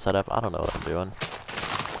phone setup. I don't know what I'm doing.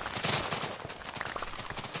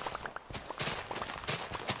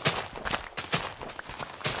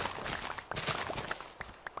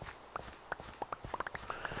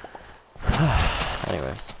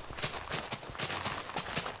 Anyways.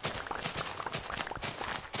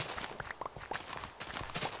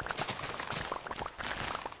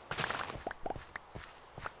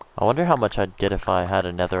 I wonder how much I'd get if I had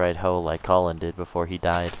a netherite hoe like Colin did before he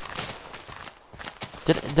died.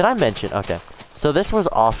 Did I mention? Okay. So this was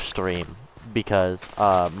off stream because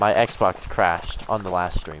my Xbox crashed on the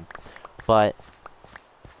last stream. But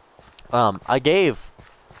I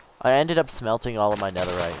ended up smelting all of my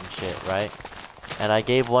netherite and shit, right? And I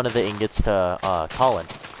gave one of the ingots to Colin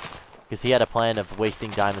because he had a plan of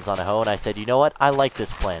wasting diamonds on a hoe, and I said, "You know what? I like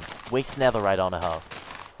this plan. Waste netherite on a hoe."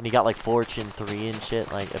 And he got like fortune 3 and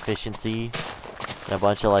shit, like efficiency, and a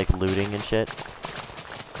bunch of like looting and shit.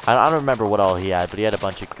 I don't remember what all he had, but he had a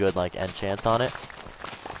bunch of good like enchants on it.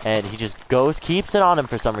 And he just keeps it on him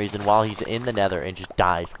for some reason while he's in the nether and just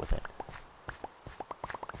dies with it.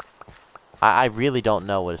 I really don't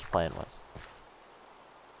know what his plan was.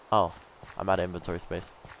 Oh, I'm out of inventory space.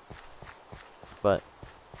 But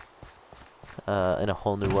in a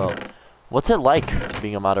whole new world. What's it like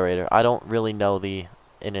being a moderator? I don't really know the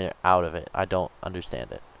in and out of it. I don't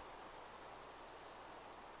understand it.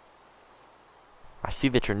 I see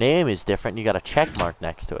that your name is different and you got a check mark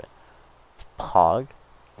next to it. It's Pog.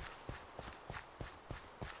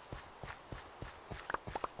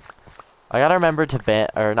 I gotta remember to ban,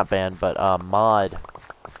 or not ban, but mod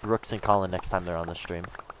Brooks and Colin next time they're on the stream.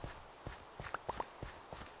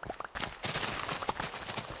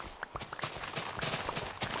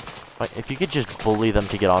 Like, if you could just bully them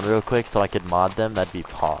to get on real quick so I could mod them, that'd be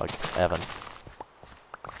Pog, Evan.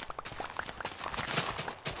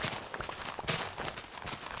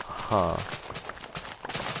 Huh.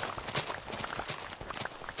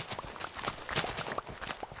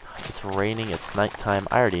 It's raining, it's nighttime.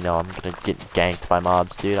 I already know I'm gonna get ganked by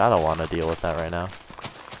mobs, dude. I don't want to deal with that right now.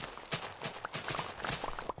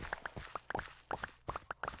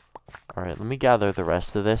 Alright, let me gather the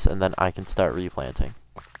rest of this and then I can start replanting.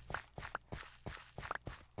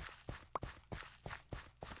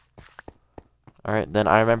 Alright, then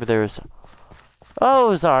I remember there was...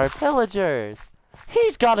 Those are pillagers!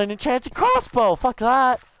 He's got an enchanted crossbow! Fuck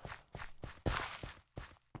that!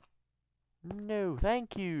 No,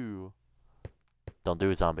 thank you. Don't do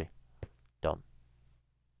it, zombie. Don't.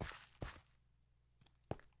 I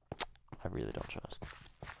really don't trust.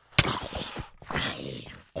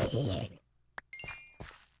 Okay.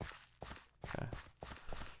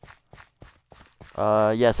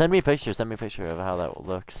 Yeah, send me a picture. Send me a picture of how that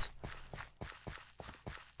looks.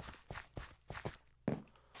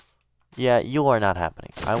 Yeah, you are not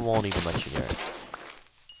happening. I won't even let you near it.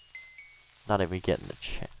 Not even getting the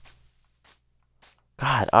chance.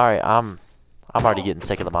 God, alright, I'm already getting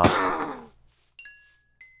sick of the mobs.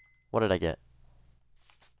 What did I get?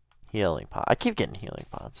 Healing pot. I keep getting healing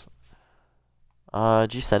pots.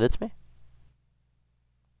 Did you send it to me?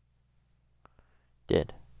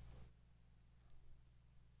 Did.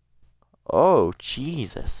 Oh,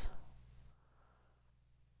 Jesus.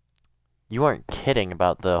 You weren't kidding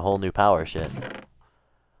about the whole new power shit.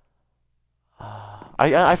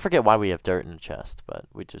 I forget why we have dirt in the chest, but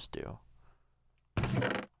we just do.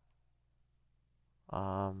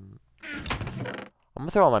 I'm I'm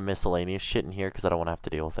gonna throw all my miscellaneous shit in here because I don't want to have to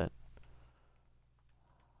deal with it.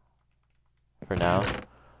 For now.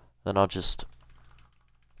 Then I'll just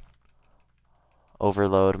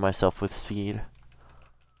overload myself with seed.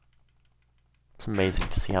 It's amazing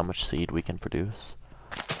to see how much seed we can produce.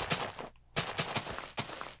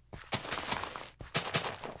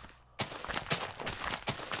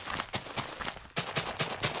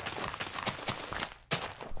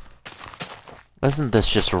 Isn't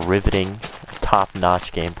this just riveting,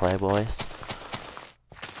 top-notch gameplay, boys?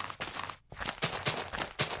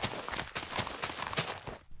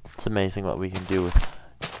 It's amazing what we can do with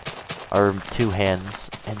our 2 hands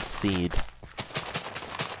and seed.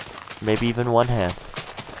 Maybe even 1 hand.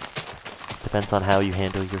 Depends on how you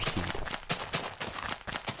handle your seed.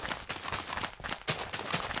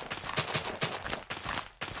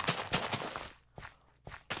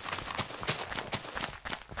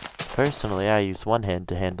 Personally, I use 1 hand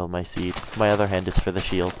to handle my seed. My other hand is for the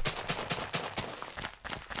shield.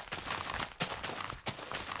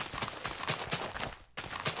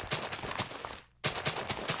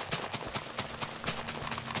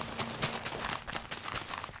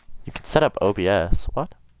 You can set up OBS.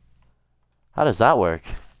 What? How does that work?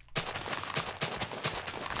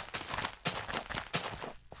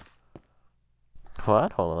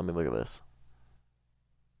 What? Hold on, let me look at this.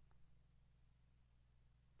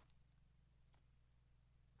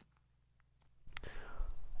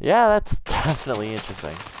 Yeah, that's definitely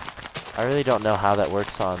interesting. I really don't know how that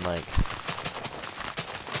works on, like,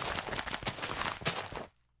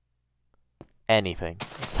 anything.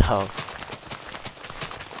 So,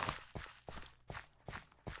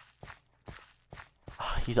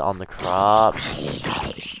 he's on the crops.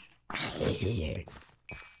 Okay,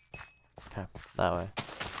 that way.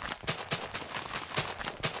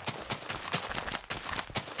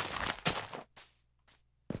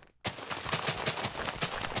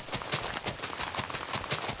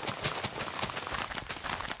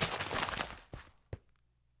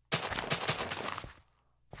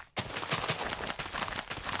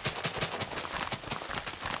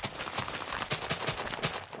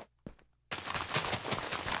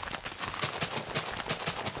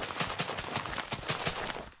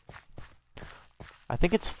 I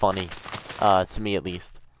think it's funny, to me at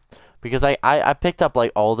least, because I picked up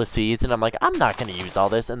like all the seeds and I'm like, I'm not gonna use all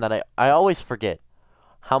this, and then I always forget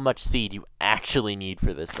how much seed you actually need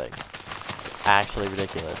for this thing. It's actually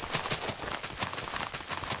ridiculous.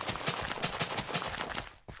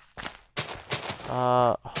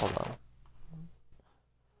 Hold on.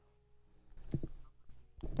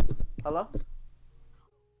 Hello?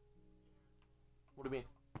 What do you mean?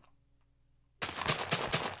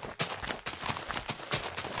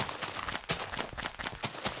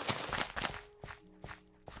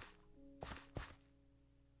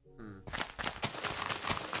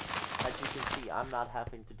 As you can see, I'm not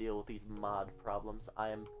having to deal with these mod problems. I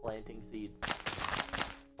am planting seeds.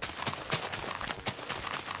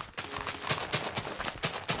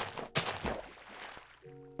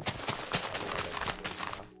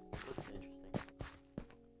 Looks interesting.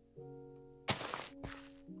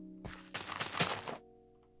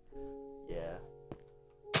 Yeah.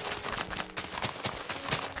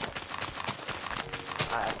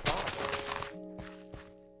 I saw it.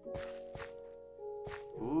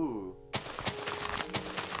 Ooh.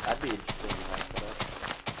 That'd be interesting if I set up.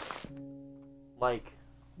 Like.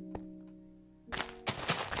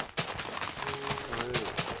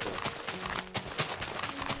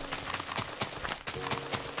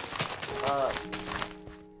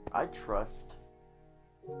 I trust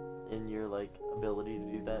in your, like, ability to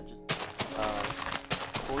do that. Just,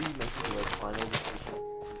 before you make any, like, final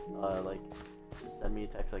decisions, like, just send me a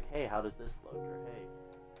text like, hey, how does this look? Or, hey,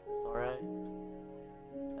 is this alright?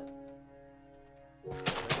 I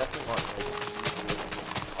definitely want, like,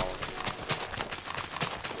 all of it.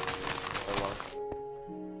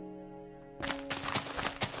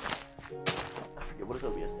 I forget, what does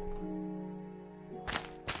OBS stand for?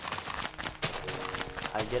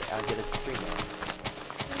 I get it to stream now.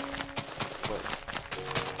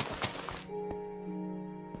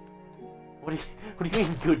 What do you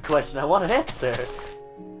mean, good question? I want an answer.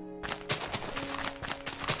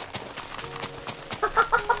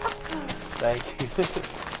 Thank you.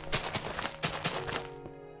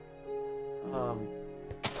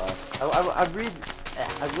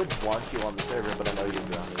 I would want you on the server, but I know you're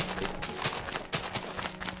grounded. This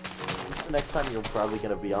is the next time you're probably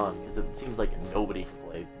gonna be on, because it seems like nobody can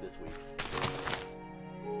play this week.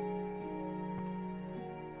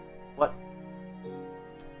 What?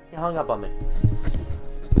 He hung up on me.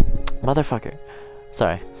 Motherfucker.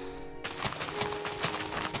 Sorry.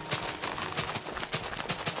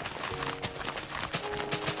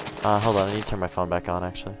 Hold on, I need to turn my phone back on,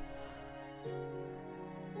 actually.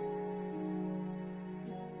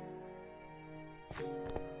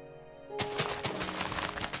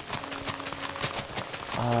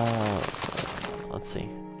 Let's see.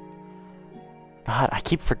 God, I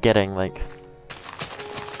keep forgetting, like...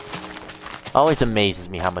 Always amazes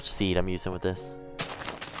me how much seed I'm using with this.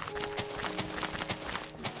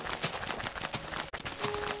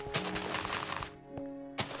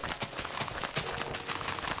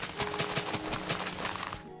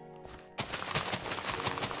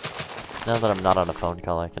 Now that I'm not on a phone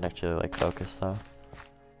call, I can actually, like, focus, though.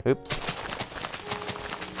 Oops.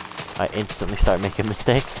 I instantly start making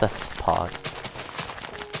mistakes. That's pog.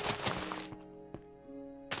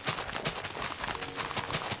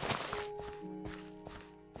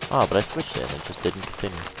 Oh, but I switched it and it just didn't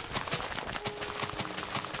continue.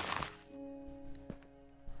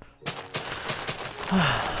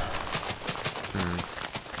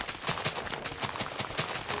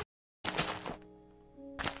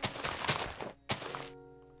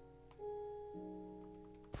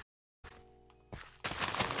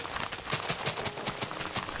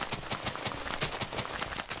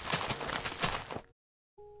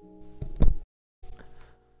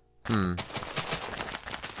 Hmm.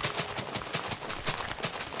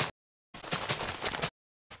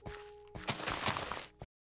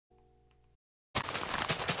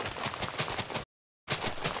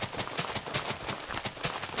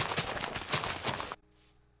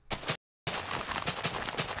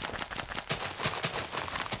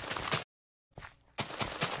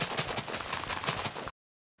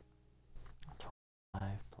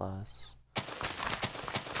 5+.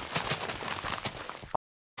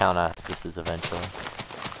 Count us, this is eventually.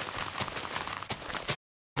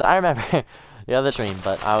 I remember the other stream,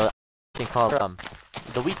 but I was called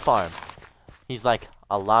the wheat farm. He's like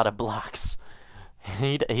a lot of blocks.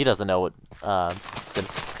 He doesn't know what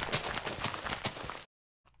this,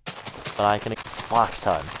 but I can fuck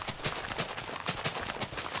ton.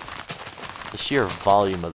 The sheer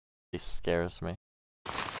volume of this scares me.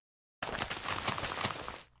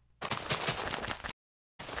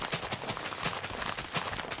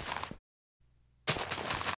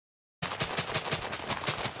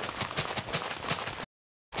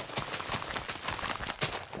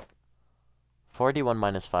 $41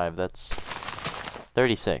 minus 5, that's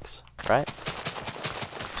 36, right?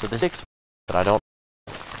 So the 6, but I don't.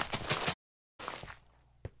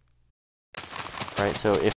 Right,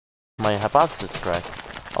 so if my hypothesis is correct,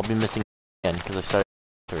 I'll be missing again because I started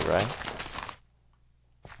 3, right?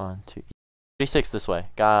 1, 2, 36 this way.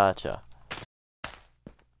 Gotcha.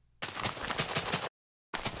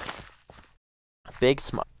 Big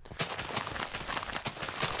smart.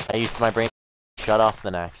 I used my brain to shut off the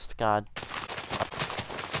next. God.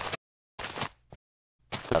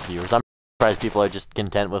 Viewers. I'm surprised people are just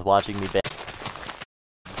content with watching me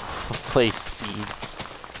place seeds.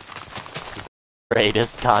 This is the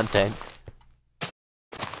greatest content.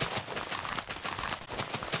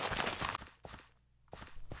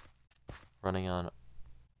 Running on.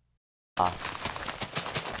 I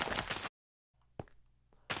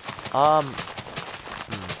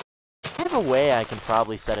have a way I can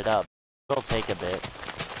probably set it up. It'll take a bit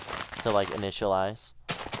to like initialize.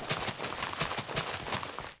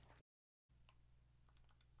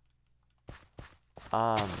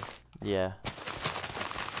 Yeah.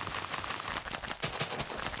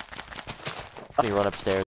 Let me run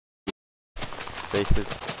upstairs. Basic.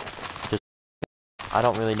 Just, I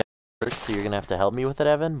don't really know how it works, so you're gonna have to help me with it,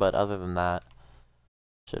 Evan, but other than that,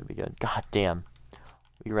 should be good. God damn.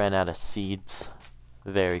 We ran out of seeds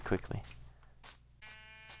very quickly.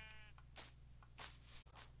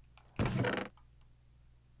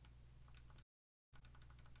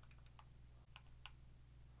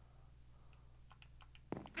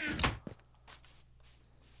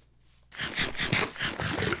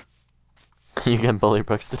 You can bully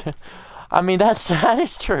Brooks to do. I mean, that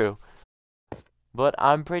is true. But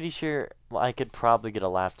I'm pretty sure I could probably get a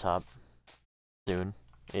laptop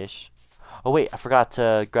soon-ish. Oh wait, I forgot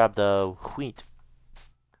to grab the wheat.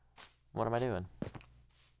 What am I doing?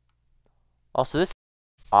 Also, this is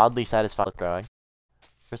oddly satisfied with growing.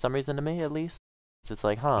 For some reason to me, at least. It's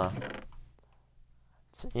like, huh.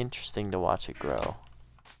 It's interesting to watch it grow.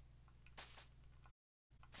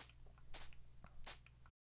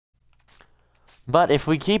 But if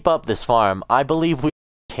we keep up this farm, I believe we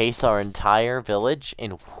can case our entire village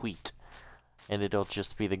in wheat. And it'll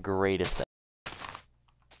just be the greatest thing.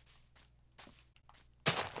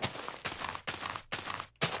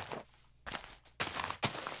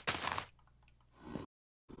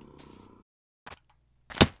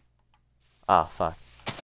 Ah, fuck.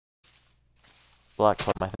 Black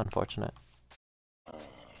caught my unfortunate.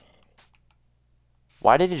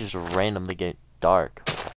 Why did it just randomly get dark?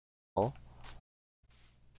 Oh.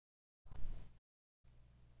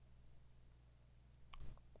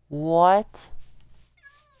 What?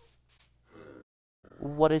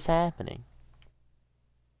 What is happening?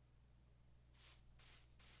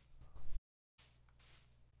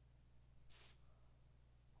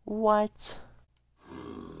 What?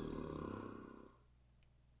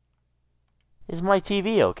 Is my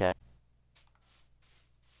TV okay?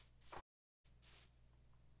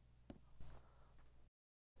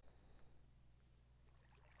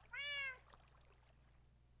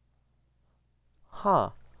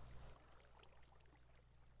 Huh.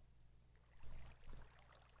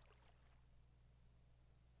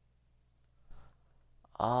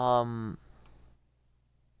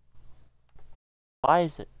 Why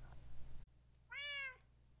is it?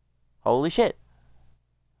 Holy shit.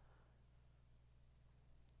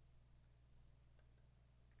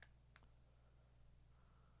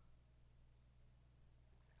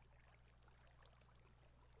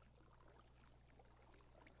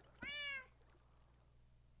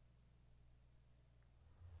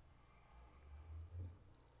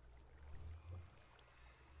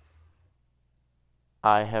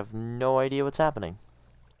 I have no idea what's happening.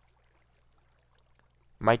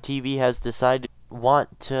 My TV has decided to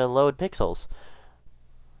want to load pixels.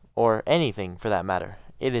 Or anything for that matter.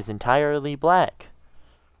 It is entirely black.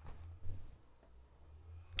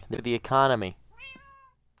 The economy.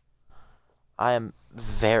 I am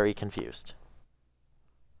very confused.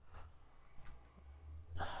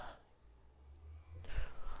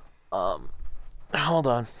 Hold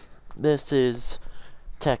on. This is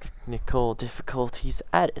technical difficulties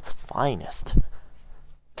at its finest.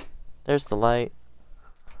 There's the light.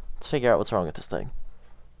 Let's figure out what's wrong with this thing.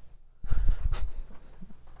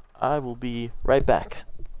 I will be right back.